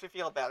Sevika makes me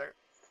feel better.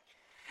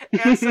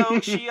 And so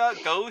she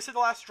goes to the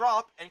last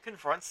drop and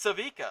confronts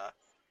Sevika.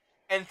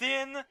 And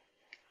then,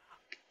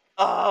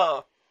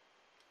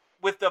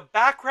 with the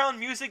background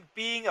music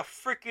being a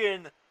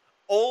freaking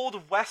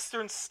old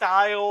Western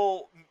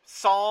style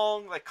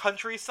song, like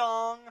country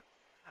song,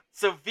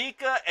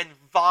 Sevika and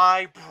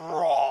Vi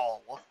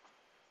brawl.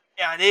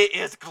 And it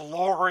is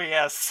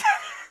glorious.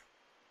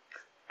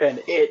 And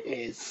it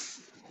is...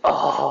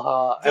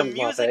 Oh, I The love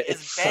music it. is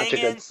It's such a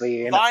banging. good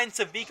scene. Vi and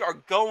Sevika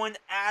are going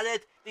at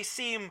it. They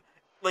seem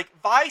like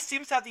Vi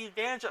seems to have the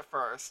advantage at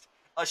first.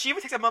 She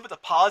even takes a moment to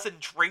pause and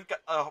drink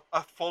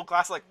a full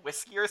glass of like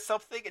whiskey or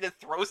something, and then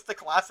throws the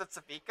glass at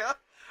Sevika,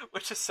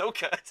 which is so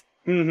good.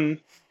 Mm-hmm.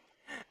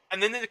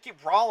 And then they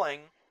keep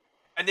brawling,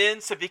 and then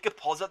Sevika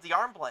pulls out the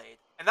arm blade,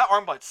 and that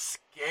arm blade's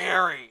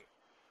scary.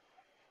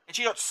 And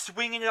she starts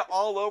swinging it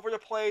all over the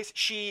place.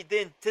 She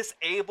then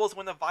disables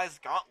one of Vi's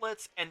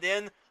gauntlets, and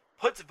then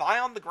puts Vi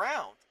on the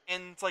ground.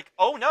 And it's like,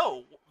 oh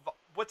no,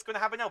 what's going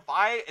to happen now?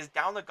 Vi is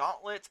down the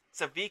gauntlet.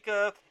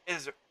 Sevika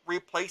is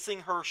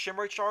replacing her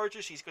shimmer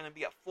charges. She's going to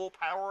be at full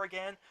power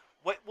again.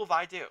 What will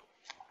Vi do?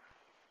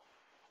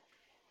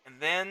 And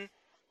then,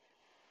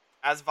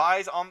 as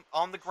Vi's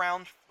on the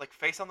ground, like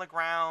face on the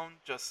ground,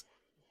 just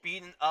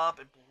beaten up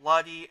and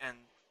bloody and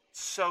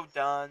so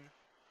done,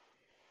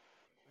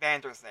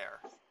 Vander's there.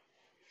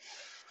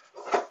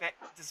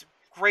 This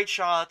great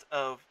shot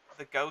of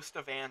the ghost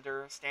of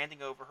Vander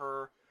standing over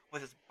her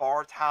with his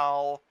bar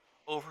towel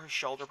over his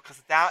shoulder,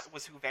 because that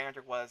was who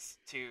Vander was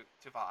to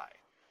Vi.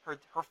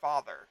 Her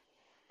father.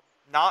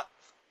 Not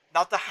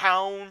the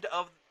hound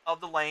of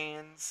the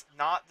lanes,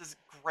 not this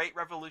great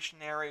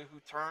revolutionary who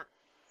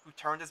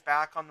turned his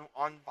back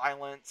on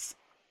violence.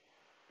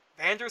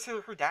 Vander's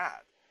her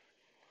dad.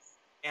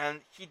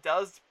 And he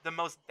does the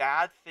most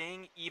dad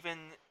thing even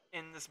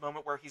in this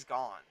moment where he's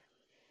gone.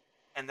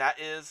 And that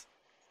is,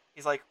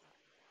 he's like,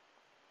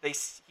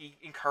 he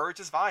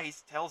encourages Vi. He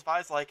tells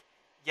Vi, like,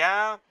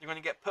 yeah, you're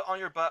going to get put on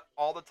your butt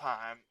all the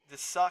time.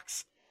 This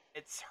sucks.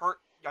 It's hurt.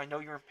 I know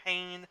you're in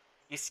pain.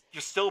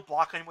 You're still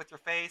blocking with your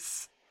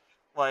face.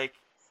 Like,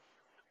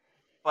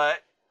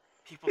 but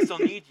people still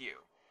need you.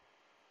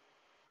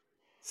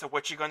 So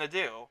what you going to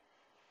do?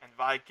 And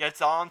Vi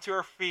gets onto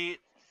her feet,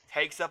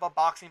 takes up a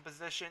boxing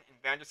position,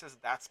 and Vander says,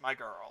 that's my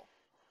girl.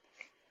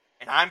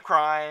 And I'm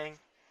crying,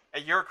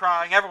 and you're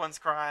crying, everyone's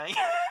crying.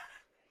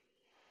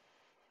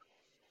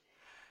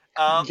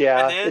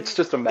 Yeah, and then it's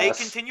just a mess.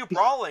 They continue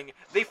brawling.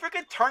 They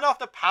freaking turn off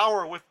the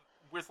power with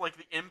like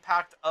the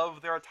impact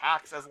of their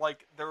attacks as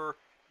like the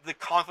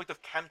conflict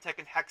of Chemtech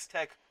and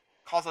Hextech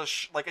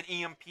causes like an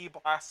EMP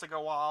blast to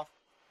go off.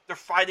 They're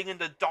fighting in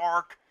the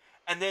dark,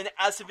 and then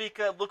as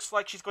Sevika looks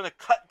like she's going to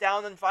cut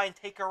down on Vi and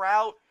take her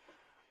out,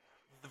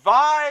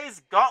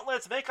 Vi's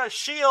gauntlets make a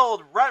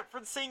shield,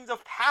 referencing the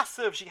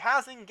passive she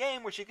has in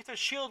game where she gets a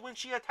shield when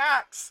she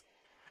attacks.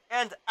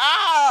 And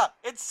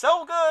it's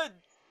so good.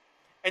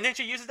 And then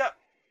she uses that.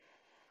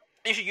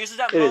 And she uses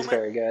that It is moment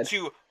very good.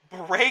 to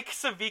break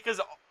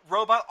Savika's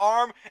robot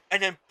arm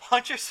and then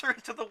punches her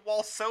into the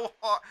wall so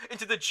hard,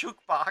 into the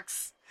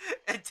jukebox,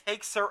 and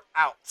takes her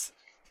out.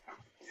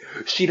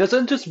 She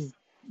doesn't just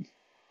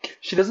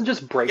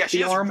break Yeah, she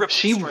the just arm. rips it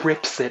She straight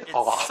rips it It's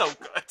off. so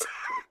good.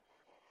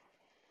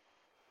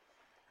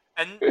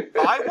 And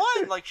Vi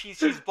won. Like, she's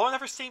blowing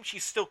off her steam.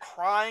 She's still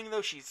crying,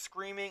 though. She's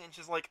screaming, and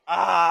she's like,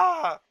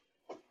 And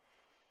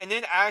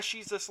then as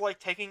she's just, like,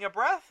 taking a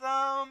breath,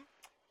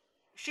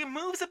 she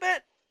moves a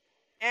bit,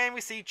 and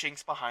we see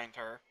Jinx behind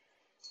her.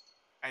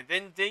 And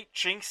then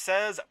Jinx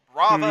says,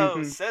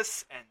 "Bravo,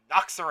 sis," and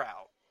knocks her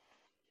out.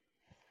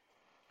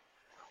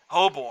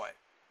 Oh boy.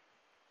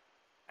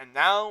 And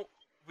now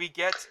we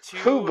get to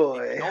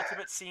the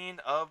ultimate scene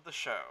of the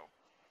show.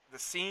 The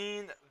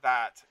scene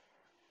that,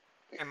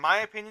 in my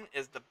opinion,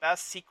 is the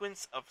best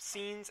sequence of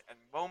scenes and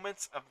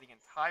moments of the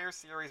entire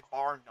series,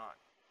 bar none.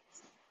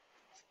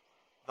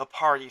 The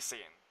party scene.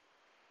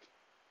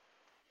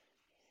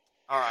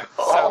 Alright,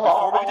 so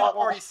before we get to the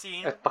party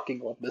scene, I fucking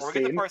love this before we get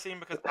to the scene. party scene,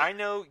 because I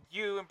know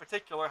you in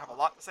particular have a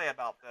lot to say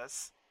about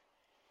this,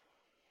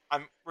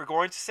 we're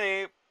going to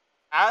say,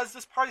 as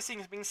this party scene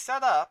is being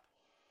set up,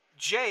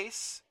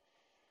 Jace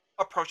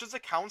approaches the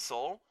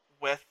council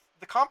with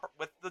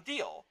the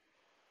deal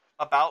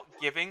about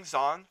giving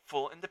Zaun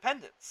full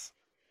independence.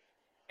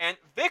 And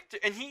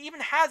he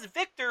even has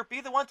Victor be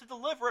the one to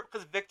deliver it,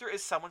 because Victor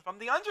is someone from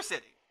the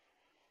Undercity.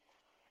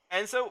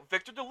 And so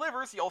Victor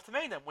delivers the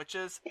ultimatum, which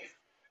is,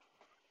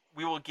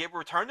 we will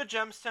return the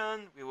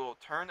gemstone, we will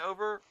turn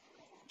over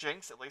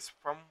Jinx, at least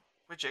from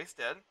what Jace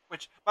did.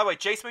 Which, by the way,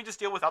 Jace made this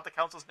deal without the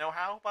council's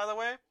know-how, by the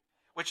way.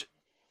 Which,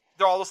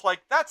 they're all just like,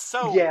 that's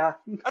so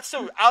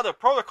out of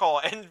protocol.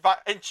 And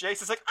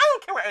Jace is like, I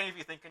don't care what any of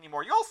you think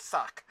anymore, you all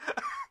suck.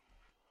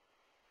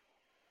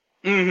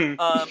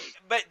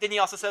 But then he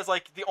also says,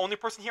 like, the only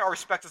person here I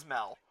respect is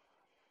Mel.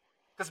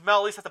 Because Mel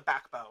at least has a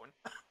backbone.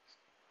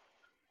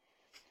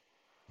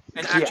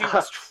 And actually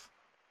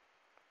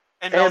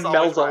And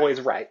Mel's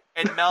always right.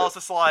 And Mel's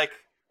just like...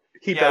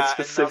 He does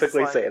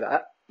specifically say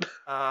that.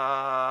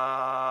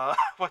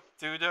 What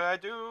do I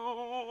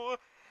do?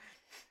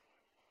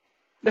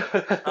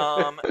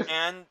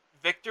 And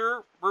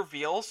Victor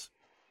reveals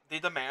the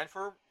demand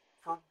for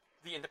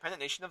the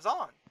independent nation of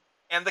Zaun.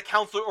 And the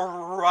council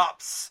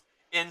erupts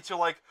into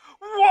like,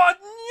 what?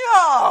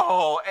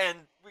 No!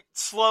 And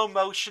slow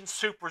motion,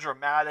 super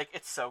dramatic.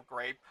 It's so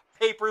great.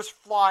 Papers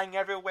flying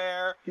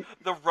everywhere.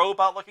 The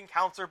robot-looking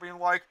counselor being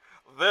like,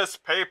 this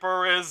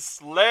paper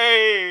is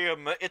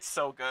lame. It's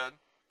so good.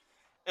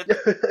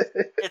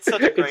 It's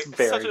such a great, it's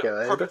very such a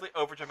good. perfectly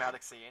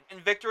overdramatic scene. And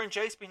Victor and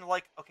Jace being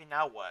like, okay,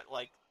 now what?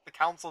 Like, the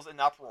council's in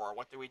uproar.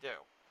 What do we do?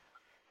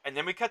 And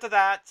then we cut to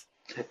that.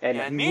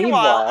 And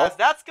meanwhile, as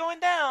that's going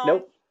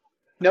down,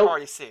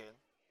 party scene.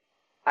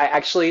 I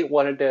actually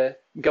wanted to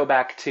go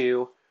back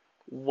to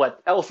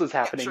what else is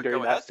happening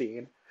during that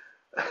scene.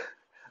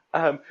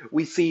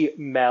 We see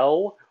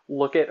Mel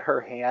look at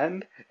her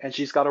hand, and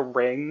she's got a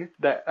ring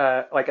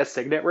that, like a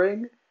signet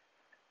ring,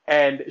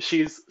 and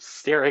she's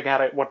staring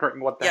at it,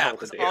 wondering what the hell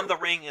to do. Yeah, on the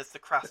ring is the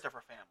crest of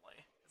her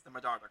family. It's the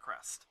Medarda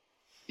crest.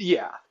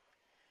 Yeah.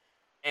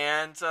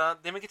 And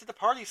then we get to the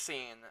party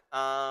scene.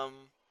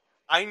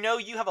 I know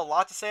you have a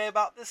lot to say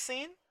about this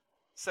scene,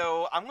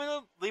 so I'm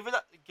gonna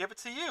give it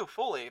to you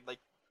fully. Like,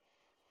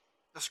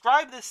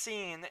 describe this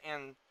scene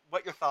and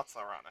what your thoughts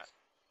are on it.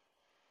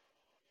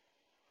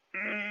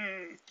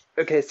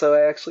 Okay, so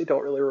I actually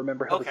don't really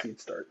remember how the scene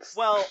starts.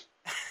 Well,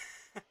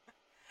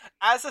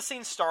 as the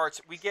scene starts,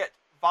 we get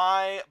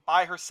Vi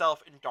by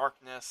herself in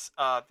darkness.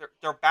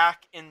 They're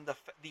back in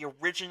the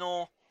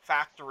original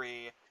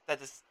factory that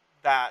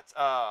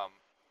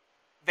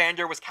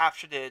Vander was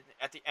captured in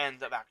at the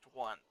end of Act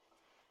 1.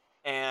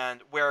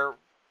 And where...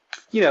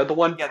 the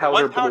one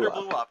powder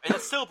blew up. And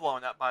it's still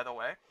blowing up, by the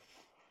way.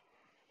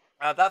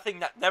 That thing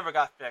that never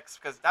got fixed,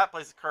 because that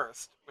place is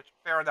cursed, which,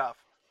 fair enough.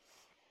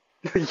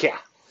 Yeah.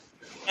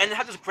 And they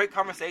had this great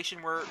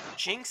conversation where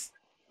Jinx,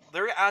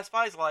 literally as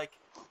Vi's like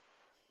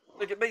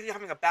basically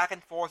having a back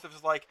and forth of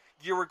just like,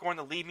 you were going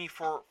to leave me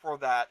for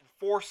that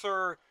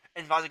enforcer,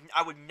 and Vi's like,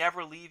 I would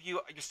never leave you,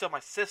 you're still my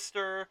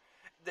sister.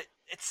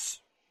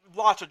 It's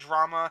lots of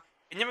drama.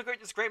 And then we get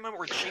this great moment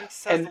where Jinx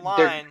says the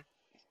line,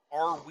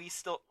 are we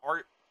still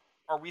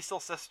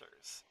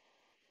sisters?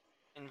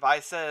 And Vi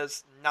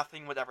says,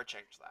 nothing would ever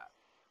change that.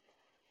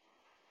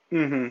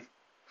 Mm-hmm.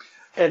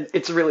 And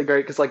it's really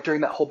great because, like,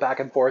 during that whole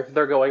back and forth,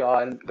 they're going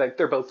on, like,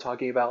 they're both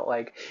talking about,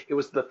 like, it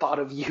was the thought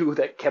of you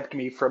that kept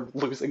me from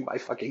losing my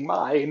fucking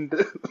mind.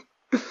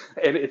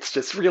 And it's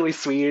just really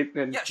sweet.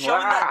 And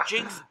showing that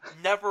Jinx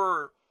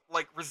never,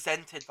 like,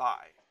 resented Vi.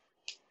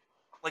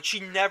 Like,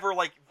 she never,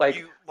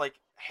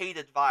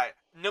 hated Vi.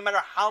 No matter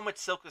how much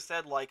Silka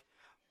said, like,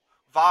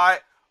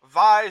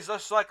 Vi's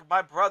just like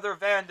my brother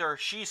Vander,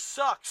 she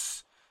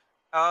sucks.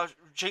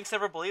 Jinx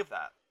never believed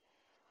that.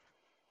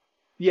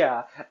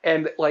 Yeah,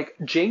 and like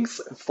Jinx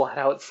flat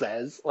out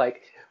says,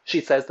 like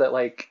she says that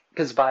like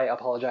because Vi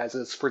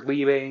apologizes for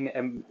leaving,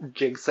 and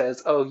Jinx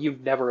says, "Oh, you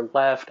never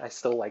left. I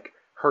still like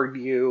heard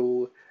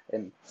you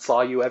and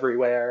saw you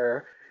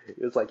everywhere. It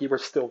was like you were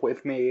still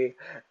with me."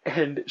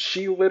 And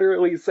she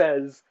literally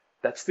says,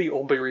 "That's the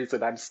only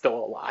reason I'm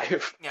still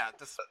alive." Yeah,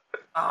 just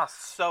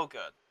so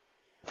good.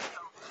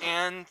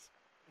 And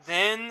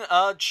then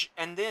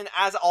and then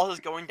as all is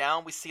going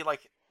down, we see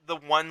like the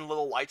one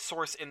little light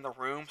source in the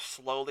room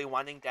slowly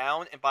winding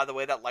down. And by the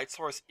way, that light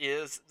source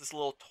is this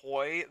little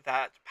toy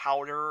that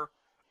Powder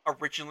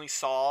originally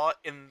saw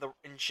in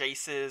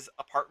Jace's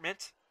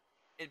apartment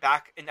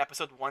back in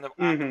episode 1 of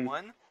Act Hmm.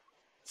 1.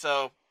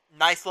 So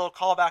nice little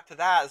callback to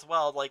that as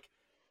well, like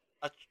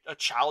a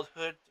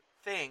childhood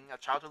thing, a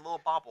childhood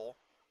little bauble.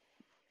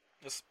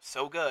 Just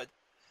so good.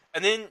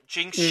 And then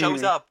Jinx shows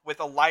Hmm. up with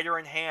a lighter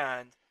in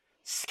hand,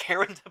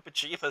 scaring the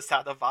bejeebus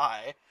out of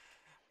Vi.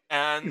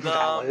 And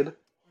Valid.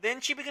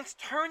 then she begins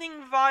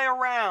turning Vi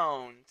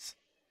around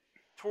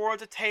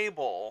towards a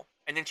table.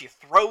 And then she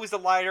throws the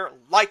lighter,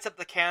 lights up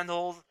the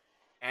candles,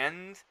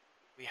 and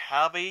we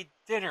have a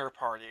dinner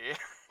party.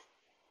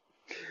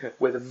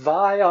 With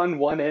Vi on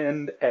one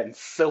end and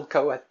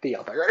Silco at the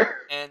other.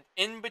 And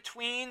in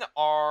between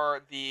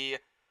are the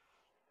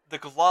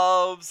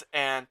gloves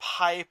and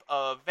pipe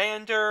of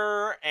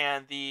Vander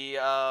and the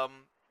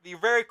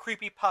very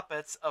creepy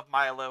puppets of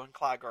Milo and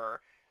Claggor,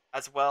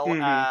 as well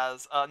Hmm.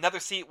 as another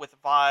seat with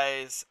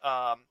Vi's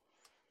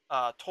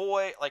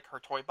toy, like her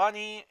toy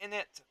bunny in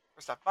it,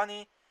 her stuffed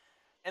bunny,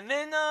 and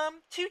then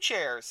two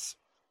chairs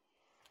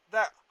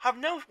that have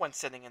no one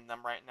sitting in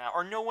them right now,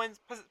 or no one's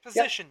Yep.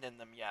 positioned in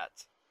them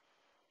yet.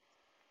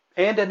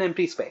 And an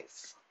empty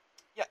space.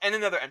 Yeah, and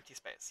another empty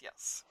space,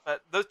 yes.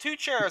 But those two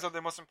chairs are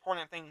the most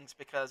important things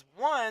because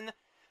one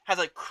has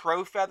like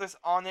crow feathers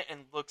on it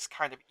and looks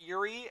kind of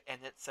eerie,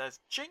 and it says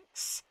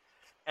Jinx.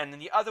 And then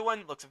the other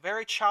one looks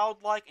very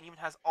childlike and even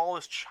has all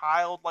this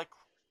childlike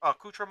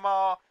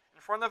accoutrement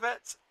in front of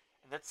it,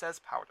 and it says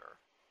Powder.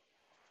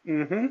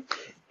 Hmm.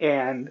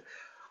 And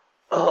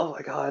oh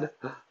my god.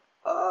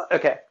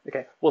 Okay.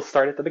 We'll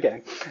start at the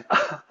beginning.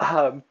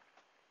 um,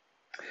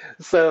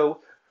 so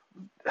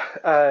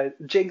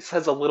Jinx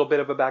has a little bit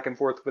of a back and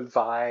forth with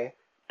Vi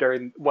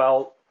during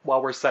while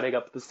we're setting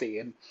up the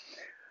scene,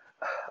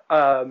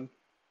 um,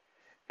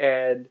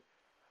 and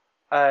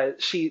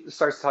she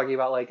starts talking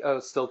about like, oh,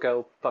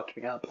 Stilko fucked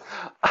me up.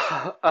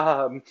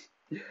 um,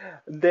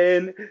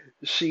 then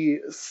she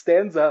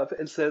stands up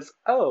and says,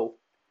 "Oh,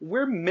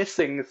 we're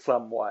missing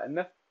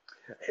someone,"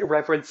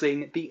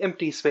 referencing the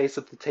empty space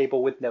of the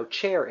table with no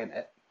chair in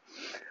it.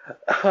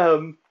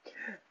 Um,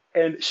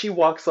 and she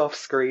walks off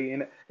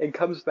screen and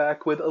comes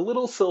back with a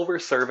little silver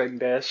serving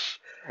dish,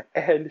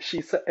 and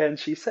she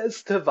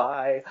says to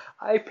Vi,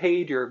 "I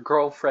paid your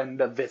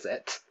girlfriend a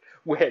visit,"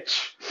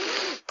 which,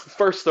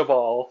 first of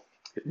all,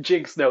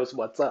 Jinx knows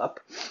what's up.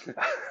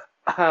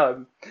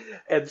 Um,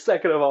 and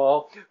second of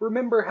all,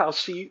 remember how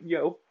she,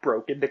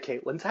 broke into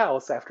Caitlyn's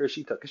house after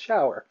she took a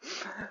shower.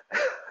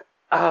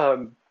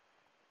 Um,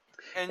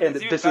 And and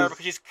it's even this better is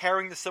because she's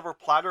carrying the silver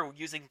platter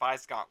using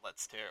Vi's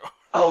gauntlets too.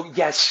 Oh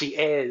yes, she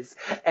is,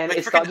 and Like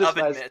it's not freaking just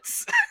oven that.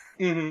 mitts.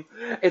 Mhm.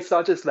 It's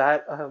not just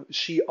that.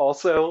 She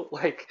also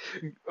like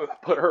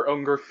put her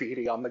own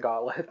graffiti on the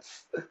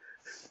gauntlets.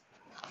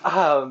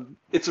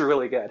 It's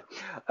really good.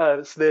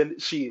 So then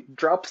she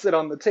drops it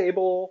on the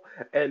table,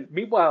 and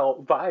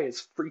meanwhile, Vi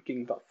is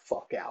freaking the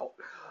fuck out.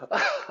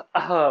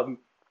 um,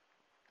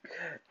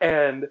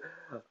 and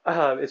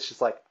it's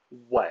just like,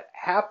 what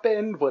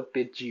happened? What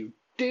did you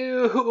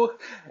do?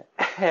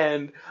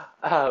 And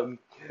um,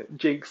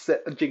 Jinx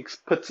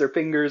puts her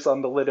fingers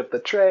on the lid of the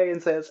tray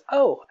and says,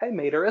 "Oh, I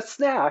made her a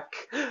snack."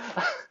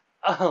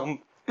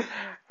 um,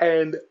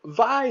 and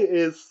Vi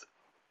is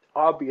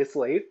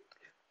obviously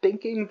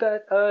thinking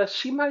that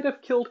she might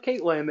have killed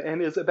Caitlyn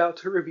and is about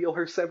to reveal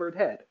her severed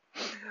head.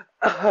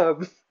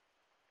 Um,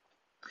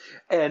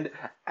 and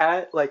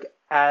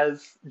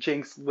as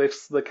Jinx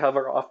lifts the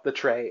cover off the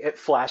tray, it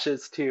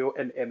flashes to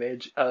an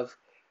image of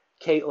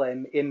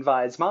Caitlyn in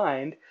Vi's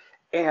mind.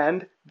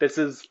 And this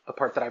is a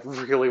part that I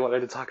really wanted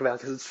to talk about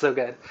because it's so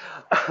good.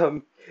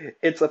 Um,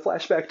 it's a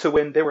flashback to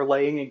when they were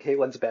laying in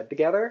Caitlyn's bed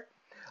together.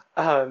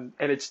 And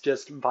it's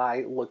just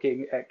Vi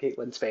looking at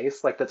Caitlyn's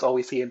face. Like, that's all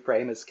we see in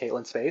frame is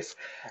Caitlyn's face.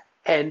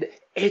 And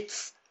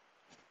it's.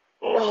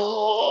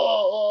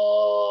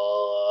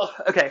 Oh,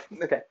 okay.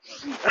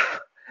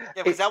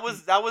 Yeah, because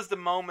It's. that was the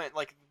moment,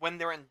 like when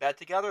they're in bed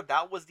together.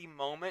 That was the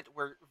moment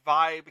where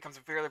Vi becomes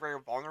very very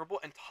vulnerable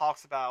and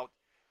talks about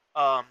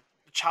the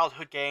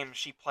childhood game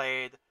she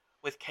played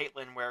with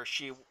Caitlyn,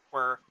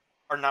 or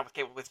not with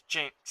Caitlyn, with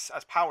Jinx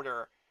as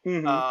Powder,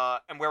 Mm-hmm,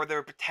 and where they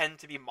would pretend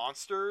to be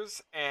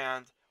monsters,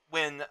 and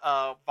when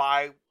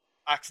Vi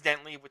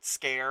accidentally would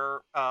scare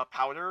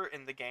Powder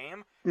in the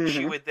game, she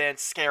mm-hmm, would then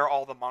scare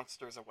all the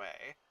monsters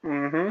away.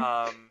 mm-hmm.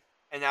 Um,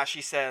 and as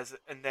she says,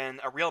 and then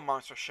a real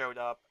monster showed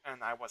up,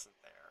 and I wasn't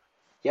there.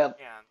 Yep.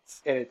 And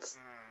And it's.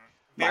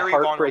 My very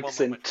heart vulnerable breaks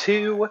in moment for Vi.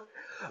 two,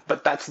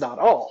 but that's not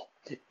all.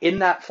 in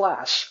that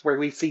flash where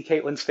we see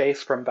Caitlyn's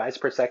face from Vi's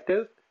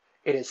perspective,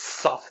 it is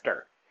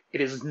softer.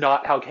 It is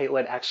not how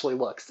Caitlyn actually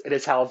looks. It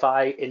is how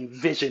Vi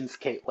envisions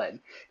Caitlyn.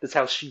 It is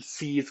how she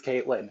sees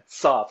Caitlyn.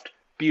 Soft,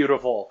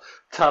 beautiful,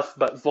 tough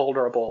but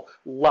vulnerable.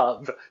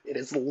 Love. It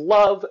is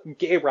love,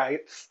 gay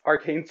rights,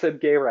 Arcane Sim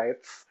gay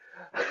rights.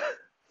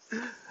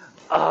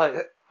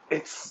 uh,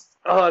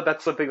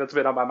 that's something that's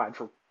been on my mind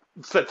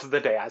since the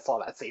day I saw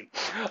that scene.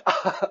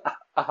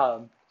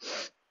 um,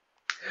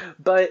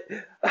 but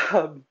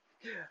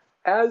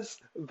as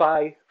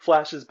Vi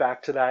flashes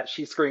back to that,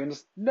 she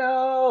screams,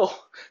 "No!"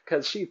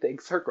 because she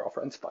thinks her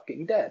girlfriend's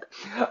fucking dead.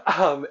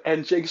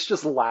 And Jinx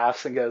just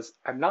laughs and goes,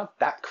 "I'm not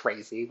that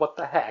crazy. What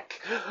the heck?"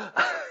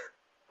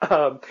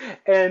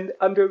 And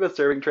under the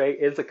serving tray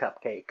is a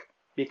cupcake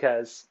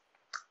because,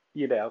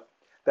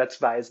 that's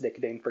Vi's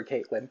nickname for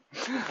Caitlyn.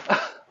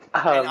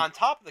 And on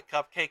top of the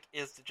cupcake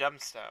is the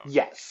gemstone.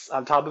 Yes,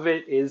 on top of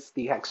it is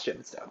the Hex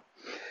gemstone.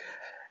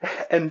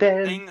 And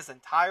then... thing this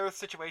entire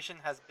situation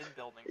has been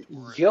building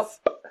towards. Yep.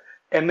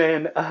 And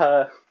then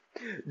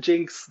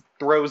Jinx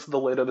throws the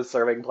lid of the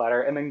serving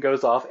platter and then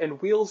goes off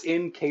and wheels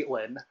in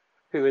Caitlyn,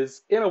 who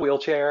is in a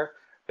wheelchair,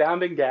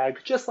 bound and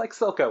gagged, just like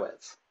Silco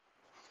is.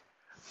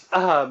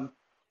 Well,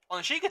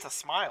 and she gets a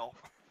smile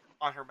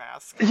on her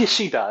mask. Yeah,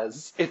 she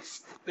does.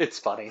 It's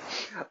funny.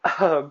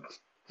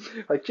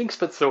 Like, Jinx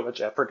put so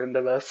much effort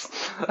into this.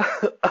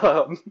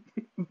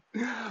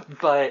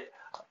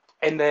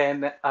 And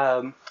then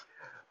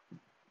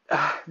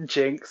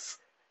Jinx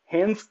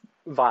hands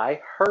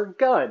Vi her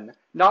gun.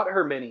 Not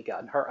her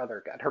minigun, her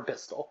other gun, her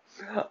pistol.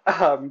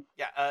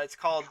 It's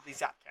called the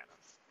Zap Cannon.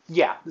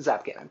 Yeah,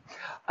 Zap Cannon.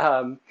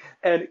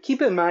 And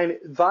keep in mind,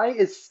 Vi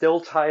is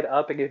still tied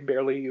up and can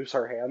barely use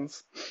her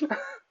hands.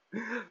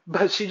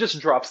 But she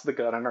just drops the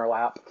gun in her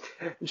lap.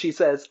 And she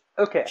says,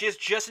 "Okay." She has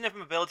just enough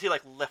mobility to,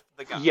 lift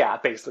the gun. Yeah,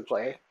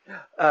 basically.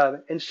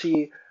 And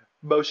she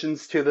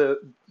motions to the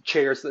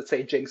chairs that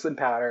say Jinx and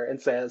Powder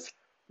and says,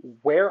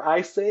 "Where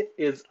I sit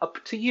is up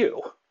to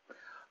you.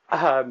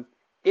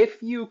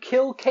 If you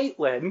kill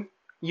Caitlyn,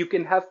 you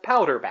can have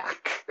Powder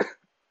back."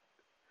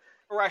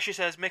 Or as she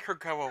says, make her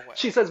go away.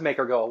 She says make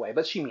her go away,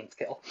 but she means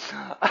kill.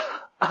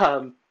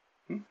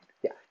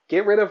 Yeah,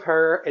 get rid of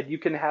her and you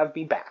can have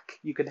me back.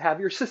 You can have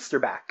your sister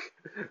back.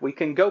 We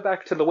can go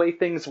back to the way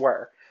things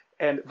were.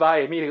 And Vi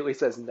immediately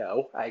says,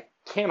 "No, I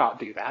cannot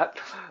do that."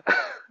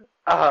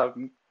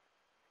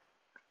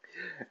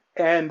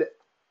 And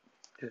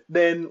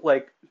then,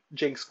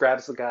 Jinx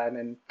grabs the gun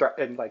and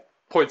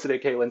points it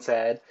at Caitlyn's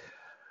head.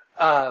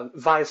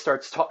 Vi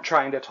starts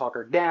trying to talk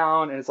her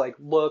down and is like,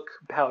 "Look,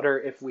 Powder,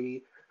 if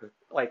we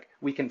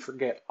can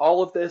forget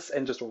all of this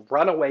and just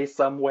run away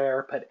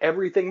somewhere, put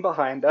everything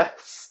behind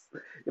us.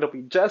 It'll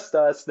be just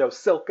us, no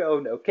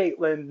Silco, no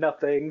Caitlyn,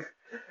 nothing."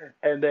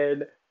 And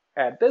then,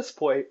 at this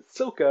point,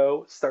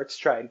 Silco starts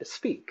trying to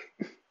speak.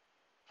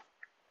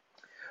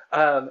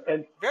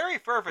 And very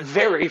fervently.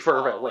 Very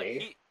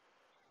fervently.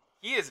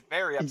 He is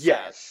very upset.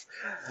 Yes.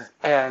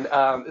 And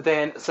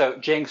then, so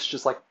Jinx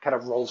just kind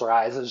of rolls her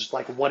eyes and is just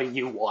like, "What do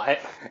you want?"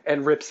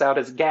 and rips out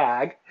his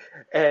gag.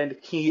 And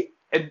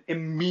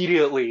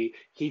immediately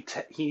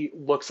he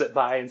looks at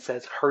Vi and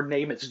says, "Her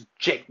name is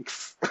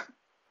Jinx."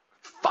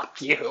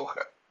 Fuck you.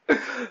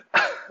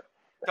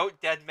 Don't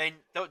dead name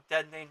my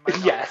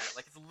daughter. Yes.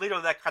 It's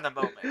literally that kind of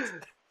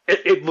moment.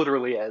 It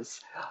literally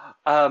is.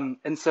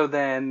 And so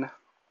then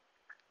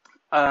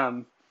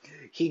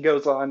he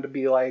goes on to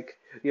be like,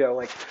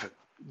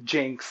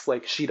 "Jinx,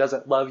 she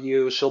doesn't love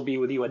you. She'll be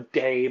with you a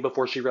day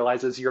before she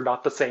realizes you're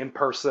not the same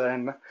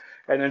person.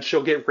 And then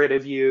she'll get rid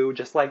of you,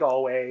 just like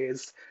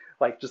always.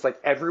 Just like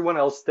everyone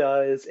else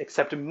does,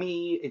 except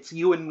me. It's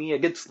you and me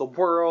against the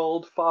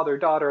world.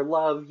 Father-daughter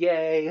love,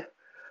 yay."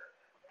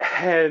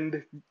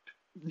 And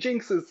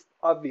Jinx is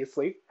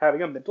obviously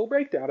having a mental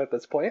breakdown at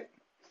this point.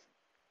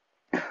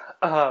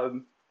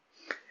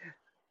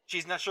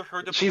 She's not sure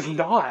who to She's believe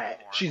not.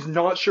 anymore. She's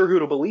not sure who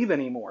to believe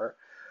anymore.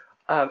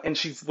 And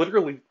she's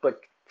literally,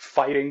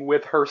 fighting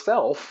with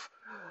herself.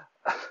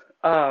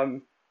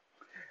 And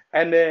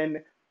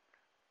then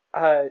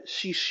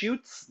she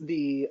shoots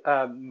the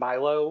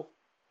Milo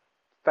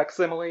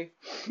facsimile.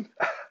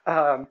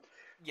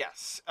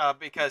 Yes,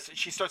 because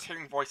she starts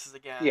hearing voices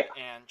again, Yeah.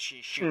 and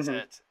she shoots Mhm.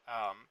 it.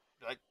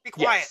 Be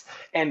quiet. Yes.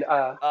 And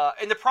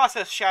in the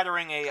process,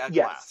 shattering a yes.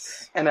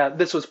 glass. And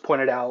this was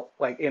pointed out,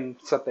 in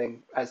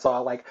something I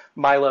saw,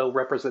 Milo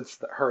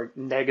represents her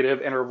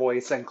negative inner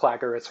voice and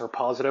Clacker is her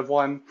positive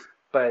one,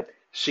 but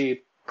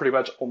she pretty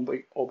much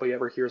only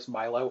ever hears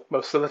Milo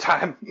most of the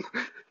time,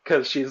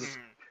 because she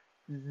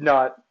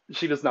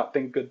does not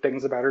think good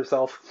things about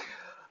herself.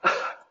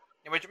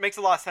 Which makes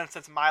a lot of sense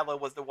since Milo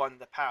was the one in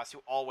the past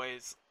who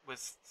always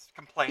was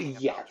complaining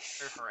about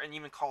her, and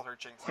even called her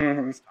Jinx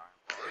this time.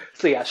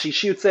 So yeah, she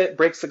shoots it,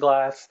 breaks the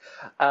glass.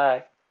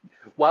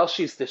 While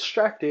she's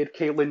distracted,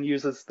 Caitlyn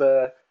uses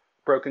the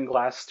broken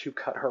glass to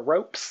cut her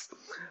ropes,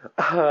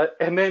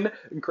 and then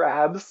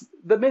grabs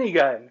the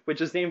minigun, which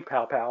is named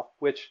Pow Pow,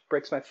 which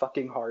breaks my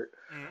fucking heart.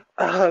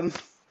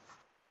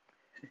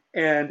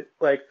 and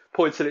like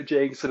points it at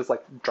Jinx and is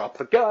like, "Drop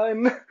the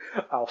gun,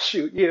 I'll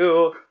shoot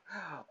you."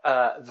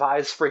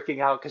 Vi's freaking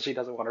out because she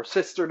doesn't want her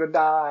sister to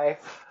die.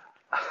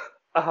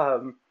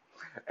 Um,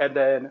 and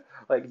then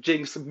like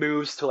Jinx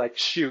moves to like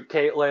shoot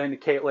Caitlyn.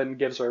 Caitlyn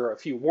gives her a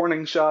few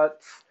warning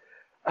shots,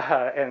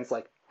 and it's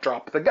like,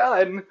 "Drop the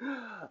gun."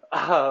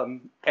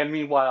 And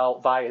meanwhile,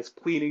 Vi is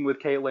pleading with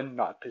Caitlyn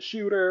not to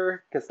shoot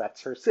her because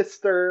that's her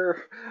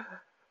sister.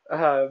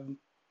 Um,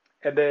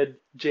 and then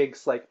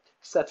Jinx like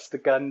sets the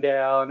gun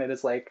down and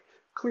is like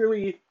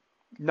clearly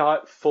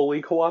not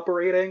fully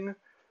cooperating,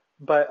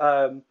 but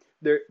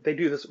they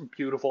do this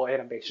beautiful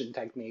animation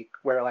technique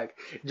where like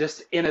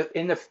just in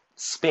a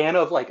span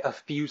of like a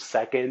few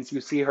seconds you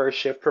see her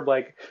shift from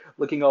like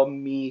looking all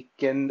meek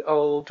and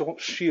 "oh,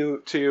 don't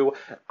shoot" to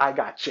 "I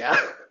gotcha."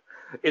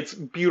 It's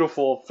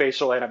beautiful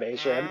facial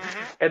animation.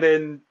 Mm-hmm. And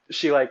then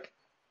she like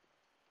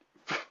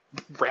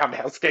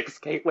roundhouse kicks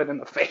Caitlyn in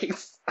the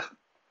face.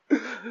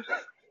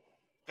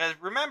 Because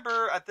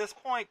remember, at this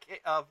point,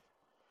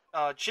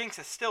 Jinx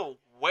is still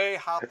way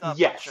hopped up on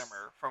Yes.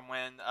 Shimmer from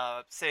when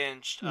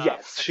Singed.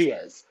 Yes, she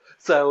is.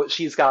 So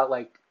she's got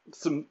like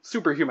some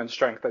superhuman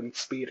strength and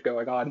speed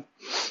going on.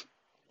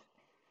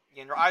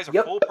 And her eyes are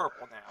Yep. full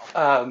purple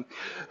now.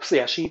 So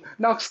yeah, she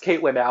knocks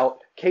Caitlyn out.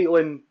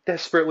 Caitlyn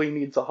desperately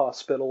needs a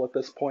hospital at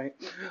this point.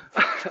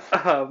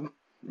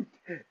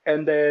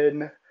 And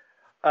then,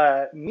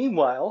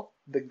 meanwhile,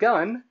 the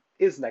gun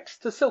is next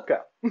to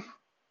Silco.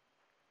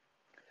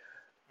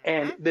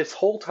 And this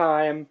whole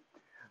time,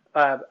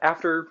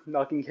 after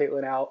knocking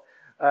Caitlyn out,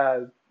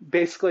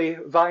 basically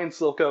Vi and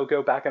Silco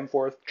go back and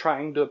forth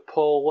trying to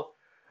pull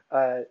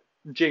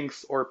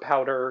Jinx or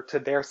Powder to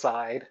their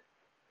side.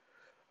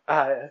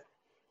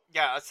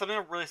 Yeah, something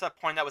that really started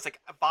pointing out was like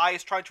Vi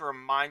is trying to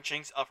remind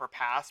Jinx of her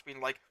past, being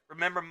like,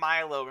 "Remember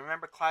Milo,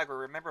 remember Clagger,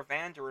 remember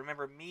Vander,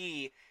 remember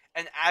me."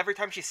 And every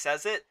time she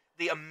says it,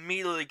 they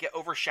immediately get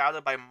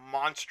overshadowed by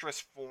monstrous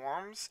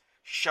forms,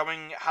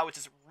 showing how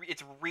it's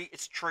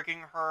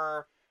triggering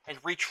her and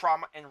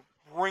re-trauma and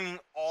bringing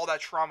all that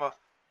trauma,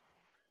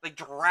 like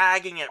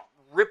dragging it,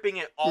 ripping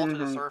it all to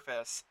the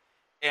surface,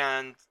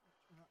 and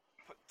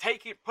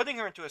putting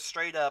her into a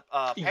straight up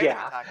panic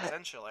attack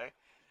essentially.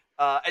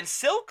 And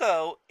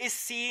Silco is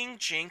seeing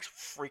Jinx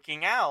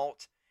freaking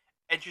out,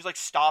 and she's like,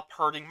 "Stop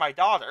hurting my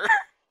daughter."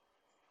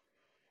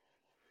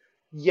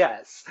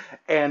 Yes,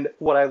 and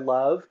what I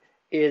love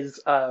is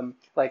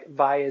like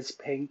Vi is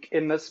pink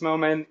in this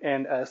moment,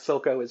 and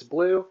Silco is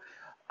blue,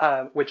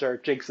 which are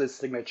Jinx's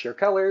signature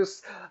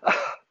colors.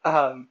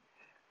 And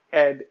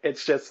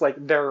it's just like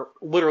they're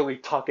literally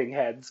talking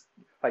heads,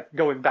 like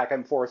going back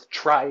and forth,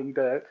 trying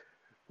to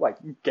like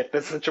get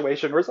this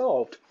situation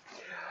resolved.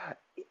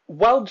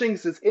 While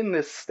Jinx is in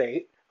this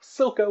state,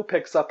 Silco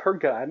picks up her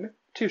gun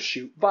to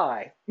shoot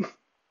Vi,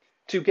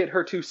 to get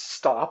her to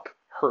stop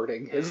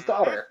hurting his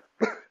daughter.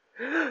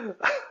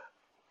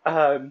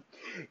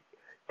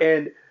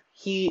 And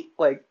he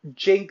like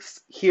Jinx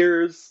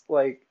hears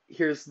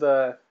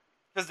the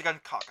There's the gun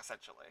cock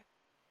essentially.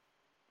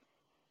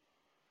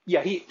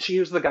 Yeah, she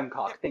hears the gun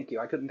cock. Thank you.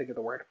 I couldn't think of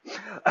the word.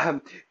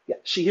 Yeah,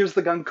 she hears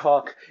the gun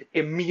cock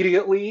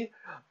immediately.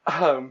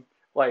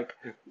 Like,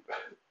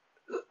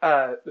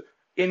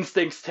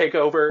 instincts take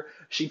over.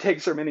 She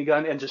takes her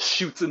minigun and just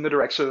shoots in the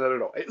direction of the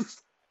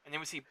noise. And then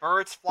we see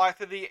birds fly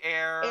through the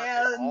air,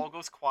 and all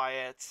goes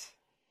quiet.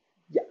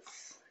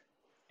 Yes.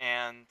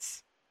 And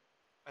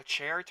a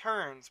chair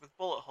turns with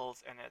bullet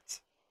holes in it,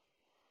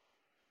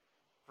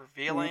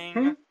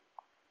 revealing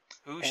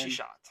who she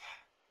shot.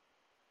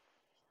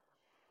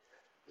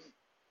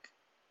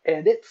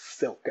 And it's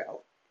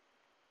Silco,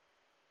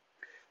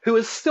 who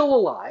is still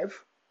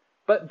alive,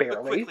 but barely.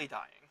 But quickly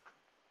dying.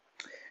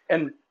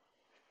 And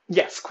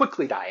yes,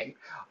 quickly dying.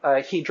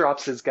 He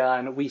drops his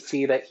gun. We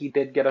see that he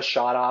did get a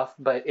shot off,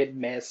 but it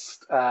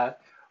missed.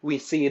 We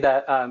see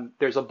that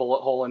there's a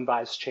bullet hole in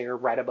Vi's chair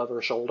right above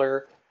her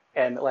shoulder,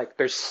 and like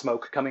there's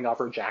smoke coming off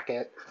her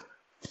jacket,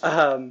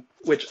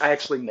 which I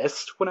actually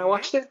missed when I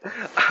watched it.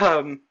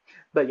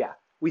 But yeah,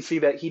 we see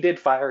that he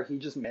did fire. He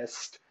just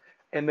missed.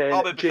 And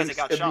then Jinx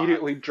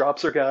immediately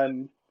drops her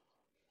gun.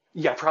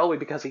 Yeah, probably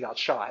because he got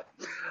shot.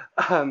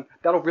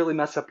 That'll really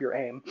mess up your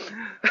aim.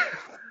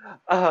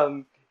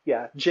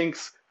 Yeah,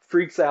 Jinx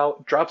freaks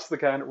out, drops the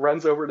gun,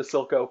 runs over to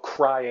Silco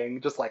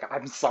crying, just like,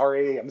 "I'm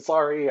sorry, I'm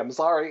sorry, I'm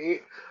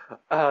sorry."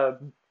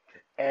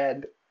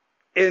 And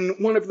in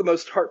one of the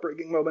most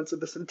heartbreaking moments of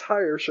this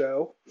entire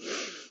show,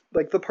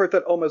 like the part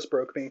that almost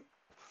broke me,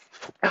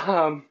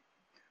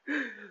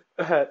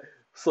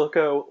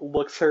 Silco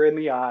looks her in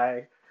the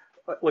eyes,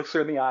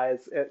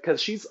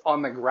 because she's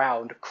on the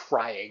ground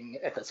crying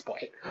at this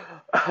point,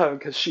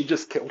 because she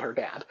just killed her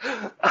dad.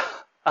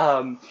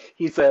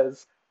 He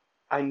says,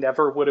 "I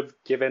never would have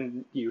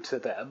given you to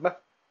them,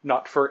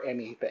 not for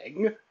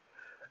anything."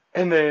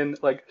 And then,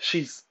 like,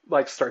 she's,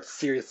 like, starts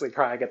seriously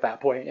crying at that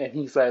point, and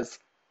he says,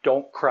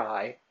 "Don't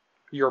cry,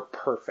 you're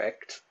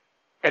perfect."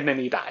 And then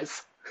he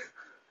dies.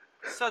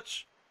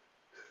 Such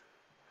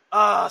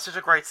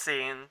a great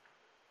scene.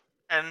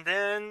 And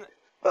then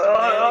it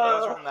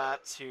goes from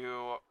that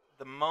to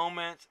the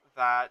moment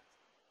that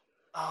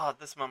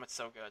this moment's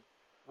so good,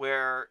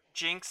 where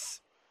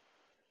Jinx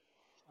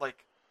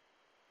like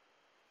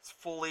is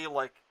fully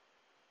like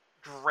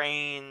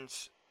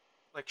drained,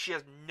 like she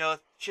has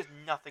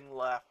nothing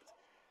left.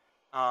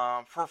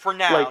 For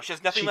now, Like, she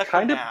has nothing she left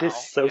kind for of now.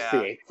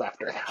 dissociates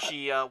after that.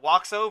 She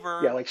walks over.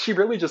 Yeah, like, she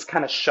really just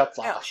kind of shuts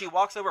Yeah, off. she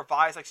walks over.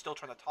 Vi's like still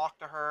trying to talk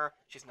to her.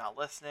 She's not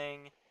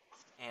listening,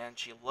 and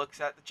she looks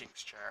at the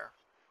Jinx chair.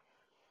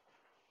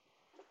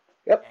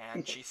 Yep.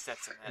 And she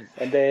sits in it.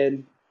 And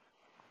then,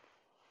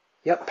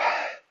 yep.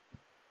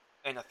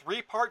 In a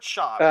 3-part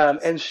shot,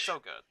 which is so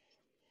good.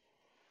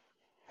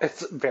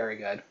 It's very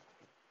good.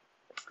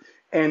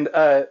 And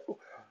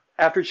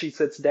after she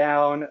sits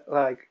down,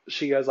 like,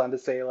 she goes on to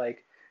say,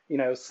 like, you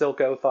know,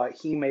 Silco thought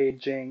he made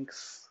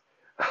Jinx,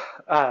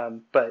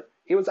 but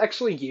it was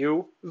actually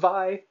you,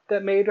 Vi,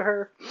 that made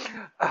her.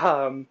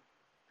 And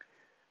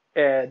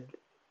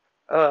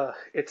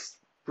it's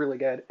really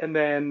good. And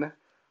then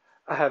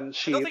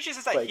she... I don't think she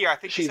says that like, here. I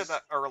think she said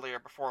that earlier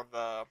before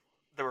the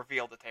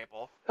reveal of the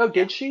table. Oh,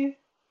 did she?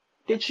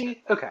 Did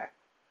she? Okay.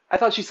 I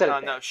thought she said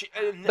it. No,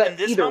 in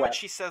this either moment way.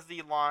 she says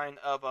the line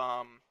of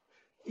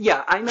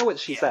Yeah, I know what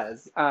she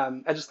says.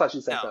 I just thought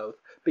she said both.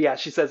 But yeah,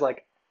 she says,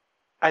 like,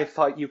 I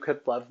thought you could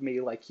love me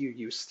like you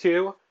used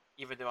to.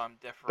 Even though I'm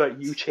different.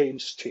 But you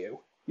changed too.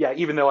 Yeah,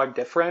 even though I'm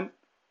different,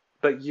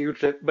 but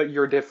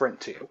you're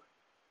different too.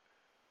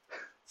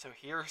 So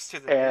here's to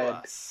the new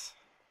us.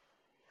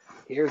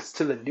 Here's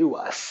to the new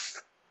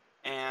us.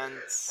 And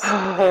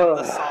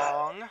the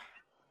song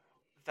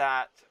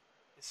that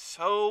is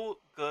so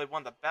good,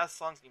 one of the best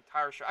songs in the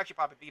entire show. Actually,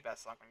 probably the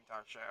best song in the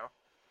entire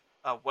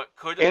show. What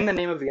could have, and the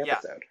name of the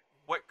episode.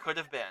 What could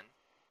have been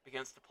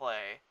begins to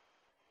play.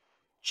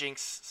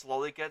 Jinx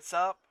slowly gets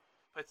up,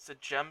 puts the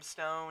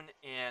gemstone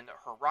in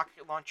her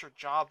rocket launcher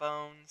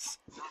jawbones,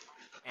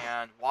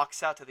 and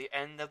walks out to the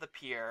end of the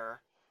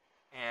pier,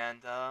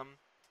 and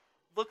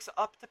looks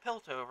up to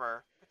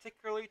Piltover,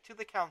 particularly to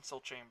the council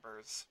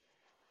chambers.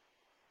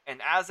 And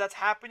as that's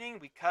happening,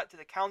 we cut to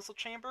the council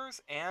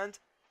chambers, and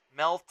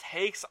Mel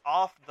takes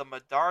off the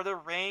Medarda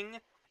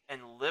ring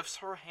and lifts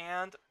her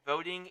hand,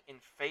 voting in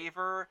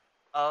favor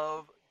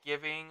of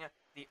giving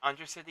the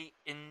Undercity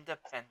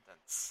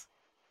independence.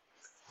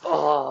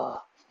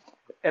 Oh.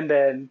 And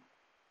then,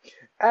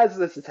 as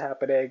this is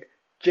happening,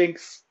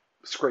 Jinx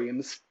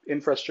screams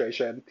in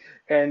frustration,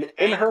 and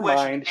in her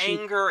mind,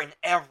 anger and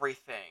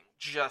everything,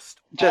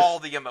 just all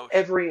the emotion,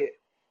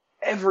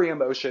 every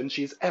emotion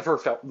she's ever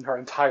felt in her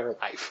entire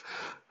life.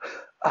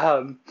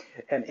 And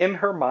in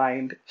her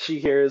mind, she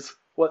hears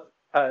what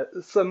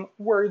some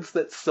words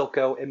that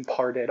Silco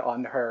imparted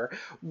on her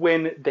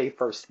when they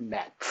first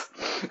met.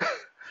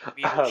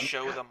 We will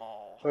show them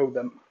all.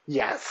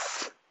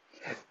 Yes.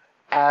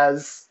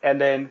 And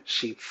then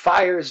she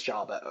fires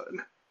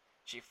Jawbone.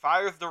 She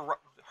fires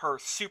her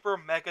super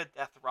mega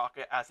death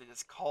rocket, as it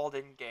is called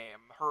in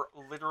game, her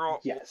literal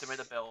ultimate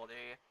ability,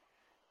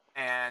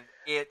 and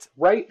it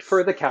right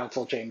for the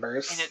council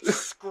chambers. And it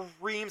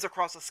screams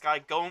across the sky,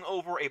 going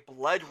over a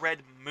blood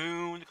red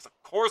moon, because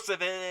of course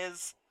it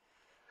is.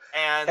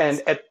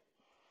 And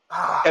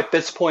at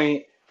this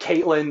point,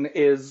 Caitlyn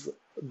is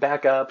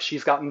back up.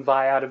 She's gotten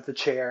Vi out of the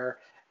chair,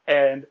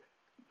 and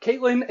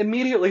Caitlyn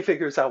immediately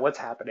figures out what's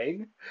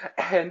happening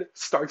and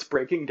starts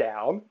breaking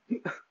down.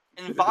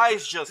 And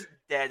Vi's just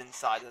dead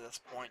inside at this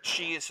point.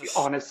 She is just...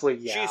 Honestly,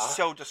 yeah. She's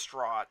so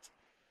distraught.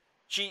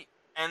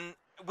 And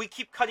we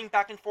keep cutting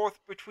back and forth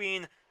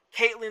between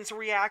Caitlyn's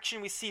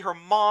reaction. We see her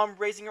mom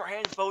raising her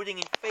hand, voting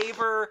in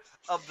favor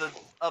of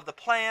the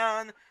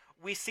plan.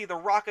 We see the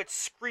rocket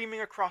screaming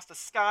across the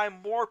sky.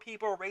 More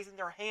people raising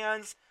their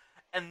hands.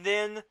 And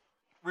then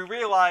we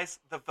realize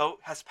the vote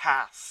has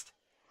passed.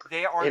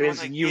 They are going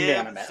to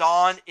give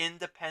Zaun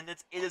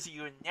independence. It is a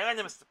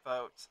unanimous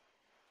vote.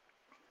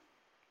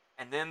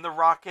 And then the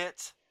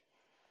rocket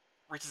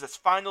reaches its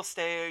final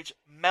stage.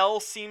 Mel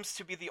seems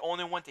to be the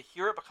only one to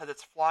hear it because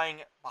it's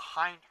flying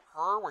behind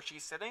her where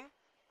she's sitting.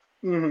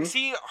 Mm-hmm. You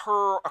see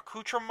her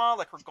accoutrement,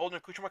 like her golden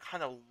accoutrement,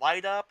 kind of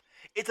light up.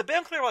 It's a bit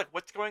unclear like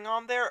what's going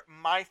on there.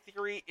 My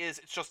theory is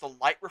it's just the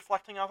light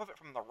reflecting off of it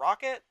from the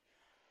rocket.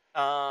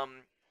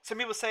 Some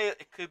people say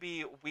it could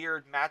be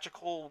weird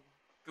magical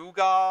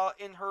Guga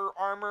in her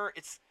armor.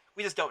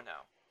 We just don't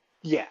know.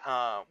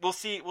 Yeah. We'll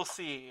see.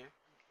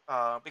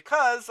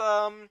 Because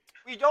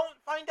we don't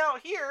find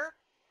out here.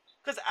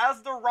 Because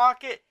as the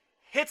rocket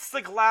hits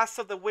the glass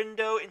of the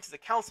window into the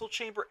council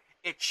chamber,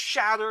 it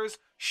shatters,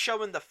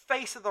 showing the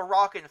face of the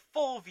rocket in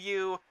full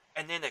view,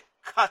 and then it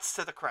cuts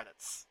to the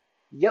credits.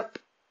 Yep.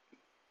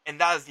 And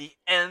that is the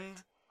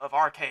end of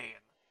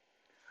Arcane.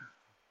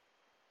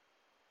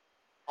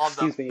 On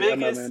the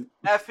biggest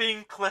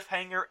effing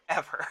cliffhanger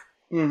ever.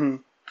 Mm-hmm.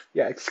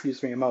 Yeah,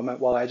 excuse me a moment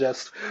while I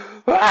just...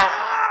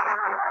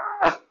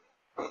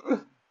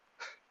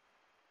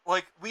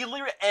 Like, we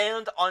literally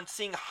end on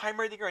seeing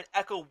Heimerdinger and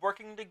Echo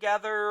working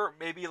together,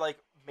 maybe, like,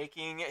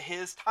 making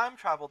his time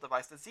travel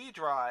device, the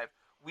Z-Drive.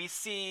 We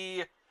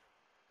see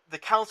the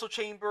council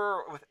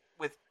chamber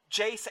with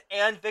Jace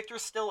and Victor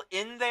still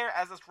in there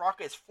as this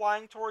rocket is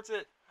flying towards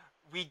it.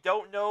 we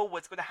don't know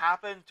what's going to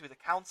happen to the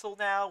council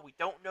now. We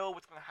don't know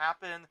what's going to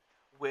happen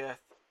with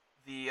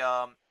the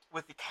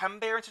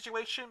Chembaron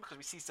situation, because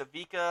we see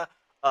Savika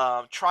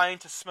trying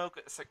to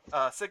smoke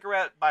a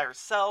cigarette by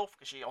herself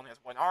because she only has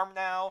one arm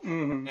now,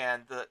 Hmm.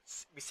 and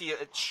we see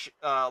it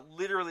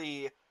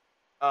literally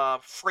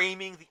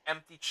framing the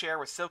empty chair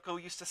where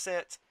Silco used to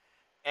sit,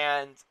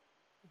 and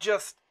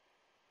just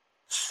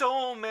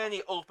so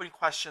many open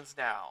questions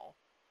now,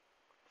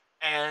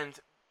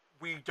 and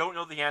we don't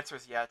know the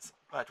answers yet,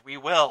 but we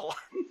will.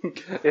 And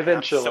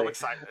I'm so Eventually.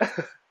 excited.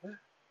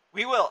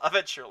 We will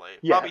eventually,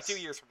 probably Yes. 2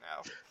 years from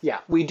now.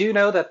 Yeah, we do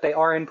know that they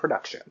are in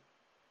production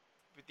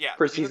Yeah,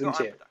 for we do season go on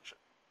 2. production.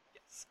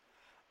 Yes.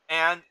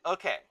 And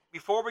okay,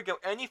 before we go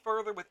any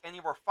further with any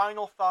more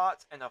final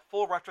thoughts and a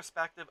full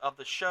retrospective of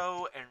the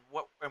show and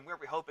where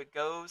we hope it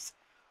goes,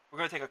 we're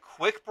going to take a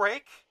quick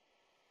break,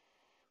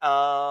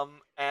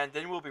 and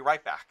then we'll be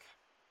right back.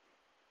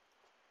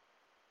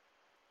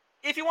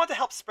 If you want to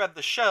help spread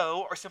the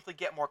show or simply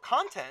get more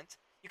content,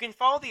 you can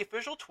follow the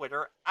official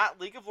Twitter at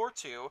League of Lore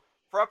 2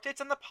 for updates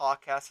on the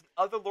podcast and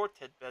other lore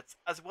tidbits,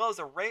 as well as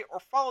a rate or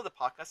follow the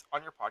podcast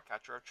on your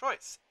podcatcher of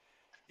choice.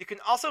 You can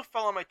also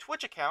follow my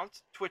Twitch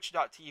account,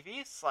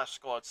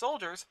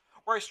 twitch.tv/SkullheadSoldiers,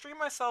 where I stream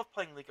myself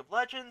playing League of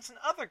Legends and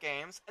other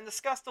games and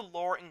discuss the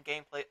lore and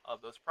gameplay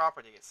of those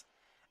properties.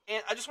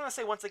 And I just want to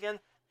say once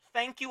again,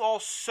 thank you all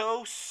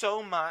so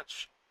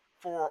much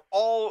for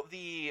all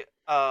the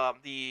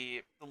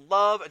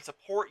love and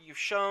support you've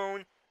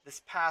shown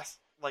this past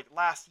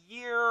last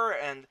year,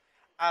 and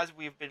as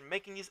we've been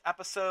making these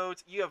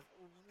episodes, you have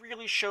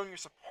really shown your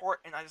support,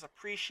 and I just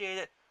appreciate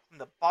it from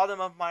the bottom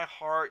of my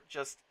heart.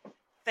 Just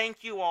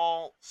thank you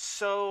all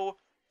so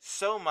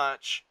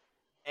much,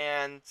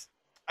 and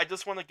I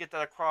just want to get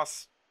that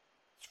across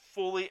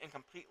fully and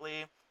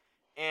completely.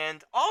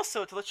 And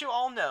also to let you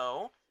all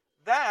know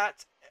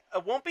that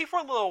it won't be for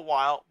a little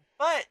while,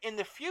 but in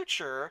the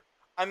future,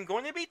 I'm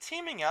going to be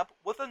teaming up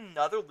with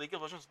another League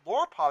of Legends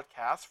lore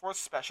podcast for a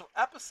special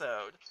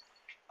episode.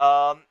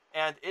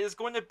 And it is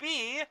going to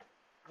be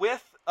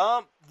with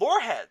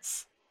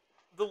Loreheads,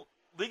 the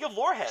League of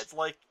Loreheads.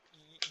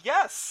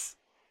 Yes,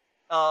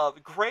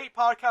 great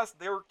podcast.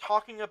 They were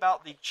talking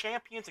about the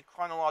champions in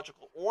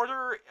chronological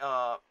order,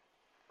 or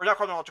not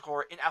chronological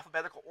order, in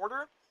alphabetical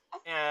order.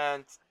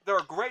 And they're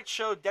a great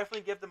show.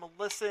 Definitely give them a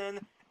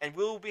listen. And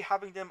we'll be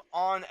having them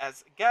on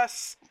as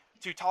guests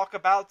to talk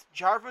about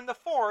Jarvan the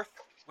Fourth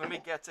when we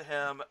get to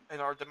him in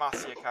our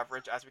Demacia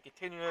coverage, as we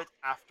continue it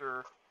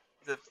after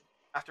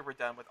we're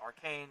done with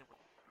Arcane.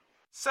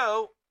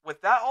 So,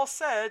 with that all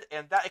said,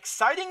 and that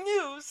exciting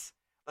news,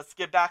 let's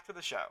get back to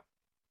the show.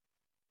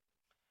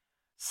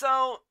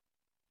 So,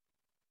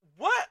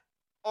 what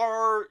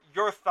are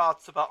your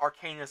thoughts about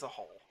Arcane as a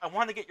whole? I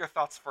want to get your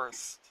thoughts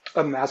first.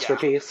 A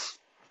masterpiece.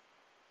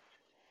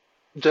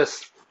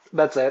 Just,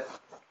 that's it.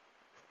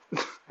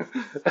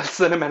 A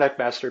cinematic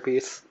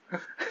masterpiece.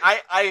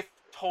 I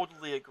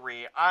totally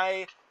agree.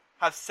 I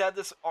have said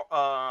this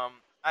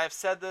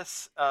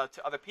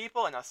to other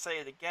people, and I'll say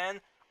it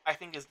again. I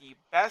think is the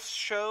best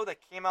show that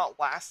came out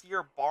last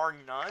year, bar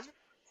none.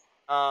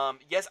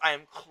 Yes, I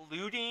am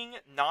including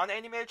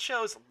non-animated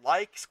shows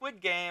like Squid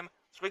Game.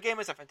 Squid Game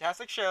is a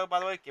fantastic show, by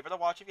the way. Give it a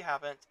watch if you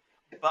haven't.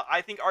 But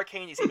I think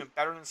Arcane is even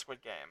better than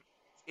Squid Game.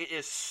 It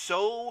is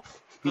so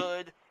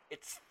good.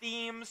 Its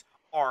themes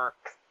are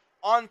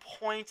on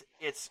point.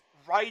 Its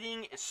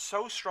writing is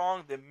so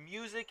strong. The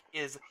music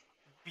is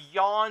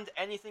beyond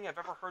anything I've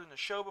ever heard in the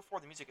show before.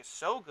 The music is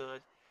so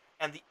good.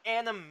 And the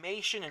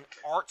animation and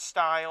art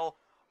style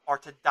are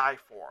to die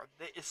for.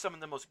 It is some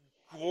of the most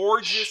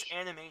gorgeous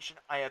animation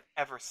I have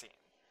ever seen.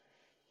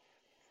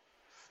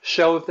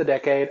 Show of the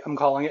decade. I'm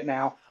calling it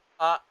now.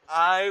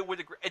 I would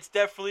agree. It's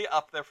definitely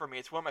up there for me.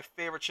 It's one of my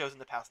favorite shows in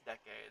the past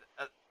decade.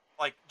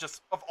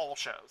 Just of all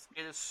shows.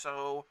 It is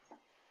so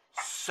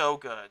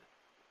good.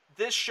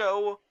 This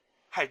show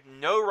had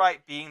no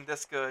right being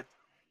this good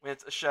when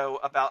it's a show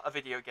about a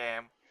video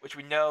game, which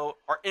we know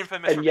are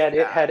infamous for And yet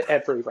being it bad. had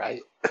every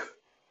right.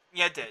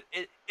 Yeah, it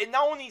did. It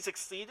not only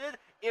succeeded,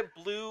 it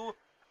blew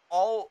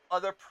all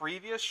other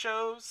previous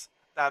shows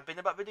that have been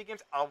about video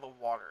games out of the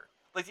water.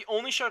 Like, the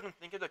only show I can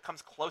think of that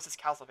comes close is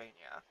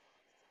Castlevania.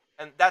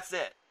 And that's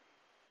it.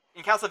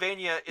 And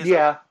Castlevania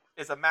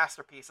is a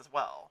masterpiece as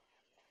well.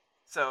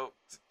 So,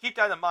 keep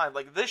that in mind.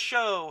 Like, this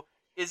show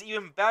is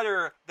even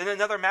better than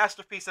another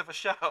masterpiece of a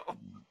show.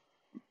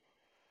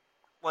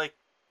 Like,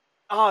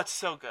 oh, it's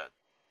so good.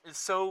 It's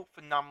so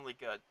phenomenally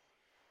good.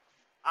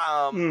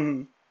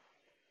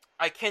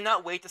 I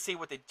cannot wait to see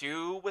what they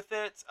do with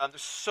it.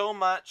 There's so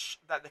much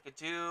that they could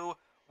do.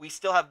 We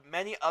still have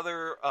many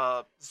other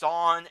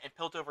Zaun and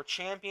Piltover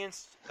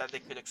champions that they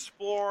could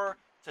explore,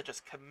 such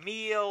as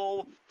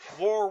Camille,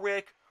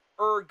 Warwick,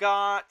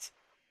 Urgot,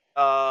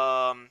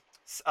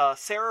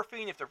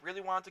 Seraphine, if they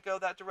really wanted to go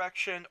that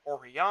direction,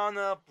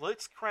 Oriana,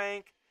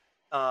 Blitzcrank,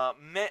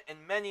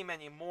 and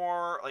many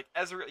more, like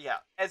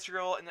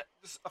Ezreal, and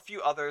just a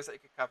few others that you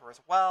could cover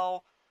as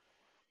well.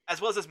 As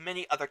well as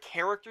many other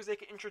characters they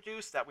could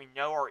introduce that we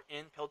know are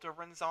in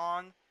Piltover and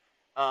Zaun.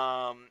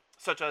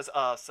 such as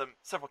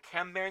several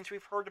chem barons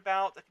we've heard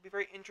about that could be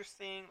very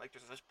interesting. Like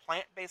there's this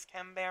plant-based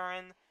chem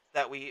baron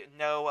that we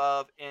know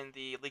of in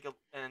the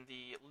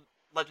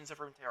Legends of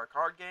Runeterra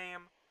card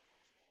game.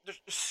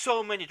 There's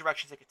so many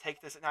directions they could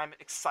take this, and I'm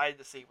excited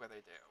to see where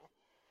they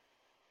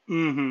do.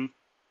 Mm-hmm.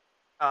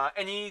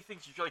 Anything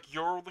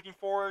you're looking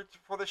forward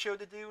for the show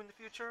to do in the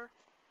future?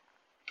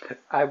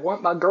 I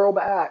want my girl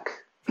back.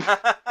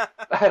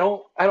 I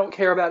don't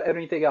care about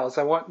anything else.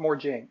 I want more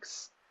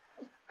Jinx.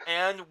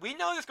 And we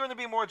know there's going to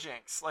be more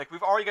Jinx. Like,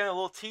 we've already gotten a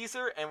little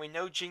teaser, and we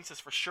know Jinx is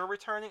for sure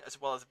returning,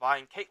 as well as Vi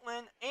and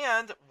Caitlyn,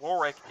 and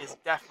Warwick is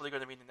definitely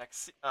going to be in the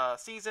next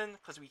season,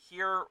 because we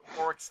hear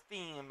Warwick's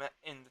theme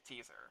in the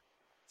teaser.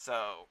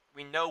 So,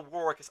 we know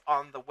Warwick is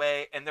on the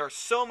way, and there are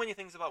so many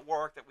things about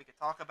Warwick that we could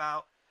talk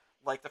about,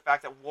 like the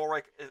fact that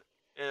Warwick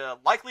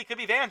likely could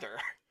be Vander.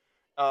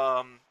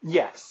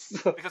 Yes.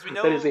 Because we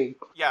know... That is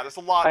there's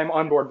a lot... I'm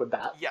on board with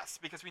that. Yes,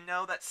 because we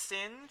know that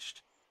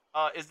Singed...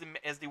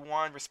 is the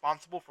one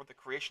responsible for the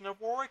creation of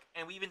Warwick,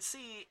 and we even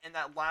see in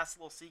that last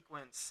little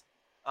sequence,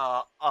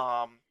 at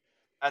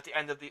the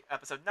end of the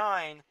episode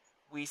 9,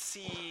 we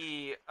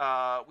see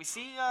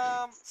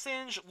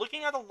Singe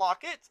looking at a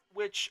locket,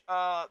 which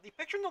the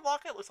picture in the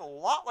locket looks a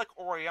lot like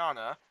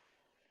Oriana,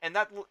 and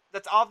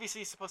that's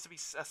obviously supposed to be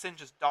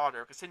Singe's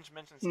daughter, because Singe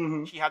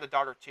mentions he had a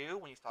daughter too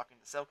when he's talking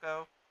to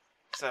Silco.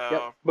 So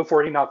yep,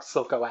 before he knocks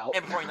Silco out.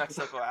 And before he knocks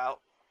Silco out.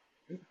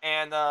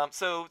 And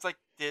so it's like,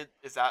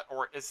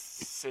 is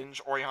Singe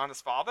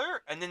Oriana's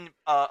father? And then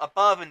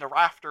above in the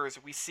rafters,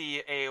 we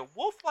see a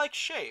wolf-like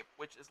shape,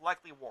 which is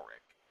likely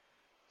Warwick.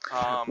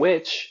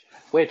 Which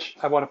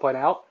I want to point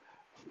out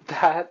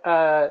that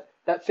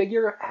that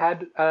figure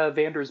had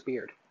Vander's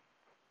beard.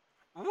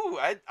 Ooh,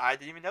 I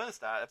didn't even notice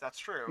that. If that's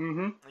true,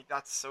 Mm-hmm. Like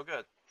that's so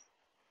good.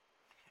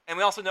 And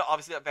we also know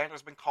obviously that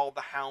Vander's been called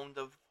the Hound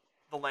of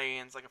the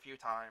Lanes like a few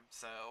times.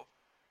 So,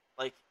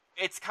 like,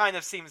 it kind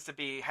of seems to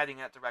be heading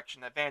in that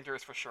direction that Vander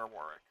is for sure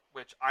Warwick,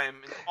 which I am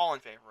all in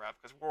favor of,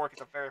 because Warwick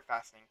is a very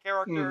fascinating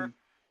character,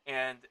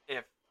 and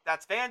if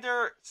that's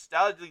Vander,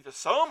 that would lead to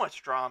so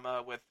much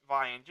drama with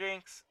Vi and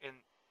Jinx, and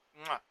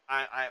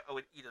I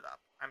would eat it up.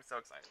 I'm so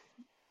excited.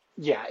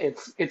 Yeah,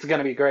 it's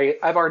gonna be great.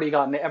 I've already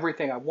gotten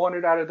everything I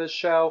wanted out of this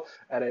show,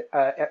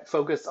 at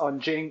focus on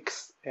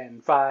Jinx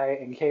and Vi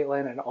and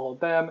Caitlyn and all of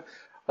them.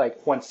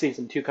 Like, once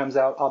season 2 comes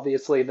out,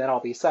 obviously, then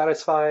I'll be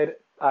satisfied.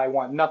 I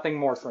want nothing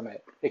more from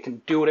it. It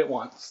can do what it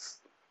wants.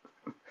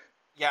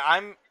 Yeah,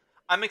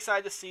 I'm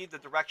excited to see the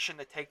direction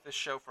they take this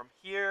show from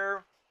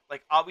here.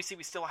 Like, obviously,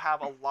 we still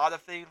have a lot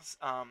of things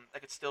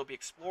that could still be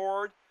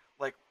explored.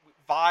 Like,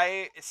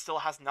 Vi still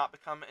has not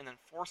become an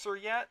enforcer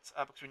yet,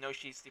 because we know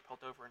she's the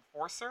Piltover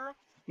enforcer.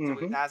 So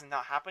that hasn't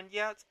not happened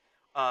yet.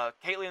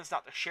 Caitlyn's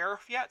not the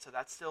sheriff yet, so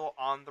that's still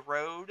on the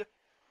road.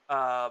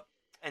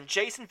 And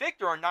Jace and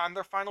Victor are not in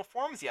their final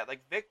forms yet.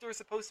 Like, Victor is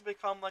supposed to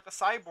become, like, a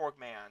cyborg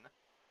man,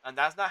 and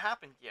that's not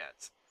happened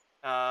yet.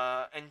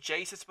 And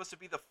Jace is supposed to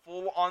be the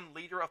full-on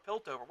leader of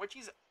Piltover, which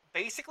he's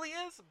basically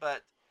is,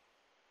 but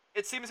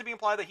it seems to be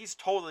implied that he's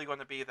totally going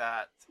to be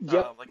that,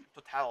 like,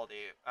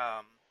 totality.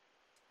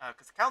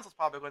 Because the council's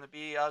probably going to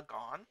be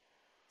gone,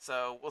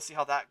 so we'll see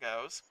how that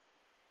goes.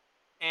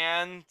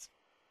 And,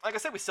 like I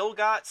said, we still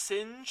got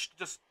Singe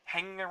just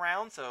hanging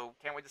around, so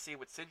can't wait to see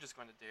what Singe is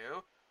going to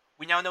do.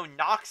 We now know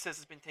Noxus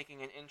has been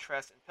taking an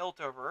interest in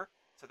Piltover,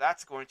 so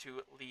that's going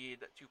to lead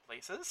to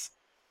places.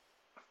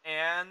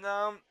 And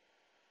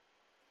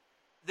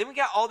then we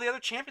got all the other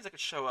champions that could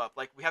show up.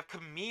 Like, we have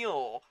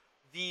Camille,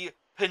 the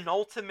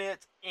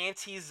penultimate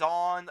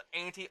anti-Zaun,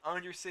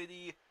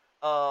 anti-Undercity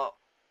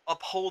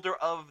upholder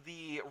of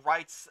the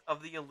rights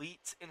of the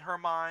elite in her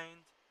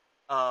mind.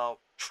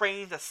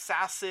 Trained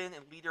assassin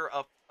and leader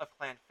of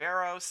Clan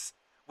Pharos,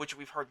 which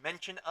we've heard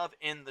mention of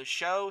in the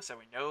show, so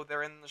we know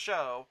they're in the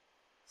show.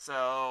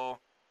 So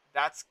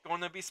that's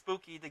going to be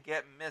spooky to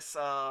get Miss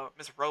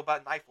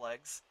Robot Knife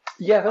Legs.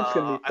 Yeah, that's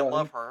going to be fun. I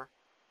love her.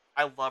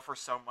 I love her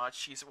so much.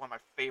 She's one of my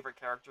favorite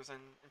characters in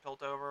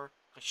Piltover,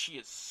 because she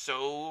is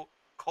so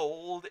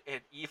cold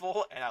and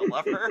evil, and I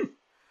love her.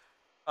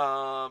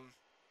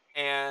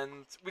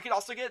 And we could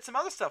also get some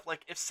other stuff,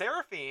 like if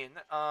Seraphine,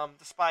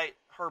 despite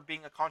her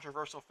being a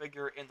controversial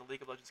figure in the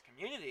League of Legends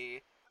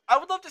community, I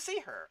would love to see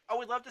her. I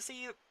would love to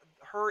see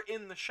her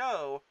in the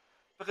show,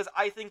 because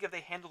I think if they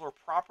handle her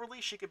properly,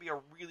 she could be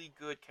a really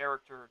good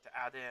character to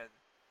add in.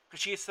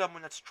 Because she is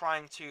someone that's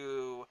trying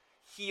to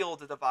heal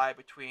the divide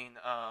between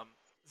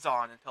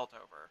Zaun and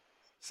Piltover.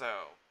 So,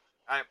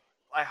 I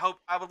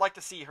would like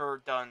to see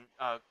her done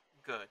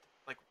good.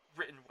 Like,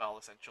 written well,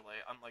 essentially,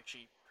 unlike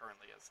she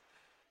currently is.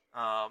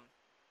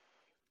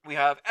 We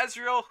have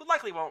Ezreal, who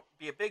likely won't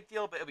be a big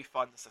deal, but it'll be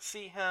fun just to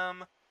see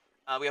him.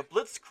 We have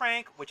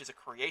Blitzcrank, which is a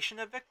creation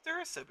of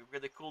Victor, so it'd be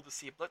really cool to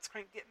see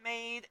Blitzcrank get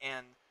made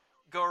and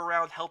go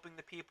around helping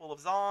the people of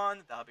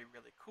Zaun. That would be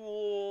really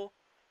cool.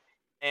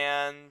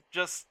 And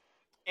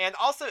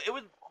also, it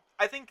would,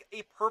 I think,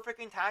 a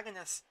perfect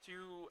antagonist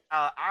to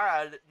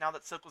add, now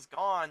that Silco's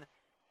gone,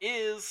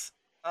 is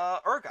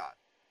Urgot.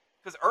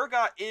 Because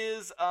Urgot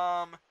is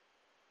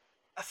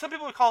some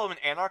people would call him an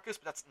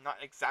anarchist, but that's not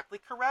exactly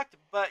correct.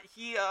 But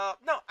he,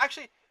 no,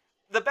 actually,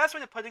 the best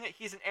way of putting it,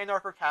 he's an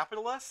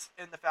anarcho-capitalist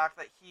in the fact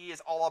that he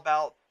is all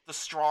about the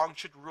strong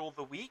should rule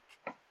the weak,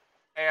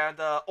 and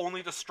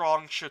only the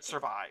strong should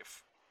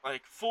survive.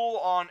 Like,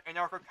 full-on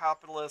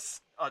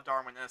anarcho-capitalist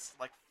Darwinist,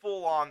 like,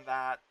 full-on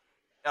that,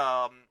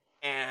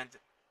 and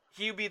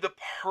he would be the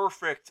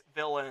perfect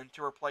villain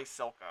to replace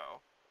Silco.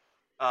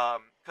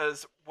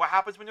 Because what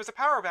happens when there's a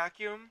power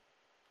vacuum?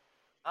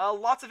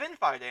 Lots of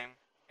infighting.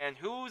 And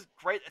who's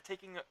great at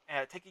taking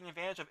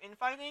advantage of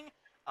infighting?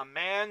 A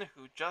man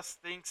who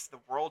just thinks the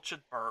world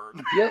should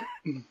burn. Yep.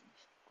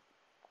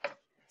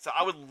 So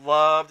I would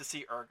love to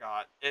see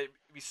Urgot. It'd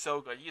be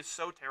so good. He is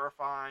so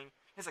terrifying.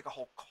 He has like a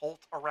whole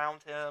cult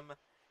around him.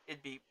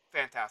 It'd be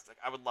fantastic.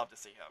 I would love to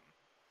see him.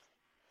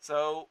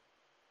 So,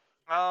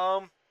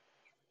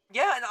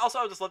 yeah, and also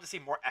I would just love to see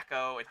more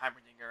Echo and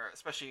Heimerdinger,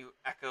 especially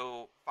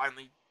Echo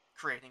finally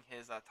creating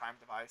his time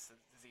device, the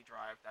Z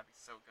Drive. That'd be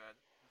so good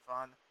and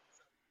fun.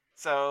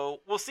 So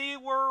we'll see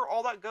where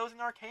all that goes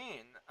in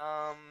Arcane.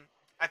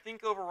 I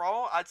think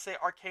overall, I'd say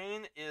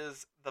Arcane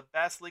is the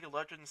best League of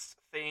Legends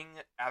thing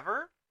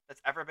ever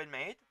that's ever been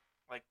made,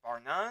 like bar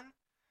none.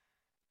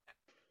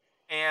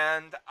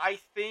 And I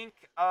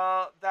think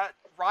that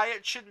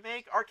Riot should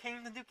make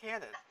Arcane the new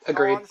canon.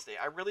 Agreed. In all honesty,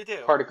 I really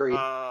do. Hard agreed.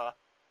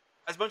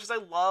 As much as I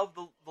love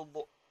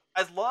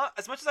as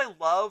much as I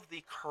love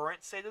the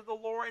current state of the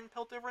lore in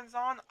Piltover and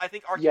Zon, I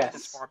think Arcane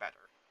is far better.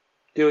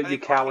 Do it, I you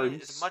think Arcane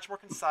cowards. is much more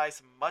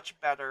concise,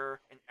 much better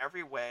in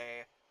every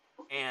way,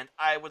 and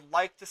I would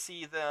like to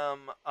see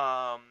them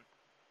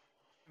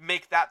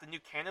make that the new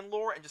canon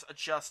lore and just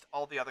adjust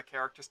all the other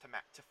characters to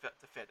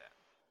fit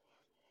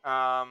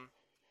in.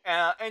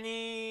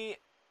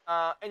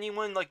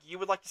 Anyone like you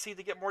would like to see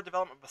to get more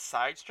development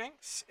besides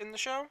Jinx in the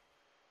show?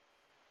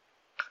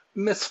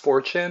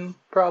 Misfortune,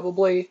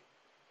 probably.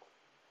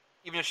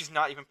 Even if she's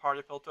not even part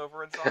of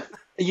Piltover and Zon?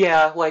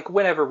 Yeah, like,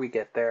 whenever we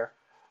get there.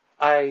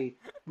 I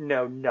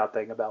know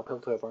nothing about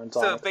Piltover and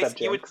Zon So except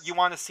basically, Jinx. you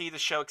want to see the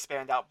show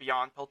expand out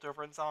beyond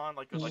Piltover and Zon,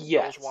 like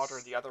Yes. Bilgewater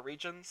and the other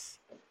regions?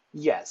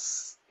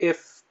 Yes.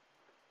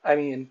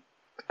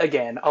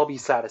 Again, I'll be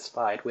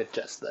satisfied with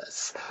just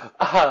this.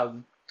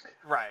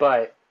 Right.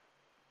 But,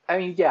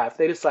 yeah, if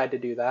they decide to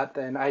do that,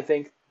 then I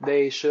think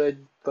they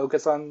should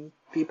focus on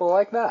people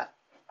like that.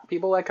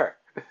 People like her.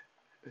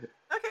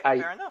 Okay,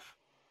 fair enough.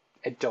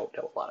 I don't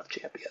know a lot of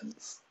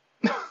champions.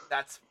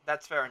 That's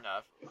fair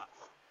enough.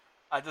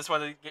 I just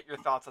wanted to get your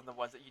thoughts on the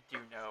ones that you do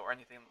know, or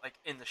anything like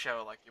in the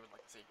show, like you would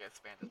like to see get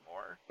expanded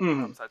more.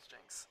 Besides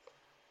Jinx.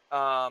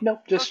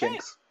 Nope, just okay.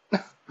 Jinx.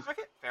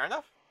 Okay, fair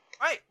enough.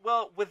 Alright,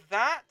 well, with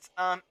that,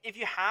 if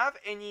you have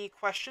any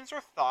questions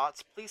or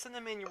thoughts, please send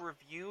them in your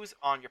reviews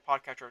on your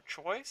podcatcher of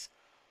choice,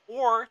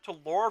 or to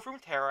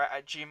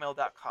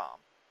loreofruneterra@gmail.com.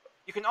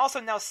 You can also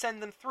now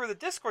send them through the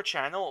Discord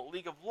channel,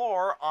 League of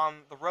Lore,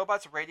 on the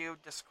Robots Radio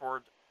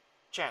Discord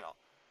channel,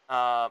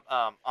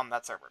 on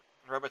that server,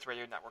 Robots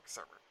Radio Network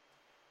server.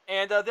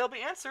 And they'll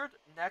be answered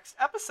next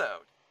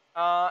episode.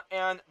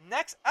 And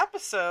next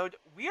episode,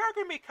 we are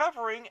going to be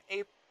covering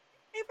a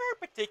very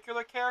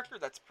particular character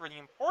that's pretty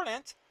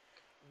important.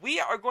 We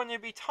are going to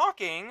be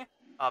talking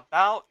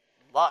about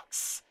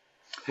Lux.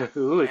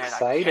 Ooh,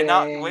 exciting.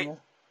 I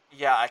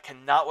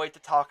cannot wait to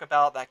talk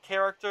about that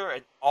character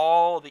and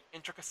all the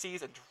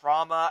intricacies and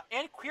drama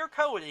and queer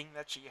coding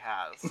that she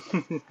has.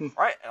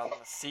 Alright, and I'm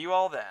going to see you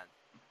all then.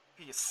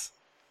 Peace.